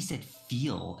thought he said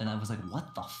feel, and I was like,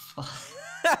 what the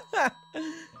fuck?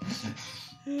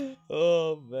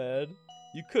 Oh man,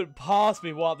 you couldn't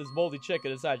possibly want this moldy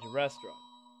chicken inside your restaurant.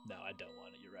 No, I don't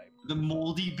want it. You're right. The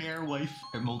moldy bear wife,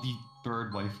 or moldy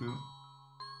bird waifu. Oh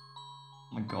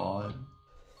my god.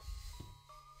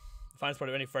 Finest part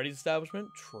of any Freddy's establishment?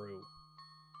 True.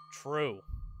 True.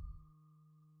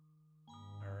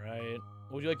 Alright.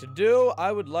 What would you like to do?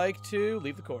 I would like to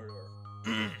leave the corridor.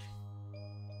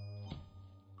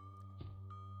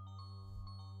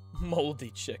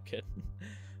 Moldy chicken.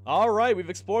 Alright, we've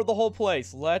explored the whole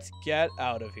place. Let's get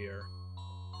out of here.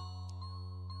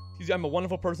 Excuse me, I'm a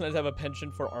wonderful person that does have a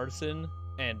penchant for arson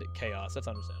and chaos. That's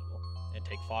understandable. And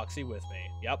take Foxy with me.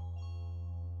 Yep.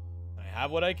 I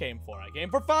have what I came for. I came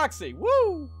for Foxy!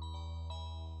 Woo!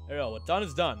 There you go. What's done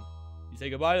is done. You say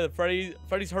goodbye to the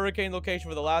Freddy's Hurricane location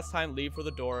for the last time. Leave for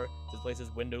the door. This place is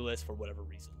windowless for whatever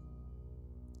reason.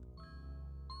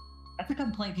 That's a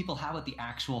complaint people have with the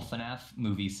actual FNAF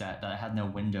movie set that had no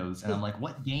windows, and I'm like,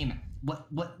 what game, what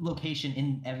location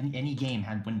in any game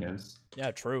had windows?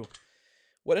 Yeah, true.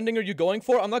 What ending are you going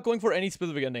for? I'm not going for any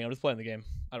specific ending. I'm just playing the game.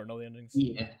 I don't know the endings.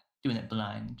 Yeah, doing it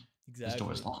blind. Exactly. This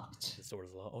door is locked. This door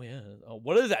is locked. Oh, yeah. Oh,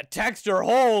 what is that texture?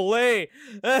 Holy!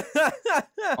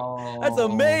 Oh. That's a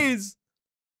maze!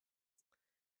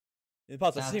 It's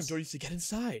possible the same That's- door used to get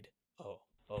inside. Oh.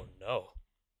 Oh, no.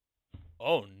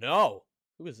 Oh, no.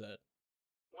 Who is that?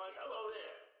 Why, hello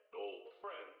there, old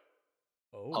friend.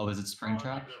 Oh, is it Springtrap?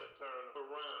 I'm gonna turn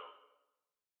around.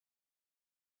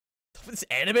 It's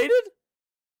animated?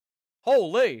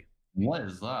 Holy. What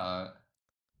is that?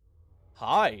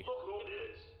 Hi. Look who it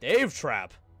is. Dave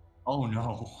Trap. Oh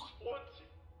no. What's it?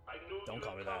 I knew Don't you'd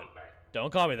call me that. come back.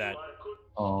 Don't call me that. I could-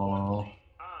 Oh.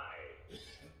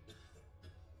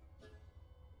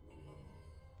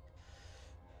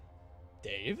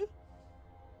 Dave?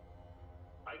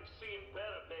 I've seen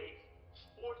better days.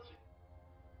 Sportsy.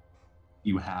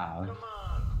 You have. Come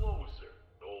on, closer,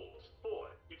 old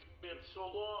sport. It's been so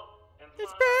long. And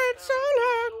It's my been so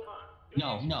long.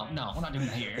 No, we're not doing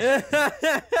that here.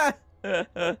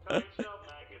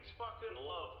 Maggots fucking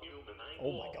love human. I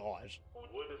Oh my know. gosh. Who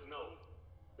would have known?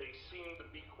 They seem to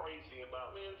be crazy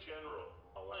about me in general.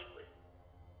 Allegedly.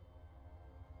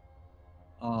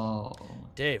 Oh.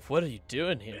 Dave, what are you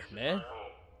doing here, This is man? my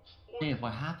home. Sportsy. Dave,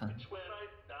 what happened? It's where I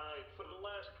died for the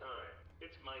last time.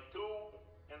 It's my tube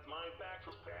and my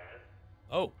bachelor pad.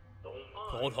 Oh, Don't the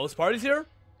mind. old host party's here?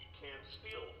 You can't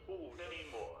steal food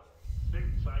anymore.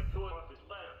 Since I took off his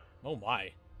lamp. Oh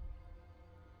my.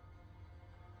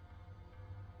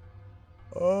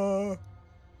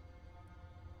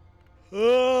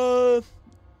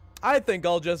 I think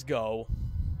I'll just go.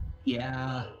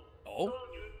 Yeah. Oh?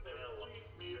 Don't you dare leave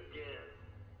me again.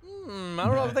 I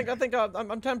don't know. I think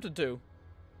I'm tempted to.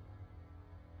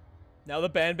 Now the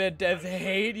Band-Band devs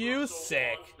hate you?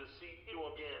 Sick. To see you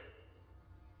again.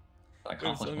 I'm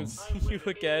Accomplishment. gonna see you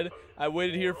again. I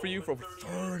waited here for you for over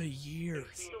 30 years.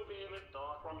 Still being a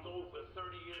dog from over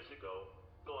 30 years ago.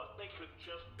 Thought they could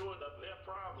just do it up their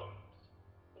problems.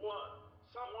 What?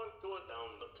 Someone threw it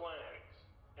down the planks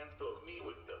and took me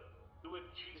with them. Do a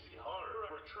cheesy horror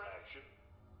retraction.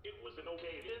 It was an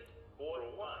okay hit for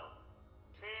a while.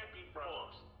 Can't be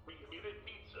promised. Reheated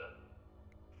pizza.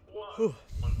 What? Whew.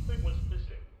 One thing was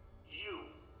missing. You.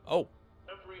 Oh.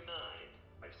 Every night,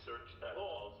 I searched the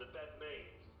halls at that maze,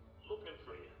 looking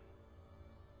for you.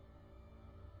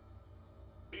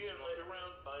 Being led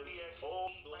around by the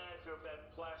old lack of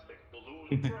that plastic balloon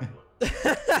gremlin.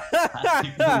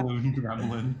 Plastic balloon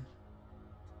gremlin.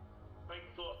 I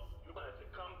thought you had to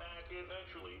come back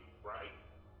eventually, right?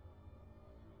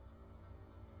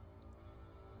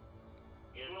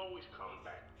 You'll always come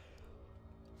back.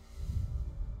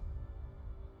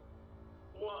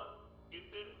 What? You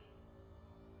didn't?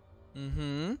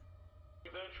 Mm-hmm.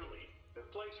 Eventually, the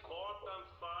place caught on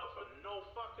fire for no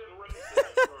fucking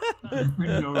reason. For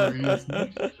no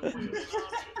reason. It's a weird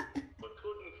option, but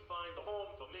couldn't find a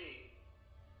home for me.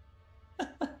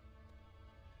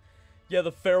 Yeah,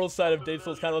 the feral side of Dave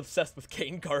Soul's kind of obsessed with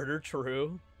Kane Carter,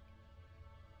 true.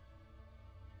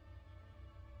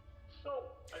 So,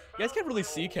 I You guys can't really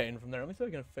found see my Kane from there. Let me see if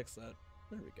I can fix that.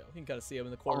 There we go. You can kind of see him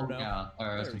in the corner Oh, now. yeah.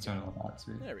 I was There we concerned go. about that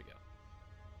too. There we go.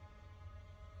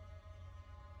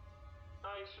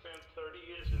 I spent 30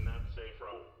 years in that safe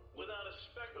room without a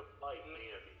speck of light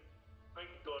near me. I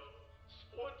thought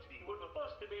Sportsy would have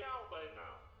busted me out by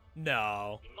now.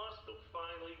 No. He must have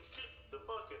finally kicked the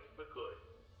bucket for good.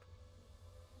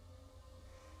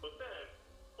 But then,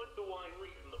 what do I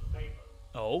read in the paper?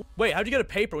 Oh? Wait, how'd you get a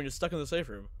paper when you're stuck in the safe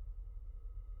room?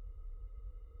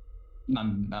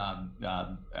 Don't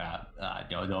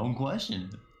question.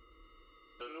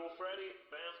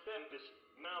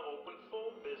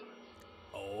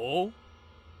 Oh.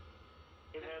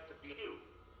 It had to be you.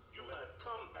 You had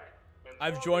come back. And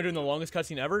I've joined her in the longest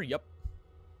cutscene ever? Yep.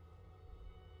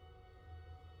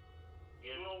 You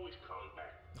always come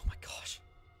back. Oh my gosh.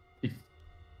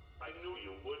 I knew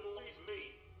you wouldn't leave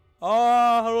me.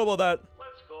 I don't know about that.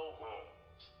 Let's go home.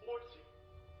 Sportsy.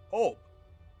 Oh.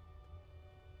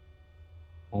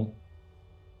 Oh.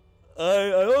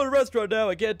 I own a restaurant now.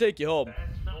 I can't take you home.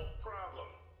 That's no problem.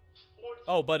 Sportsy.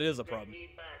 Oh, but it is a Take problem. me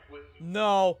back with you.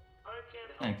 No. I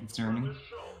can't Kinda help you concerning. run the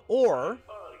show. Or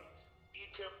Buddy, you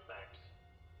kept back.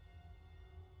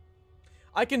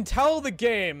 I can tell the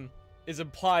game is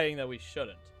implying that we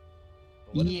shouldn't.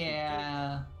 But what if we do?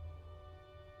 Yeah.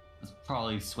 This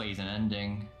probably sways an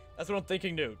ending. That's what I'm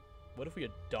thinking, dude. What if we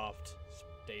adopt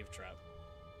Dave Trap?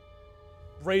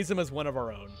 Raise him as one of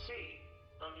our own. See,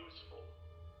 I'm useful.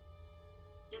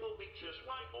 It'll be just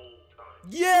like old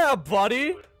times. Yeah,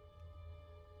 buddy!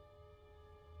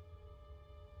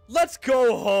 Let's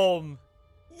go home!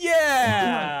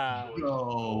 Yeah!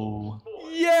 Go.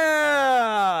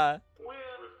 Yeah! We're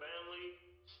a family.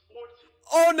 Sportsy.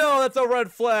 Oh no, that's a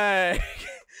red flag!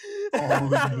 Oh,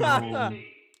 no.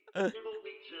 It'll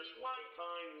be just like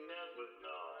I never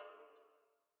know.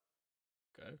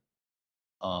 Okay.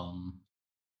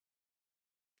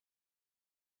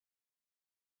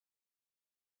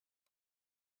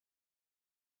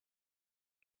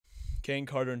 Kane,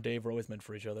 Carter, and Dave were always meant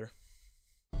for each other.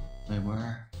 They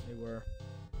were. They were.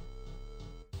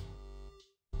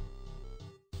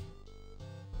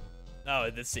 Oh,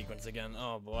 this sequence again.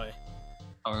 Oh boy.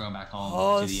 Oh, we're going back home.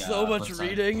 Oh, to the, so much flip side.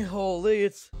 reading. Holy,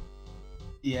 it's.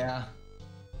 Yeah.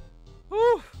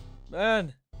 Whew,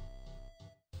 man.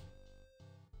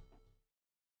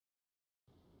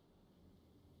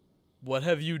 What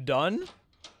have you done?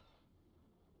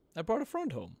 I brought a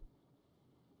friend home.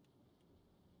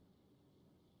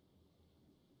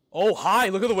 Oh, hi.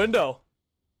 Look at the window.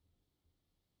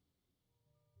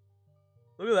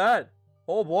 Look at that.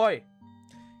 Oh, boy.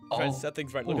 Trying to set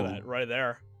things right. Look at that. Right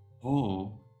there.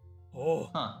 Ooh. Oh.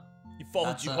 Huh. He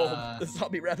followed That's, you home. The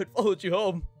zombie rabbit followed you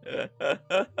home.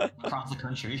 Across the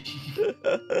country.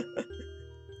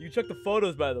 You check the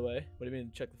photos, by the way. What do you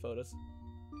mean, check the photos?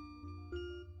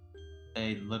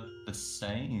 They look the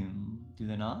same, do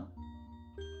they not?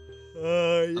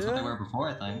 Yeah. That's what they were before,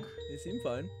 I think. They seem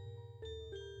fine.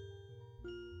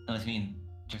 Unless you mean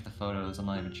check the photos, I'm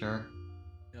not even sure.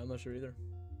 Yeah, I'm not sure either.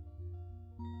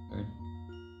 Weird.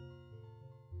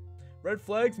 Red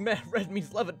flags? Man, red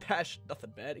means love and passion.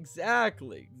 Nothing bad.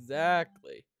 Exactly.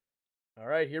 Exactly.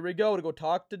 Alright, here we go. To go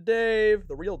talk to Dave.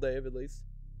 The real Dave, at least.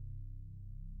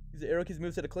 Use the arrow keys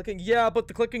moveset of clicking? Yeah, but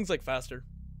the clicking's like faster.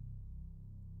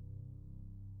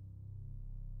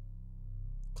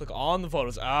 Click on the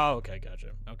photos. Ah, okay,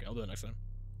 gotcha. Okay, I'll do it next time.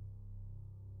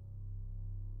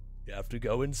 You have to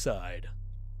go inside.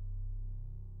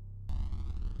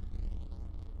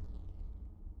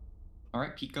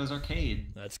 Alright, Pico's Arcade.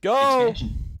 Let's go!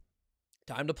 Expansion.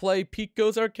 Time to play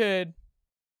Pico's Arcade.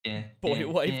 Yeah, Boy, yeah,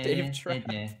 wife, yeah, Dave yeah,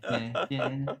 Trap.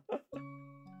 yeah.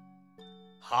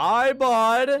 Hi,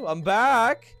 bud. I'm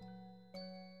back.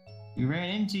 We ran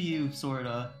into you,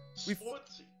 sorta. We-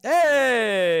 Sportsy.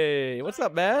 Hey! What's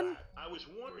up, man? I was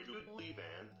worried you'd leave,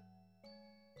 and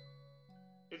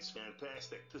it's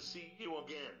fantastic to see you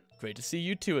again. Great to see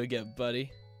you too again,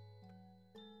 buddy.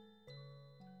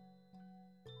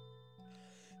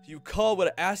 You call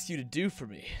what I asked you to do for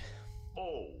me.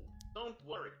 Oh, don't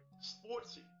worry,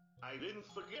 Sportsy. I didn't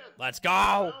forget. Let's You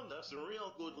go! found us a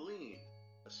real good lead.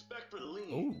 A spectral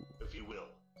lead, Ooh. if you will.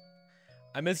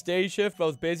 I missed Dayshift, but I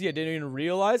was busy. I didn't even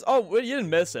realize. Oh, well, you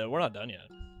didn't miss it. We're not done yet.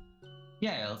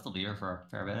 Yeah, it'll still be here for a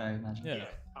fair bit, I imagine. Yeah.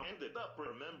 I ended up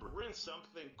remembering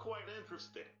something quite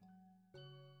interesting.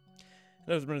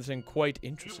 That was something quite You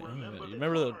interesting. remember You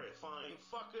remember the... horrifying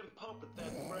fucking puppet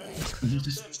that Freddy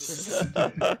sent to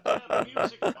the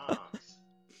music box?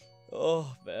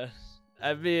 Oh, man.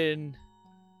 I mean...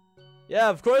 Yeah,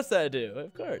 of course I do.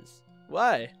 Of course.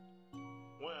 Why?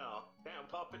 Well, that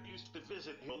puppet used to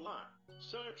visit him a lot,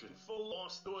 searching for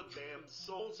lost or damned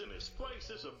souls in his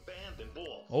place's abandoned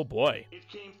vault. Oh, boy. It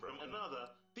came from another,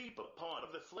 deeper part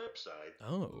of the flip side.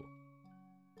 Oh.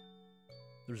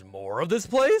 There's more of this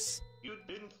place? You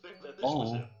didn't think that this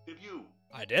was it, did you?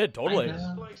 I did, totally. I This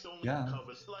know. place only Yeah.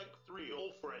 covers like 3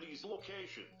 old Freddy's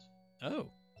locations. Oh.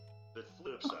 The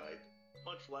flip side,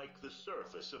 much like the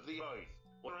surface of the earth,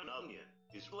 where an onion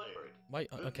is layered. Why?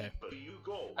 The Okay. deeper you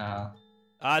go.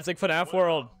 It's like FNAF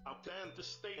World. I'll tend to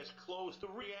stay as close to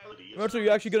reality as What are you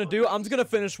actually gonna do? I'm just gonna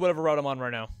finish whatever route I'm on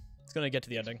right now. It's gonna get to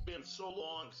the ending. It's been so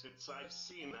long since I've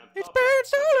seen that It's puppet been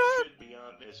so that long. it should be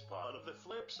on this part of the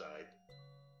flip side.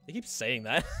 They keep saying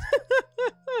that.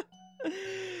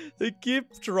 They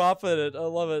keep dropping it. I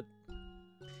love it.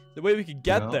 The way we could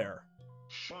get there.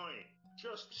 Fine.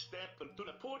 Just step into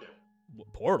the portal.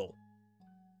 What portal?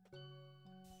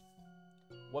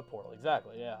 What portal?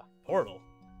 Exactly, yeah. Portal.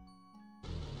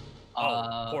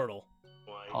 Portal.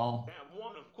 Why, Oh. that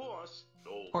one, of course.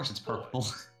 Of course it's purple.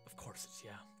 Of course it's,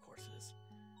 yeah, of course it is.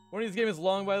 Warning, this game is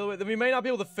long, by the way. We may not be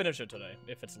able to finish it today,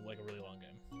 if it's, like, a really long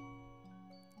game.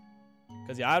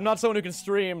 Because, yeah, I'm not someone who can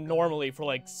stream normally for,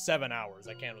 like, 7 hours.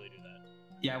 I can't really do that.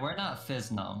 Yeah, we're not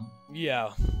Fiznum.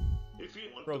 Yeah. If you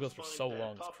want Bro to goes for find so that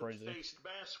long, it's puppet crazy. faced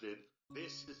bastard,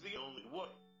 this is the only way.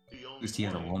 The only least he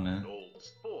has a way, woman. Old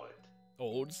sport.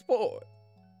 Old sport.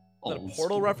 Is that a Old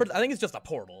portal school. reference? I think it's just a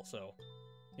portal, so.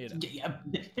 You know. Yeah,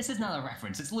 this is not a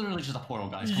reference. It's literally just a portal,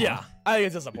 guys. Come Yeah, on. I think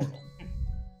it's just a portal.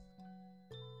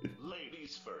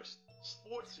 Ladies first.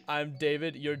 Sportsy. I'm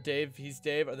David, you're Dave, he's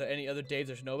Dave. Are there any other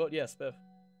Daves I should know about? Yes, Biff.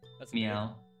 That's a Dave.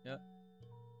 Meow. Yeah.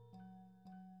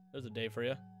 There's a Dave for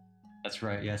you. That's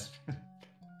right, yes.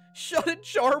 Shut it,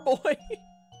 Charboy!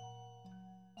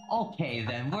 Okay,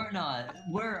 then.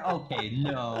 We're okay.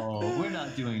 No, we're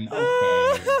not doing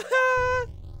okay.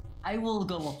 I will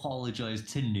go apologize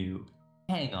to New.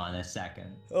 Hang on a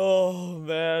second. Oh,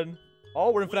 man.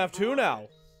 Oh, we're in FNAF 2 now.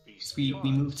 We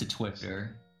moved to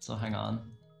Twitter, so hang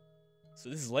on. So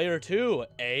this is layer 2,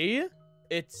 eh?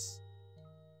 It's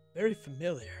very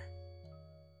familiar.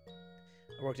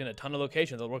 I worked in a ton of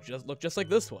locations that look just like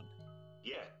this one.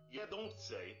 Yeah, don't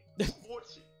say.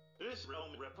 Sportsy. This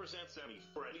realm represents any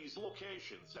Freddy's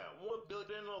locations that were built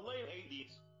in the late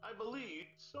 80s, I believe,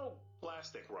 so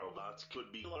plastic robots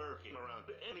could be lurking around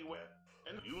anywhere.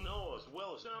 And you know as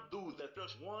well as I do that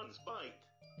just one's bite.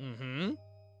 Mm-hmm.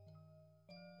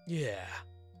 Yeah.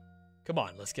 Come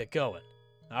on, let's get going.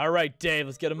 Alright, Dave,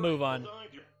 let's get a move on.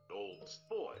 Old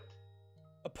sport.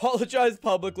 Apologize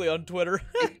publicly on Twitter.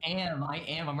 I am.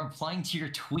 I'm replying to your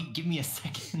tweet. Give me a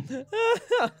second.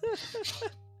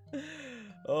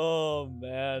 Oh,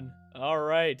 man.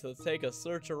 Alright, let's take a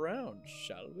search around,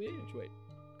 shall we? Wait.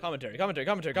 Commentary. I want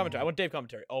Dave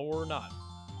commentary. Oh, we're not.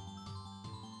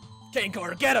 Kane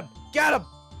Corner, get him! Get him!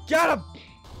 Get him!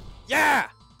 Yeah!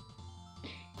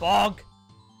 Bonk!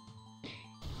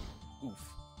 Oof.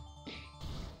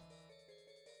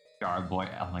 Jar boy.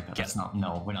 Oh my god, that's not.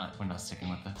 No, we're not sticking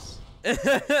with this.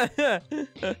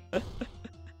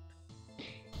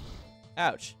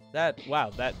 Ouch.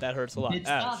 Wow, that hurts a lot. It's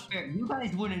Ouch. not fair. You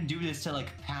guys wouldn't do this to like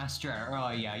Pastor.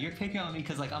 Oh yeah, you're picking on me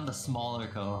because like I'm the smaller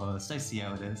co-host. I see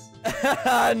how it is.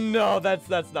 No, that's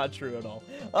not true at all.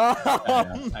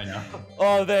 I know.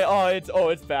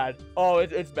 It's bad.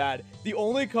 It's bad. The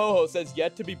only co-host that's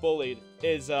yet to be bullied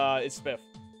is Spiff.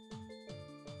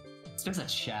 It's just a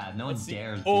Chad. No one That's the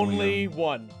dares. bully only him.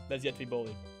 one that's yet to be bullied.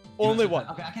 You Only must one.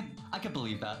 have- Okay, I can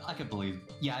believe that. I can believe.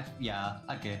 Yeah.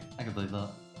 I can believe that.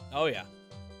 Oh yeah.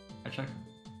 I check.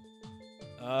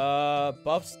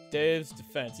 Buffs Dave's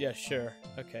defense. Yeah, sure.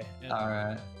 Okay. And, All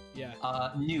right. yeah.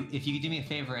 Newt, if you could do me a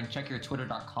favor and check your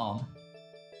twitter.com.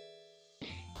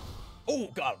 Oh,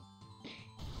 got him.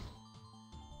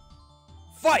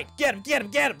 Fight! Get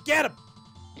him!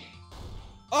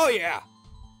 Oh yeah.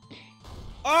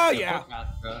 Oh yeah.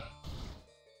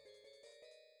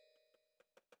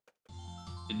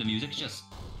 The music's just.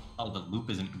 Oh, the loop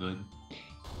isn't good.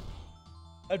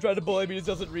 I tried to bully him, he just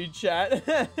doesn't read chat.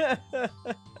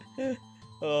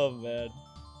 Oh man.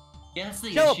 Yeah, that's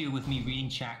the Kill issue with me reading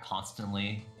chat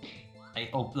constantly.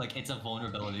 Like it's a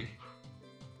vulnerability.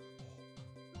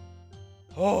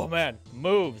 Oh man,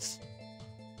 moves.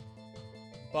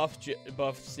 Buff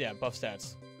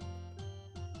stats.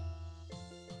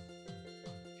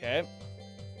 Okay.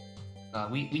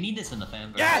 We need this in the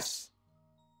fan. Yes!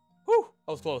 Whew!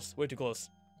 I was close. Way too close.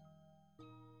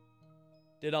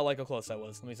 Did not like how close that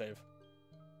was. Let me save.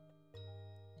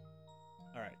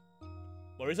 Alright.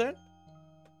 What were you saying?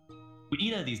 We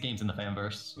need these games in the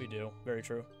fanverse. We do. Very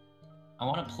true. I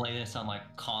want to play this on like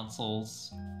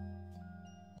consoles.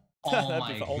 Oh That'd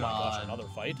my be god! oh my gosh, another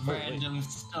fight. Holy. Random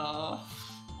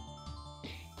stuff.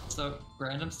 So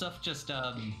random stuff just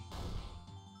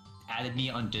added me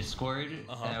on Discord, and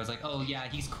I was like, oh yeah,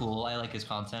 he's cool. I like his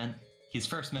content. His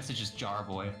first message is Jar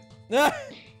Boy.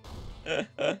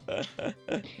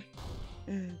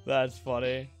 That's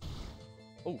funny.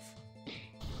 Oof.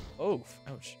 Oof.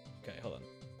 Ouch. Okay, hold on.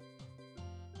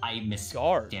 I missed.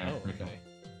 Guard. Damn it. Oh, okay.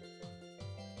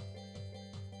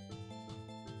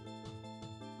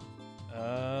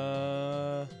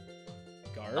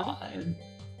 Guard?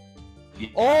 Yeah.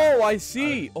 Oh, I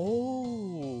see.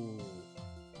 Oh.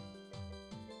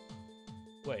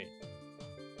 Wait.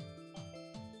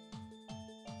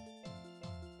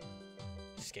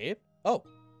 Escape? Oh.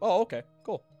 Oh, okay.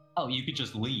 Cool. Oh, you could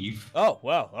just leave. Oh,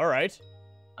 well, alright.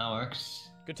 That works.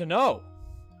 Good to know.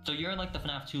 So you're in like the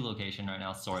FNAF 2 location right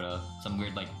now, sorta. Some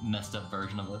weird, like, messed up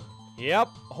version of it. Yep.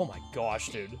 Oh my gosh,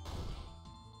 dude.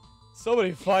 So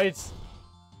many fights.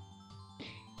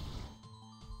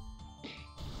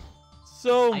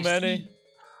 So many.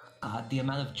 God, the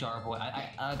amount of jar boy.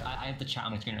 I have the chat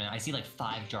on my screen right now. I see like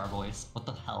 5 jar boys. What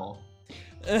the hell?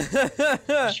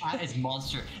 Chat is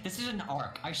monster. This is an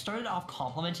arc. I started off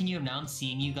complimenting you, and now I'm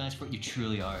seeing you guys for what you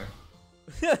truly are.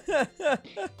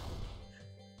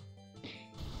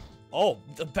 Oh,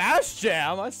 the Bash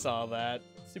Jam! I saw that.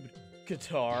 Stupid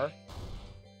guitar.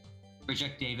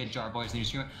 Reject David, jar boys, new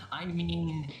streamer. I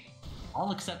mean,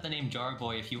 I'll accept the name Jar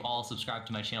Boy if you all subscribe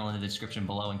to my channel in the description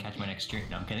below and catch my next stream.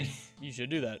 No, I'm kidding. You should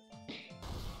do that.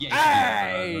 Yeah.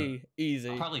 Hey! Easy.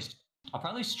 I'll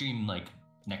probably stream like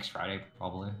next Friday,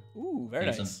 probably. Ooh, very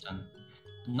nice. I'm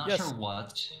not Yes. sure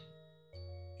what.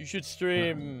 You should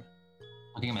stream.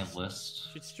 Looking at my list.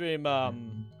 You should stream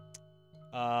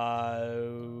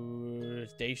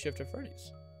Dayshift or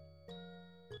Freddy's.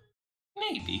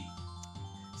 Maybe.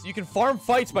 So you can farm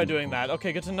fights by doing that.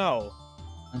 Okay, good to know.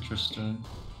 Interesting.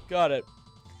 Got it.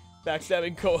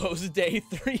 Backstabbing co-host day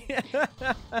 3.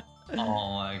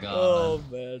 Oh my god. Oh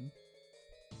man.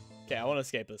 Okay, I want to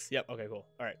escape this. Yep. Okay, cool.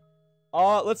 All right.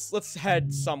 Let's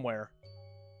head somewhere.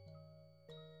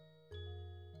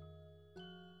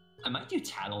 I might do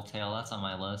Tattletale. That's on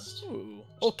my list. Ooh.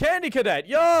 Oh, Candy Cadet.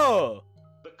 Yo.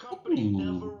 The company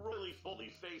Ooh. never really fully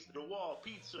faced the wall.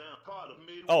 Pizza and part of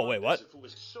me. Oh, wait, what? If it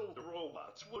was so the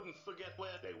robots wouldn't forget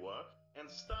where they were and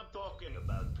stop talking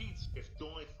about pizza. If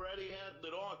only Freddy had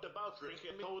talked about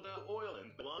drinking soda, oil,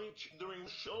 and bleach during the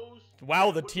shows.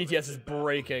 Wow, the TTS is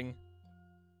breaking.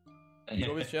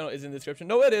 Joey's channel is in the description.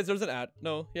 No, it is. There's an ad.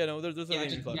 No, yeah, no. There's a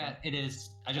link. Yeah, it is.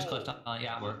 I just clicked on.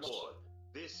 Yeah, it works. Lord,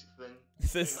 this thing.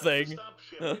 This They have to thing. Stop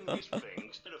shipping these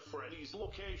things to Freddy's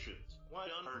locations. Why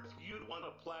on earth you'd want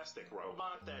a plastic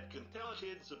robot that can tell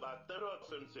kids about their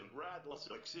orphans and rattlers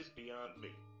exist beyond me?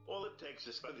 All it takes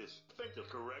is for this thing to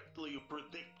correctly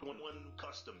predict when one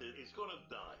customer is gonna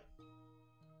die.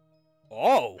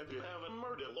 Oh. And you have a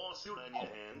murder lawsuit on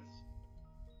your hands.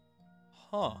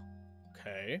 Huh.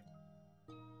 Okay.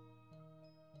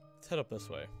 Let's head up this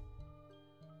way.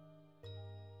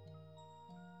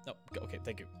 Oh, okay,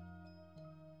 thank you.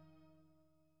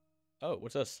 Oh,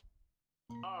 what's this?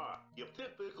 Your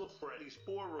typical Freddy's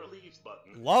 4 release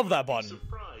button. Love that button.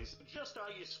 Surprise! Just how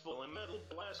useful in Metal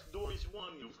Blast Doors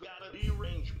 1, you've got a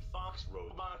deranged fox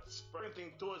robot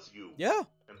sprinting towards you. Yeah.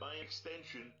 And by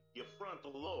extension, your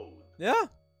frontal lobe. Yeah.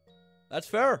 That's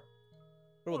fair.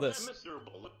 What about Well, this? Mr.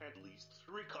 Bullet, at least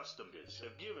 3 customers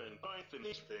have given Python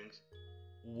these things.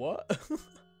 What?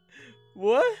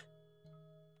 What?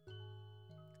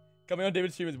 Coming on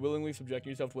David's stream is willingly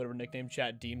subjecting yourself to whatever nickname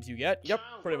chat deems you get. Yep,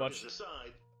 Child pretty murders much.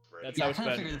 Aside, That's Yeah, how I it's kind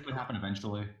of been. figured this would happen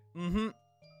eventually. Mm-hmm.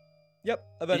 Yep,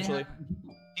 eventually.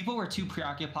 People were too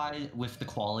preoccupied with the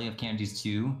quality of Candy's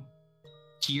 2.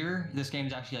 Here, this game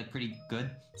is actually like pretty good,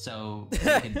 so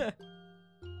they're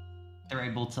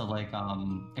able to like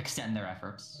extend their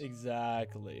efforts.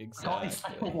 Exactly, Oh, it's like a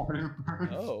exactly. water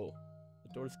bird. Oh,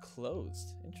 the door's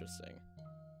closed. Interesting.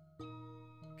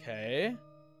 Okay.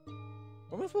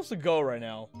 Where am I supposed to go right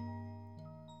now?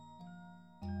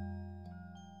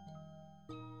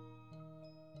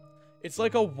 It's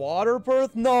like a water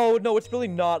birth? No, it's really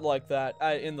not like that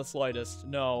in the slightest.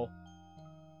 No.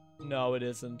 No, it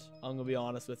isn't. I'm gonna be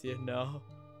honest with you. No.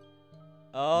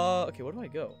 Okay, where do I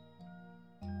go?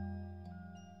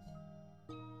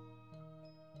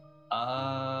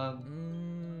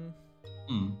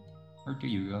 Where do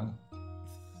you go?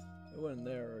 I went in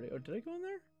there already. Oh, did I go in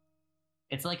there?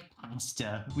 It's like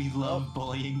pasta. We love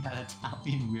bullying that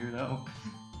Italian weirdo.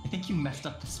 I think you messed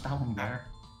up the spelling there.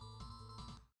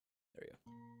 There you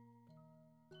go.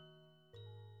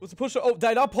 Was it push? Oh, did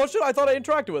I not push it? I thought I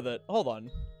interacted with it. Hold on.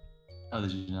 Oh,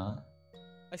 did you not?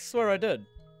 I swear I did.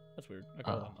 That's weird.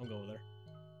 Okay, hold on. I'm going over there.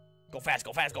 Go fast,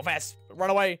 go fast, go fast! Run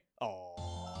away!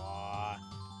 Oh.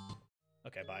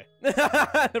 Okay, bye.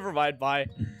 Never mind, bye.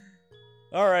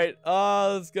 Alright,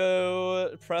 let's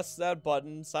go press that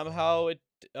button. Somehow it...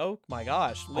 Oh my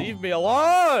gosh, leave me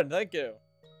alone! Thank you.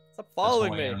 Stop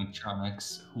following me.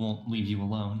 Electronics won't leave you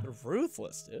alone. They're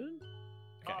ruthless, dude.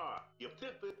 Okay.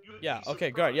 Yeah,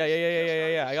 okay, good.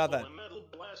 Yeah, I got that.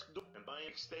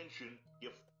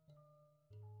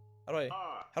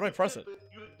 How do I press it?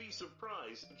 You'd be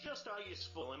surprised just how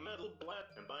useful a metal black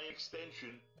and by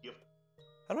extension you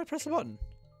How do I press the button?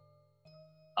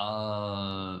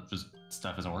 Just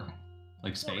stuff isn't working.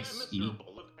 Like space, E.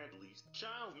 At least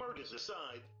child murders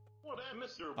aside.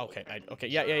 Okay, okay,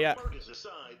 yeah.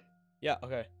 Yeah,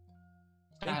 okay.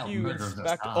 Thank Child you, murderers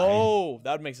Inspector. aside. Oh,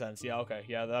 that would make sense. Yeah, okay.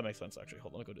 Yeah, that makes sense, actually.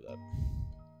 Hold on, let me go do that.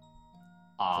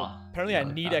 Apparently, I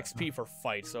need XP for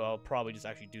fights, so I'll probably just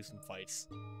actually do some fights.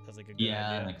 That's like a good Yeah,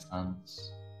 idea. that makes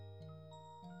sense.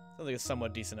 Sounds like a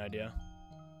somewhat decent idea.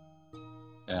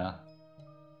 Yeah.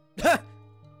 Damn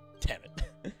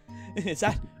it. Is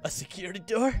that a security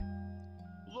door?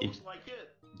 Looks like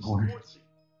it. Or- Sportsy.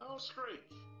 How strange.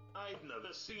 I've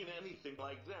never seen anything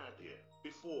like that here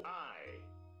before.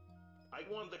 I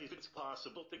wonder if it's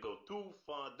possible to go too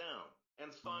far down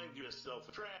and find yourself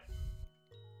a trap.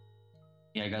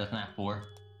 Yeah, I got a FNAF 4.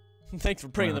 Thanks for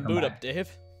bringing the Come mood back. up, Dave.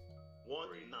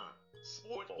 Worry not.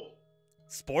 Sport old.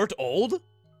 Sport old?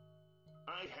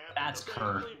 I have That's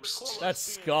cursed. That's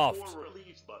scuffed.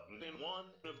 Release button in one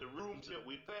of the rooms that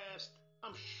we passed.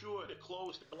 I'm sure the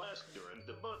closed blaster and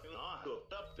the button are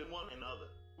hooked up to one another.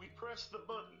 We press the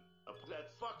button. Up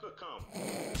that fucker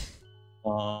comes.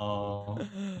 Oh.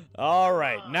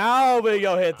 Alright, now we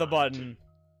go hit the button.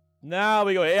 Now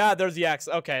we go. Yeah, there's the X.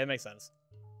 Okay, that makes sense.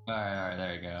 Alright,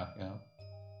 there you go. Yeah.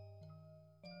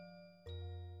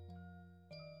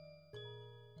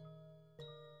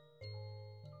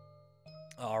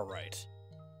 Alright.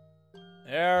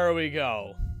 There we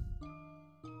go.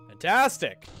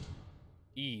 Fantastic.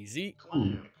 Easy.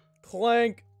 Clank.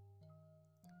 Clank.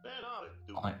 That ought to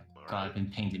do Oh my it, god, I've alright? been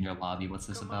painting your lobby. What's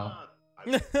this Come about?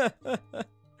 on.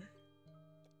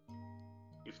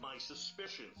 If my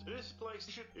suspicions, this place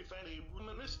should, if any room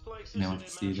in this place Now isn't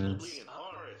let's see emotionally this. and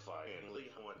horrifyingly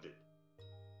haunted.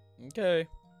 Okay.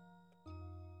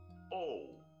 Oh,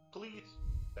 please.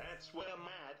 That's where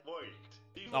Matt worked.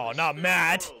 Even Oh, the not spirit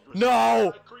Matt. world was No!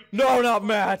 how creepy No, the not fucking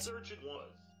Matt. surgeon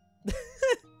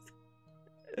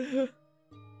was.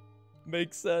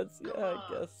 Makes sense. Yeah, Come I on,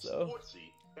 guess so. Sportsy.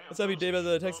 Let's have you Dave as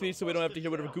a text me so we don't have to hear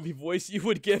whatever goofy voice you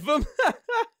would give him.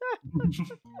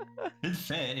 It'd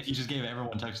fit if you just gave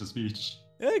everyone text to speech.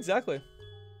 Yeah, exactly.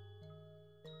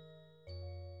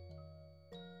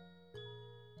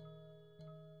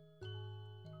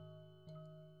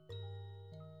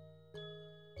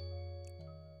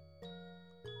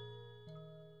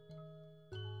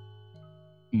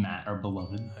 Matt, our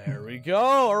beloved. There we go.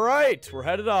 All right, we're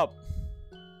headed up.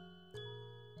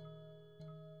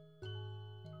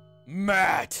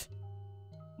 Matt.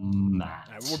 Matt.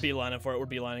 All right, we're beelining for it. We're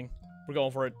beelining. We're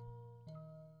going for it.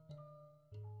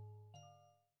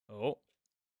 Oh.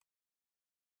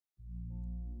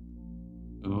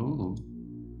 Ooh.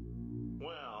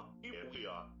 Well, here we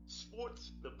are.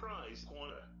 Sports the prize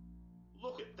corner.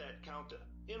 Look at that counter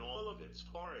in all of its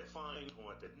horrifying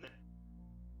hauntedness.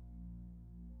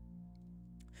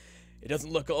 It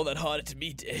doesn't look all that haunted to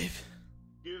me, Dave.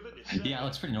 Give it a second. Yeah, it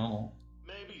looks pretty normal.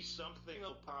 Maybe something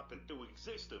will pop into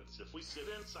existence if we sit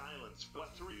in silence for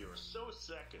 3 or so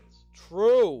seconds.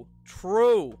 True.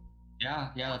 True. Yeah,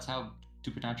 that's how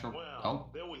supernatural. Well, Oh.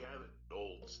 there we have it.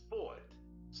 Old sport.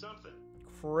 Something.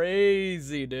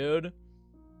 Crazy, dude.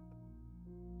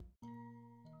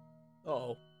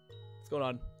 Uh-oh. What's going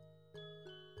on?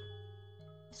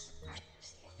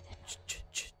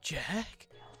 Jack?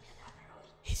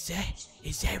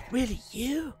 Is that really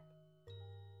you?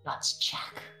 That's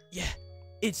Jack. Yeah,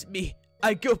 it's me.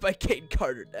 I go by Kate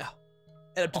Carter now.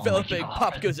 And I'm Oh my developing God.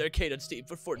 Pop Goes Arcade on Steam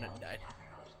for $4.99.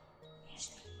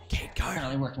 Kate Carter.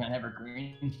 Currently working on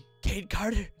Evergreen. Kate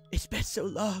Carter, it's been so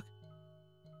long.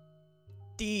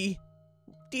 These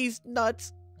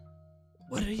nuts.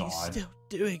 What are you God. still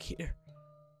doing here?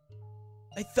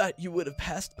 I thought you would have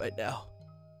passed by now.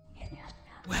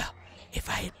 Well, if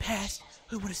I had passed,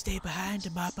 who would have stayed behind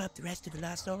to mop up the rest of the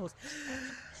lost souls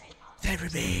that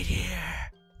remain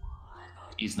here?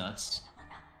 He's nuts.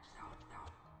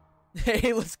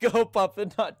 Hey, let's go,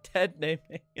 Puppet, not Ted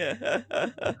naming.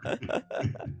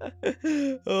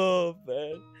 Oh,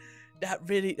 man.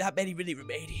 Not many really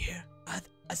remain here,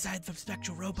 aside from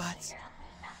spectral robots.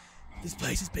 This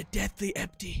place has been deathly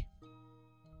empty.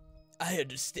 I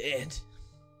understand.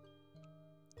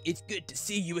 It's good to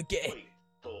see you again. Wait,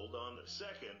 hold on a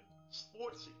second.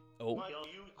 Sportsy. Oh. Why are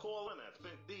you calling that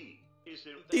thing D? Is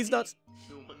it These nuts.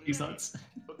 Human He's name nuts.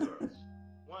 for girls?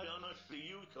 Why on earth do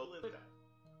you call it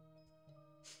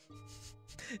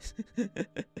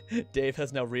that? Dave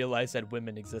has now realized that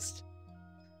women exist.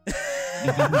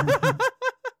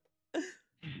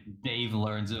 Dave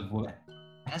learns of what.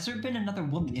 Has there been another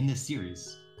woman in this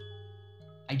series?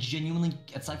 I genuinely,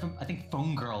 aside from, I think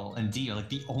Phone Girl and D are like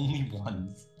the only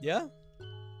ones. Yeah?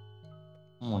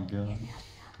 Oh my god.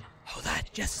 Hold on,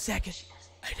 just a second.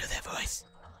 I know that voice.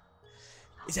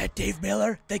 Is that Dave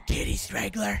Miller, the kitty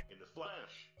strangler? In the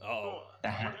flash. Oh. Or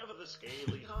whatever the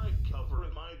scaly hide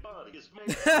covering my body is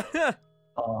made of.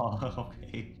 Oh,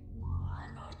 okay.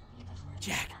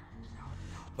 Jack,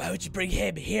 why would you bring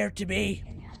him here to me?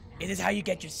 Is this how you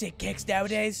get your sick kicks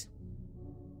nowadays?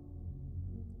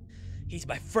 He's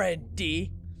my friend,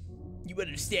 D. You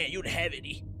understand, you don't have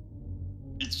any.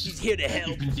 He's here to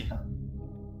help. Yeah.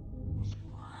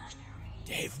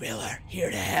 Dave Miller,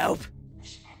 here to help.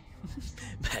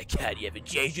 My God, you haven't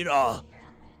changed at all.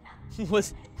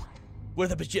 Were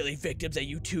the bajillion victims that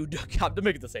you two took? I'm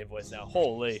making the same voice now.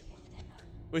 Holy.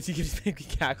 Wait, he keeps making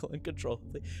me cackle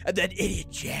uncontrollably. And that idiot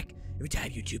Jack. Every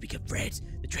time you two become friends,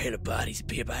 the trail of bodies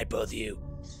appear behind both of you.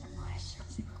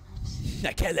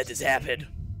 I can't let this happen.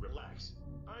 Relax.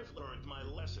 I've learned my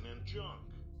lesson in junk.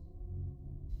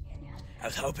 I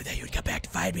was hoping that you would come back to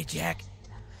find me, Jack.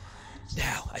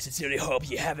 Now, I sincerely hope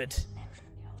you haven't.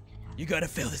 You gotta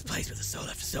fill this place with a soul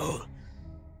after soul.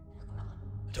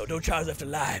 So no child left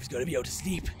alive is gonna be able to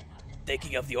sleep,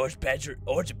 thinking of the orange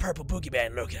and purple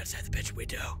boogeyman lurking outside the bedroom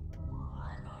window.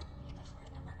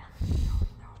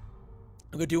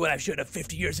 I'm gonna do what I should have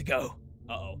 50 years ago.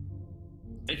 Uh-oh.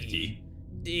 50?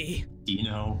 D. Do you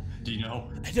know?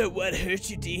 I don't want to hurt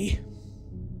you, D.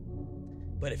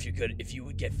 But if you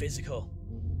would get physical,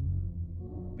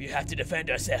 we have to defend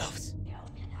ourselves.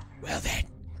 Well then,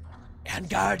 en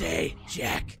garde,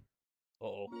 Jack.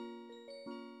 Uh-oh.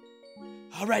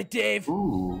 All right, Dave.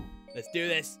 Ooh. Let's do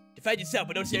this. Defend yourself,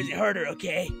 but don't seriously hurt her,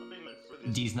 okay?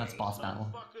 D's nuts boss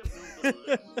battle.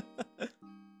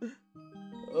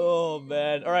 Oh,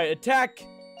 man. All right, attack.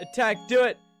 Attack, do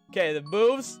it. Okay, the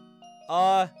moves.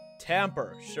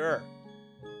 Tamper, sure.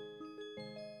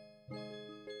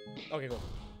 Okay, cool.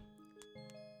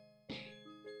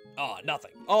 Oh,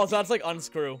 nothing. Oh, so that's like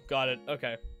unscrew. Got it.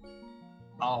 Okay.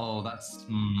 Oh, that's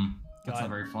not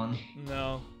very fun.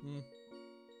 No.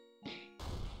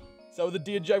 So the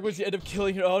D and Jack was you end up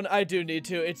killing your own. I do need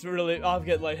to. It's really. I'm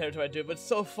getting lightheaded when I do, it, but it's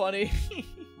so funny.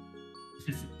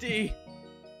 D.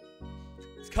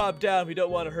 Just calm down. We don't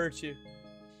want to hurt you.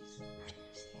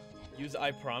 Use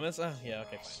I promise. Oh yeah.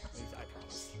 Okay. Fine. Use I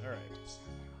promise. All right.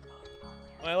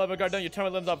 When I let my guard down, you tear my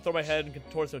limbs off, throw my head, and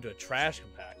contort into a trash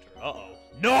compactor. Uh-oh.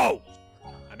 No!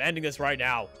 I'm ending this right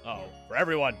now. Uh-oh. For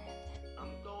everyone. I'm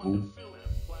going to fill in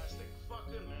plastic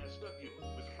fucking mask of you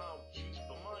with mouth cheeks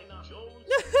for my nachos.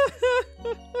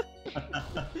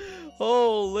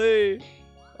 Holy.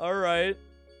 Alright.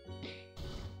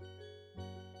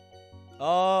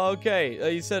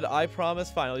 Okay. You said I promise.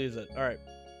 Fine, I'll use it. Alright.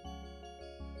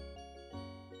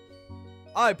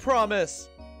 I promise.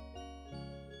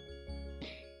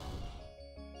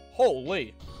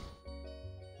 Holy.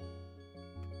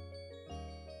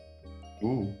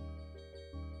 Ooh.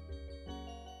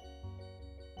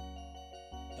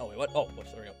 Oh, wait, what? Oh,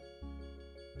 whoops, there we go.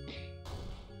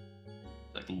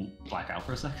 Like, black out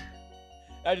for a sec?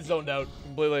 I just zoned out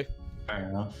completely. Fair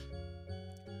enough.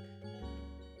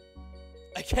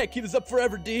 I can't keep this up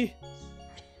forever, D.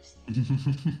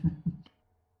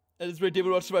 I just read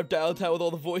David Watch Survive Downtown with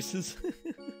all the voices.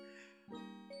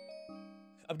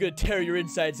 I'm gonna tear your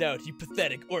insides out, you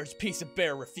pathetic orange piece of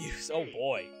bear refuse. Oh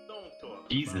boy. Don't talk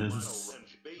Jesus. about my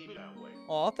orange baby that way.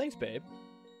 Aw, thanks, babe.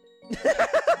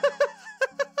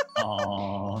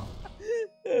 Aww.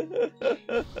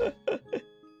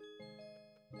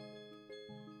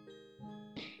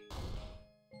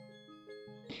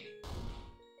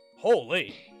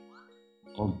 Holy.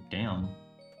 Oh, damn.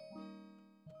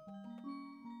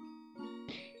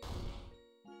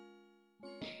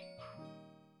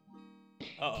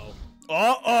 Uh-oh.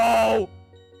 Uh-oh!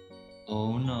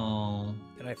 Oh, no.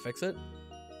 Can I fix it?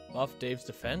 Buff Dave's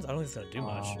defense? I don't think it's gonna do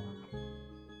much.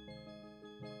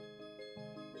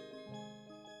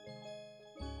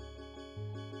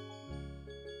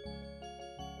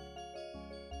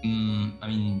 I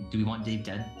mean, do we want Dave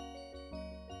dead?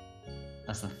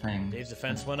 That's the thing. Dave's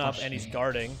defense went up and he's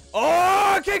guarding.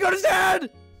 Oh! I can't go to his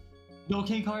head! No,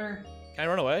 King Carter. Can I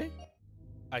run away?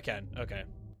 I can. Okay.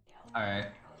 Alright.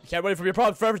 You can't run from your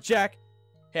problems forever, Jack.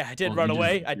 Yeah, I did Well, run you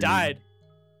away. just- I died.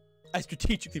 I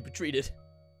strategically retreated.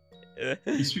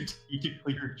 You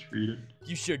strategically retreated.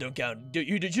 You sure don't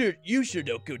you sure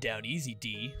don't go down easy,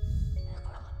 D.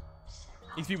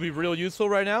 These people be real useful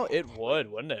right now? It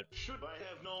would, wouldn't it? Should I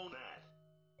have known that?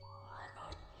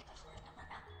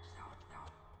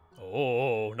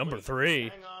 Oh, number 3.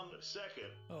 Hang on a second.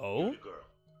 Oh? The girl.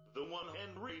 The one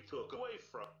Henry took away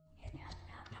from.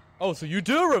 Oh, so you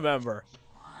do remember.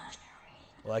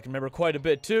 Well, I can remember quite a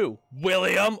bit too.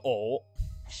 William! Oh.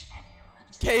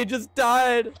 Kay just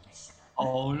died!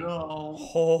 Oh no.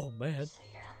 Oh, man.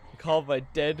 To call my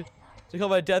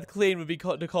death clean would be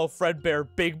to call Fredbear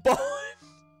Big Bone.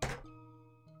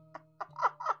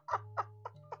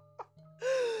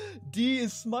 D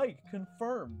is Smite,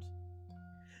 confirmed.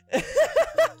 I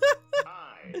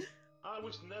I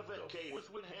was never okay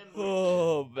with when Henry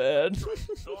Oh, man. tried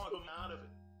to dog him out of it.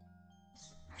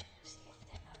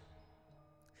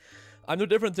 I'm no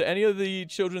different to any of the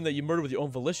children that you murdered with your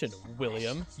own volition,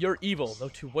 William. You're evil, no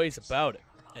two ways about it.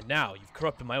 And now you've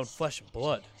corrupted my own flesh and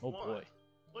blood. Oh boy.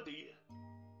 What do you...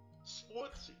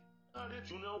 Sportsy, how did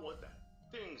you know what that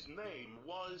thing's name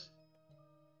was?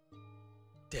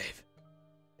 Dave.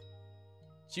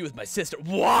 She was my sister.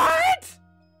 What?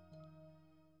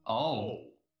 Oh.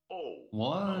 What?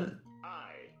 No,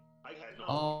 I had no...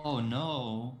 Oh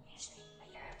no.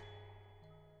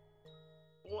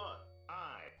 What?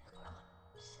 I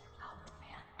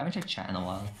haven't checked chat in a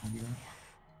while.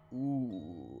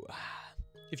 Ooh.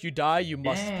 If you die, you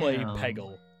must play Damn.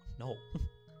 Peggle. No.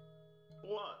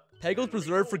 What? Peggle's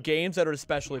preserved for games that are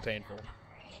especially painful.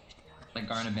 Like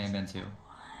Garnet Band 2.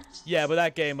 Yeah, but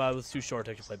that game was too short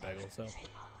to actually play Peggle, so.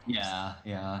 Yeah,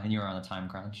 and you were on a time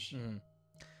crunch.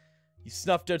 You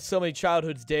snuffed out so many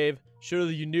childhoods, Dave.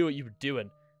 Surely you knew what you were doing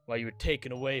while you were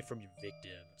taken away from your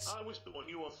victims. I was doing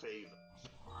you a favor.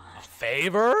 A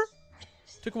favor?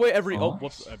 Took away every... Oh. Oh,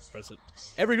 whoops. I pressed it.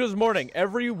 Every Christmas morning,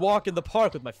 every walk in the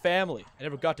park with my family. I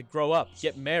never got to grow up,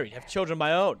 get married, have children of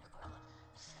my own.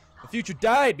 The future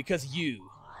died because of you.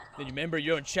 Then you remember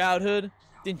your own childhood?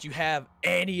 Didn't you have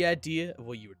any idea of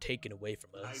what you were taking away from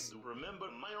I us? do remember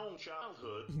my own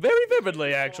childhood. Very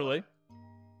vividly, actually.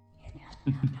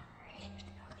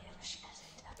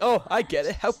 Oh, I get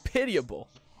it. How pitiable.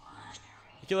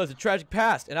 The killer has a tragic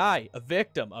past, and I, a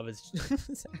victim of his,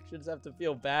 his actions, have to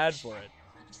feel bad for it.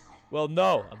 Well,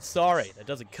 no, I'm sorry. That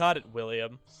doesn't cut it,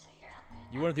 William.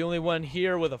 You weren't the only one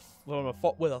here with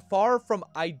a far from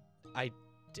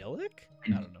idyllic? I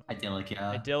don't know. Idyllic, yeah.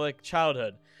 Idyllic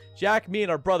childhood. Jack, me,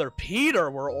 and our brother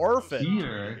Peter were orphaned.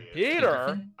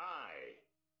 Peter?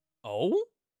 Oh?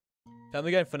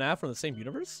 Family Guy and FNAF from the same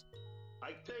universe?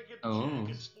 I take it Oh. Jack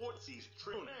is Sportsy's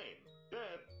true name. Then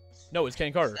No, it's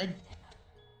Ken Carter.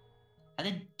 I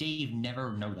did Dave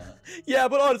never know that. Yeah,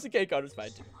 but honestly, Ken Carter's fine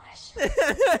too.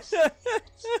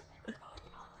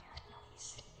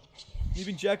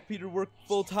 Leaving Jack and Peter to work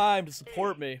full time to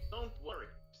support me. don't worry,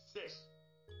 sis.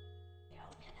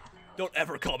 Don't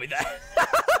ever call me that.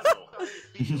 I know how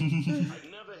you feel. I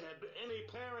never had any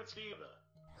parents either.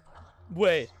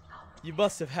 Wait, you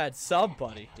must have had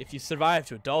somebody if you survived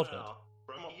to adulthood. Well,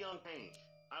 from a young age,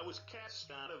 I was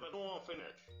cast out of an orphanage.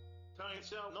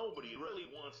 Turns out nobody really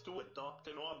wants to adopt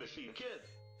an aubergine kid.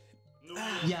 New York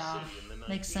Yeah, City in the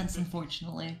makes sense, 1950s.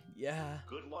 unfortunately. Yeah.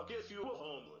 Good luck if you were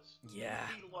homeless. Yeah.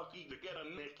 You'd be lucky to get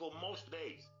a nickel most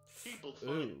days. People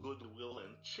find Ooh. goodwill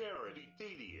and charity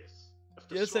tedious.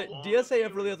 After DSA, so long,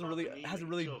 DSAF really giving has a up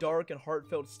really and eating dark and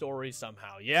heartfelt story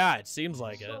somehow. Yeah, it seems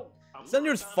like it. So, I'm It's not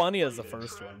near as not funny as the afraid to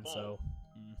first one, tramp so home.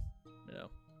 you know.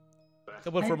 Back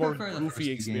Couple for a more prefer the goofy first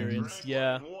two experience. drank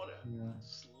Yeah. running water, Yeah.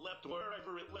 slept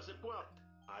wherever it was it dwelt.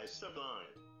 I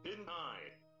survived, didn't I?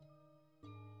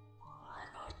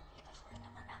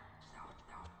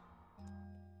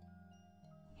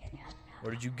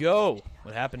 Where did you go?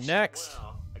 What happened next?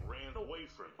 Well, I ran away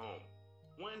from home.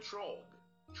 Went rogue.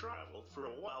 Traveled for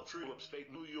a wild trip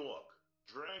upstate New York.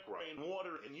 Drank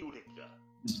rainwater in Utica.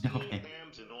 Okay. Steamed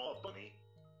hams in Albany.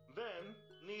 Then,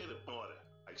 near the border,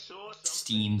 I saw something.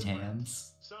 Steamed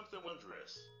hams. Something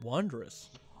wondrous. Wondrous.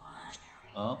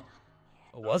 Oh.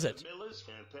 What was it? Miller's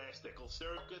Fantastical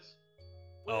Circus.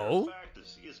 Oh? Where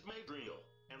fantasy is made real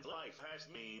and life has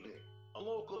meaning. A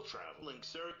local traveling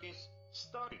circus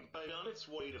stopping right on its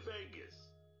way to Vegas.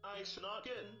 I snuck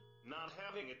in, not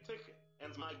having a ticket,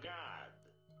 and my God,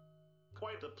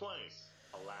 quite the place.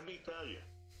 Let me tell you,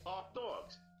 hot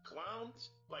dogs, clowns,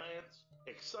 lions,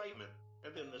 excitement,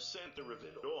 and in the center of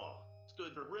it all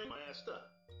stood the ringmaster,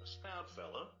 a stout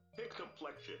fella, thick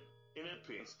complexion, in a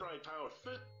pinstripe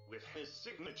outfit with his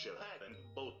signature hat and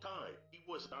bow tie. He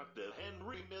was Dr.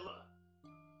 Henry Miller.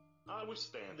 I was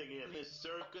standing in his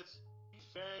circus. He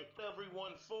thanked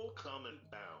everyone for coming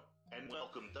down and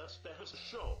welcomed us to his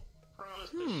show.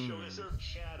 Promised to show us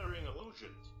earth-shattering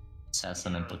illusions. This has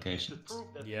some implications. To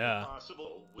prove that Yeah. the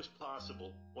impossible was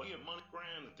possible. Well, your money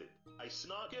granted. I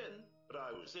snuck in, but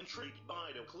I was intrigued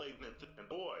by the claimant, and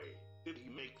boy, did he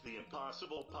make the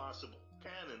impossible possible.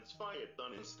 Cannons fired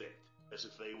on instinct, as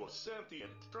if they were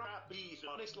sentient. Trapeze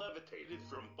artists levitated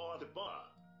from bar to bar.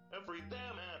 Every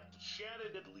damn act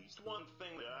shattered at least one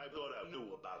thing that I thought I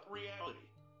knew about reality.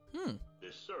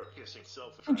 The circus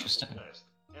itself Interesting. traveled west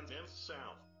and then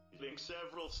south, hitting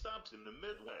several stops in the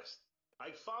Midwest.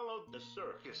 I followed the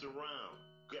circus around,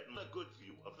 getting a good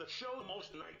view of the show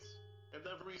most nights, and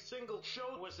every single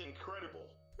show was incredible.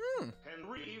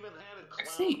 Henry even had a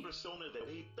see. clown persona that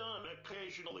he'd done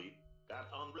occasionally, got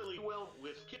on really well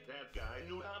with Kit. That guy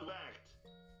knew how to act.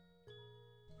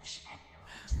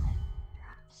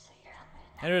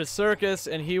 Entered a circus,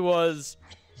 and he was...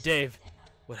 Dave,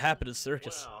 what happened to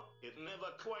circus? Well, it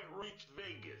never quite reached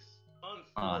Vegas. Aw,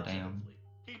 Unfortunately, damn.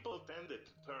 people tended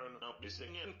to turn up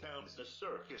missing in towns the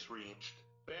circus reached.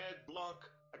 Bad luck,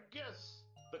 I guess.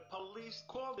 The police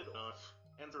called it off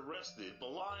and arrested the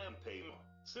lion tamer.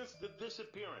 Since the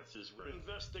disappearances were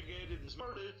investigated as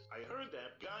murders, I heard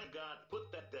that guy got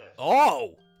put to death.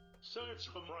 Oh! Search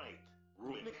him right.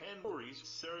 Ruining Henry's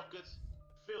circus.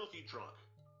 Filthy drunk.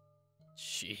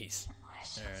 Jeez.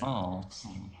 Alright. Oh.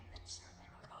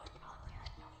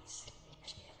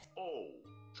 Oh,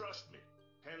 trust me.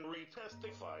 Henry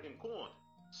testified in court.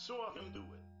 Saw him do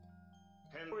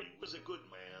it. Henry was a good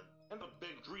man and a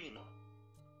big dreamer.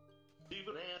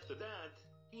 Even after that,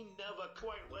 he never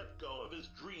quite let go of his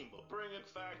dream of bringing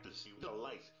fantasy to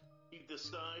life. He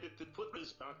decided to put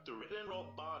his doctorate in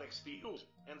robotics to use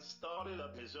and started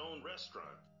up his own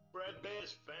restaurant,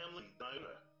 Freddy's Family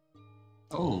Diner.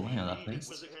 Oh, I know that He place.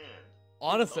 was a hand.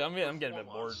 Honestly, I'm getting a bit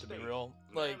bored, to be real.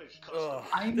 Like, ugh.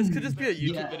 I'm- This could just be a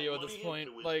YouTube yeah. video at this point.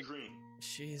 Like,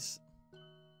 jeez.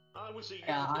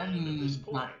 Yeah, I'm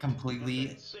not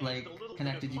completely like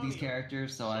connected to these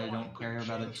characters, so I don't care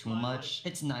about it too much.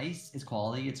 It's nice, it's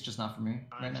quality, it's just not for me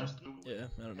right now. Yeah,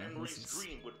 I don't know. This is...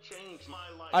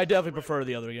 I I definitely prefer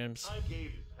the other games. I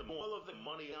gave him all of the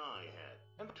money I had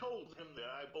and told him that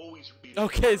I'd always be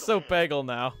Okay, so man. Bagel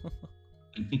now.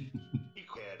 He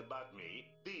cared about me.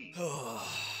 He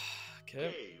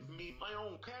Okay. gave me my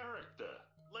own character.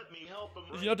 Let me help him.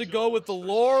 If you have to raise go with the up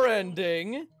lore success.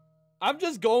 ending, I'm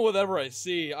just going with whatever I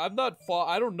see. I'm not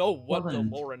I don't know what Well, the then-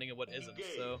 lore ending and what He isn't, gave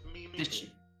so... me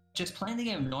Just playing the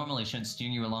game normally shouldn't steer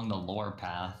you along the lore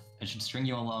path. It should string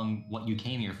you along what you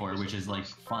came here for, which is like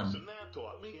fun. person that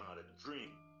taught me how to dream.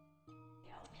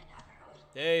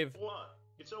 Dave. What?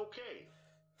 It's okay.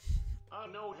 I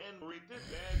know Henry did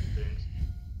bad things.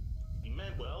 He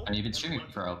meant well. And you've been and streaming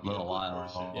went for a to be little good while,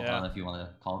 person. Yeah. if you want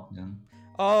to call it soon.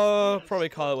 Probably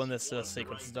call it when this Once the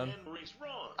sequence is right done. Henry's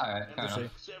wrong, Alright, and fair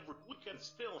enough. we can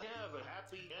still have a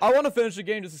happy I want to finish the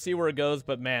game just to see where it goes,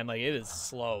 but man, like, it is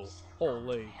slow.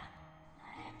 Holy.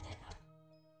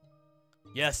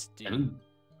 Yes, dude.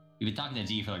 You've been talking to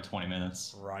D for like 20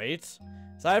 minutes. Right?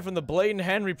 Aside from the blatant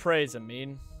Henry praise, I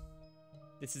mean.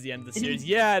 This is the end of the series.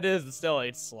 Yeah, it is, but still,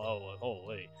 it's slow.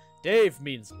 Holy. Dave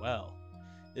means well.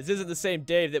 This isn't the same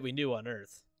Dave that we knew on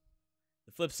Earth.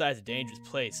 The flip side's a dangerous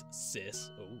place,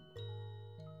 sis. Ooh.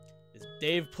 This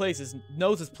Dave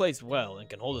knows his place well and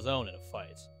can hold his own in a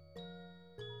fight.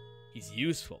 He's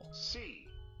useful. See,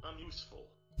 I'm useful.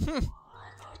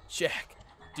 Jack,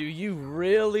 do you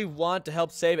really want to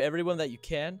help save everyone that you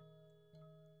can?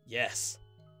 Yes.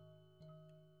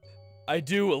 I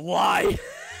do lie.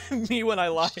 Me when I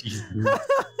lie.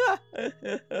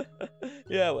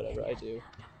 Yeah, whatever, I do.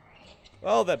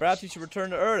 Well then, perhaps you should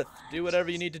return to Earth. Do whatever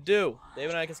you need to do. Dave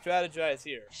and I can strategize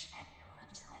here.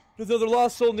 If there's another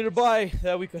lost soul nearby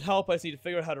that we could help, I just need to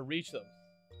figure out how to reach them.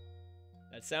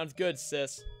 That sounds good,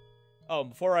 sis. Oh,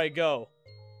 before I go,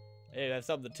 hey, I have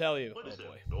something to tell you. What Oh is boy.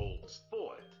 it, old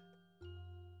sport?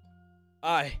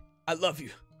 I love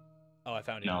you. Oh, I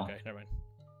found you. No. Okay, never mind.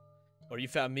 Or you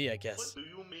found me, I What guess. do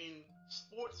you mean,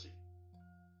 sportsy?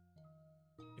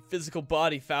 Your physical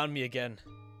body found me again.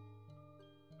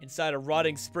 Inside a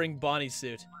rotting spring Bonnie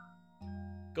suit.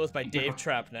 Goes by Dave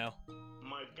Trap now.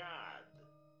 My God,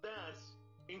 that's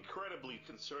incredibly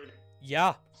concerning.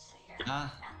 Yeah,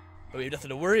 Ah, but we have nothing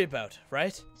to worry about,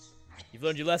 right? You've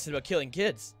learned your lesson about killing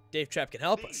kids. Dave Trap can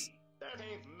help us. See, that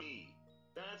ain't me.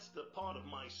 That's the part of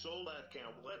my soul that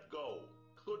can't let go.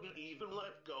 Couldn't even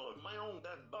let go of my own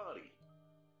dead body.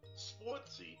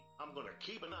 Sportsy, I'm gonna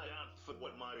keep an eye out for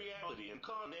what my reality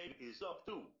incarnate is up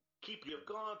to. Keep your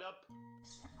guard up.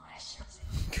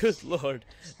 Good lord.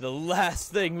 The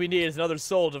last thing we need is another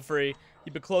soul to free.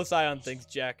 Keep a close eye on things,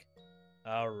 Jack.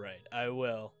 Alright, I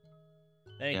will.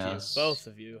 Thank Yes. you, both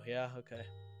of you. Yeah, okay.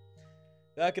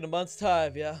 Back in a month's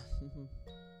time, yeah.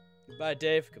 Goodbye,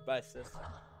 Dave. Goodbye, sis.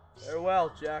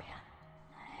 Farewell, Jack.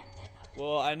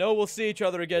 Well, I know we'll see each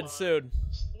other again soon.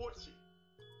 Sportsy.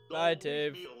 Bye, Don't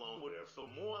leave Dave. me alone with her for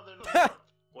more than a month,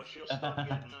 or she'll start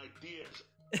getting ideas.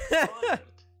 Violent,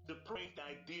 depraved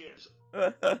ideas.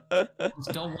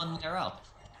 still one there up.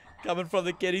 Coming from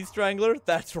the kitty strangler?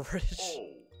 That's rich.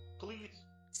 Oh, please.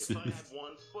 If I had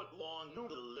 1 foot long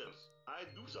noodle lips, I'd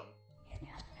do some.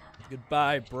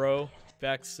 Goodbye, bro.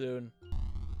 Back soon.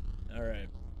 Alright.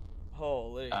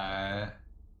 Holy.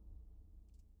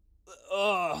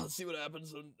 Oh, let's see what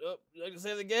happens. Oh, would I like to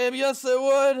save the game? Yes, I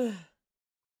would.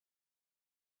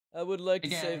 I would like to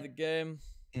save Again. the game.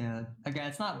 Yeah. Again,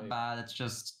 it's not Right. bad. It's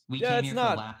just we Yeah, came it's here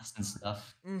not. for laughs and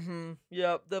stuff. Mm-hmm.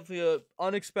 Yeah, definitely a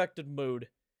unexpected mood.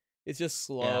 It's just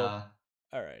slow. Yeah.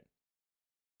 All right.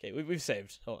 Okay, we've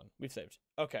saved. Hold on, we've saved.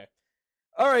 Okay.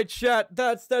 All right, chat.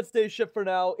 That's day shift for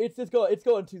now. It's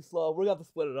going too slow. We're gonna have to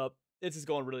split it up. It's just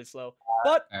going really slow,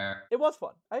 but it was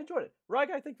fun. I enjoyed it.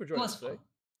 RyGuy, thanks for It joining was us today. fun.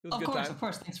 It was a good time. Of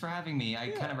course. Thanks for having me. I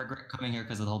Yeah. kind of regret coming here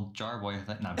because of the whole jar boy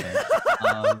thing. No, I'm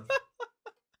kidding.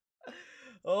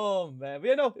 Oh man, but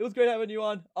yeah, no, it was great having you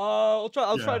on. I'll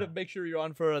try Yeah. to make sure you're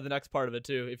on for the next part of it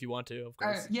too, if you want to, of All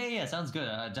course. right. Yeah. Sounds good.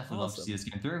 I definitely love to see this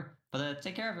game through. But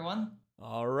take care, everyone.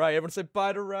 All right, everyone say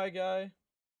bye to RyGuy.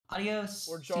 Adios.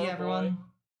 Or See jar you, boy. everyone.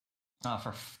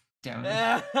 Oh, damn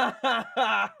it.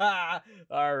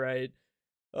 All right.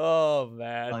 Oh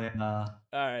man. Oh, yeah.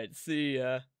 All right, see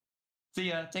ya. See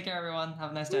ya. Take care, everyone.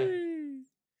 Have a nice day. Whee!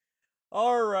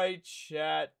 All right,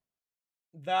 chat.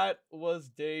 That was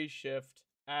Dayshift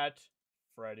at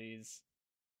Freddy's.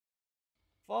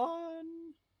 Fun.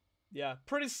 Yeah,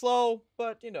 pretty slow,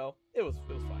 but you know, it was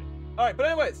fine. All right, but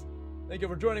anyways, thank you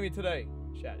for joining me today,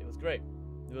 chat. It was great.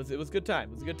 It was a good time.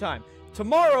 It was a good time.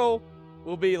 Tomorrow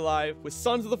we'll be live with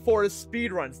Sons of the Forest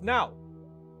speedruns. Now,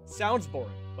 sounds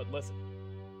boring, but listen.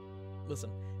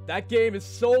 That game is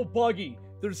so buggy.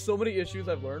 There's so many issues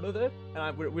I've learned with it,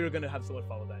 and we're gonna have so much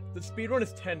fun with that. The speedrun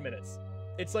is 10 minutes.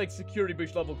 It's like security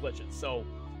breach level glitches, so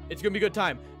it's gonna be a good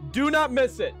time. Do not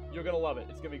miss it. You're gonna love it.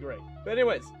 It's gonna be great. But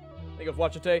anyways, thank you for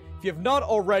watching today. If you have not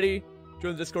already,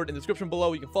 join the Discord in the description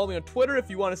below. You can follow me on Twitter if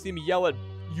you want to see me yell at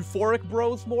euphoric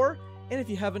bros more. And if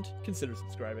you haven't, consider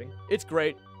subscribing. It's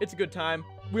great. It's a good time.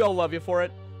 We all love you for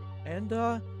it. And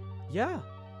yeah,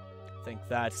 I think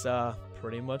that's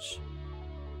pretty much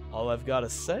all I've got to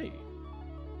say.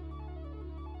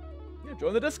 Yeah,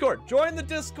 join the Discord. Join the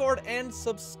Discord and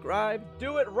subscribe.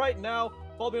 Do it right now.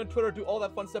 Follow me on Twitter. Do all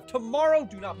that fun stuff. Tomorrow,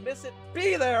 do not miss it.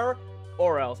 Be there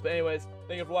or else. But anyways,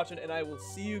 thank you for watching, and I will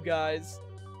see you guys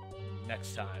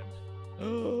next time.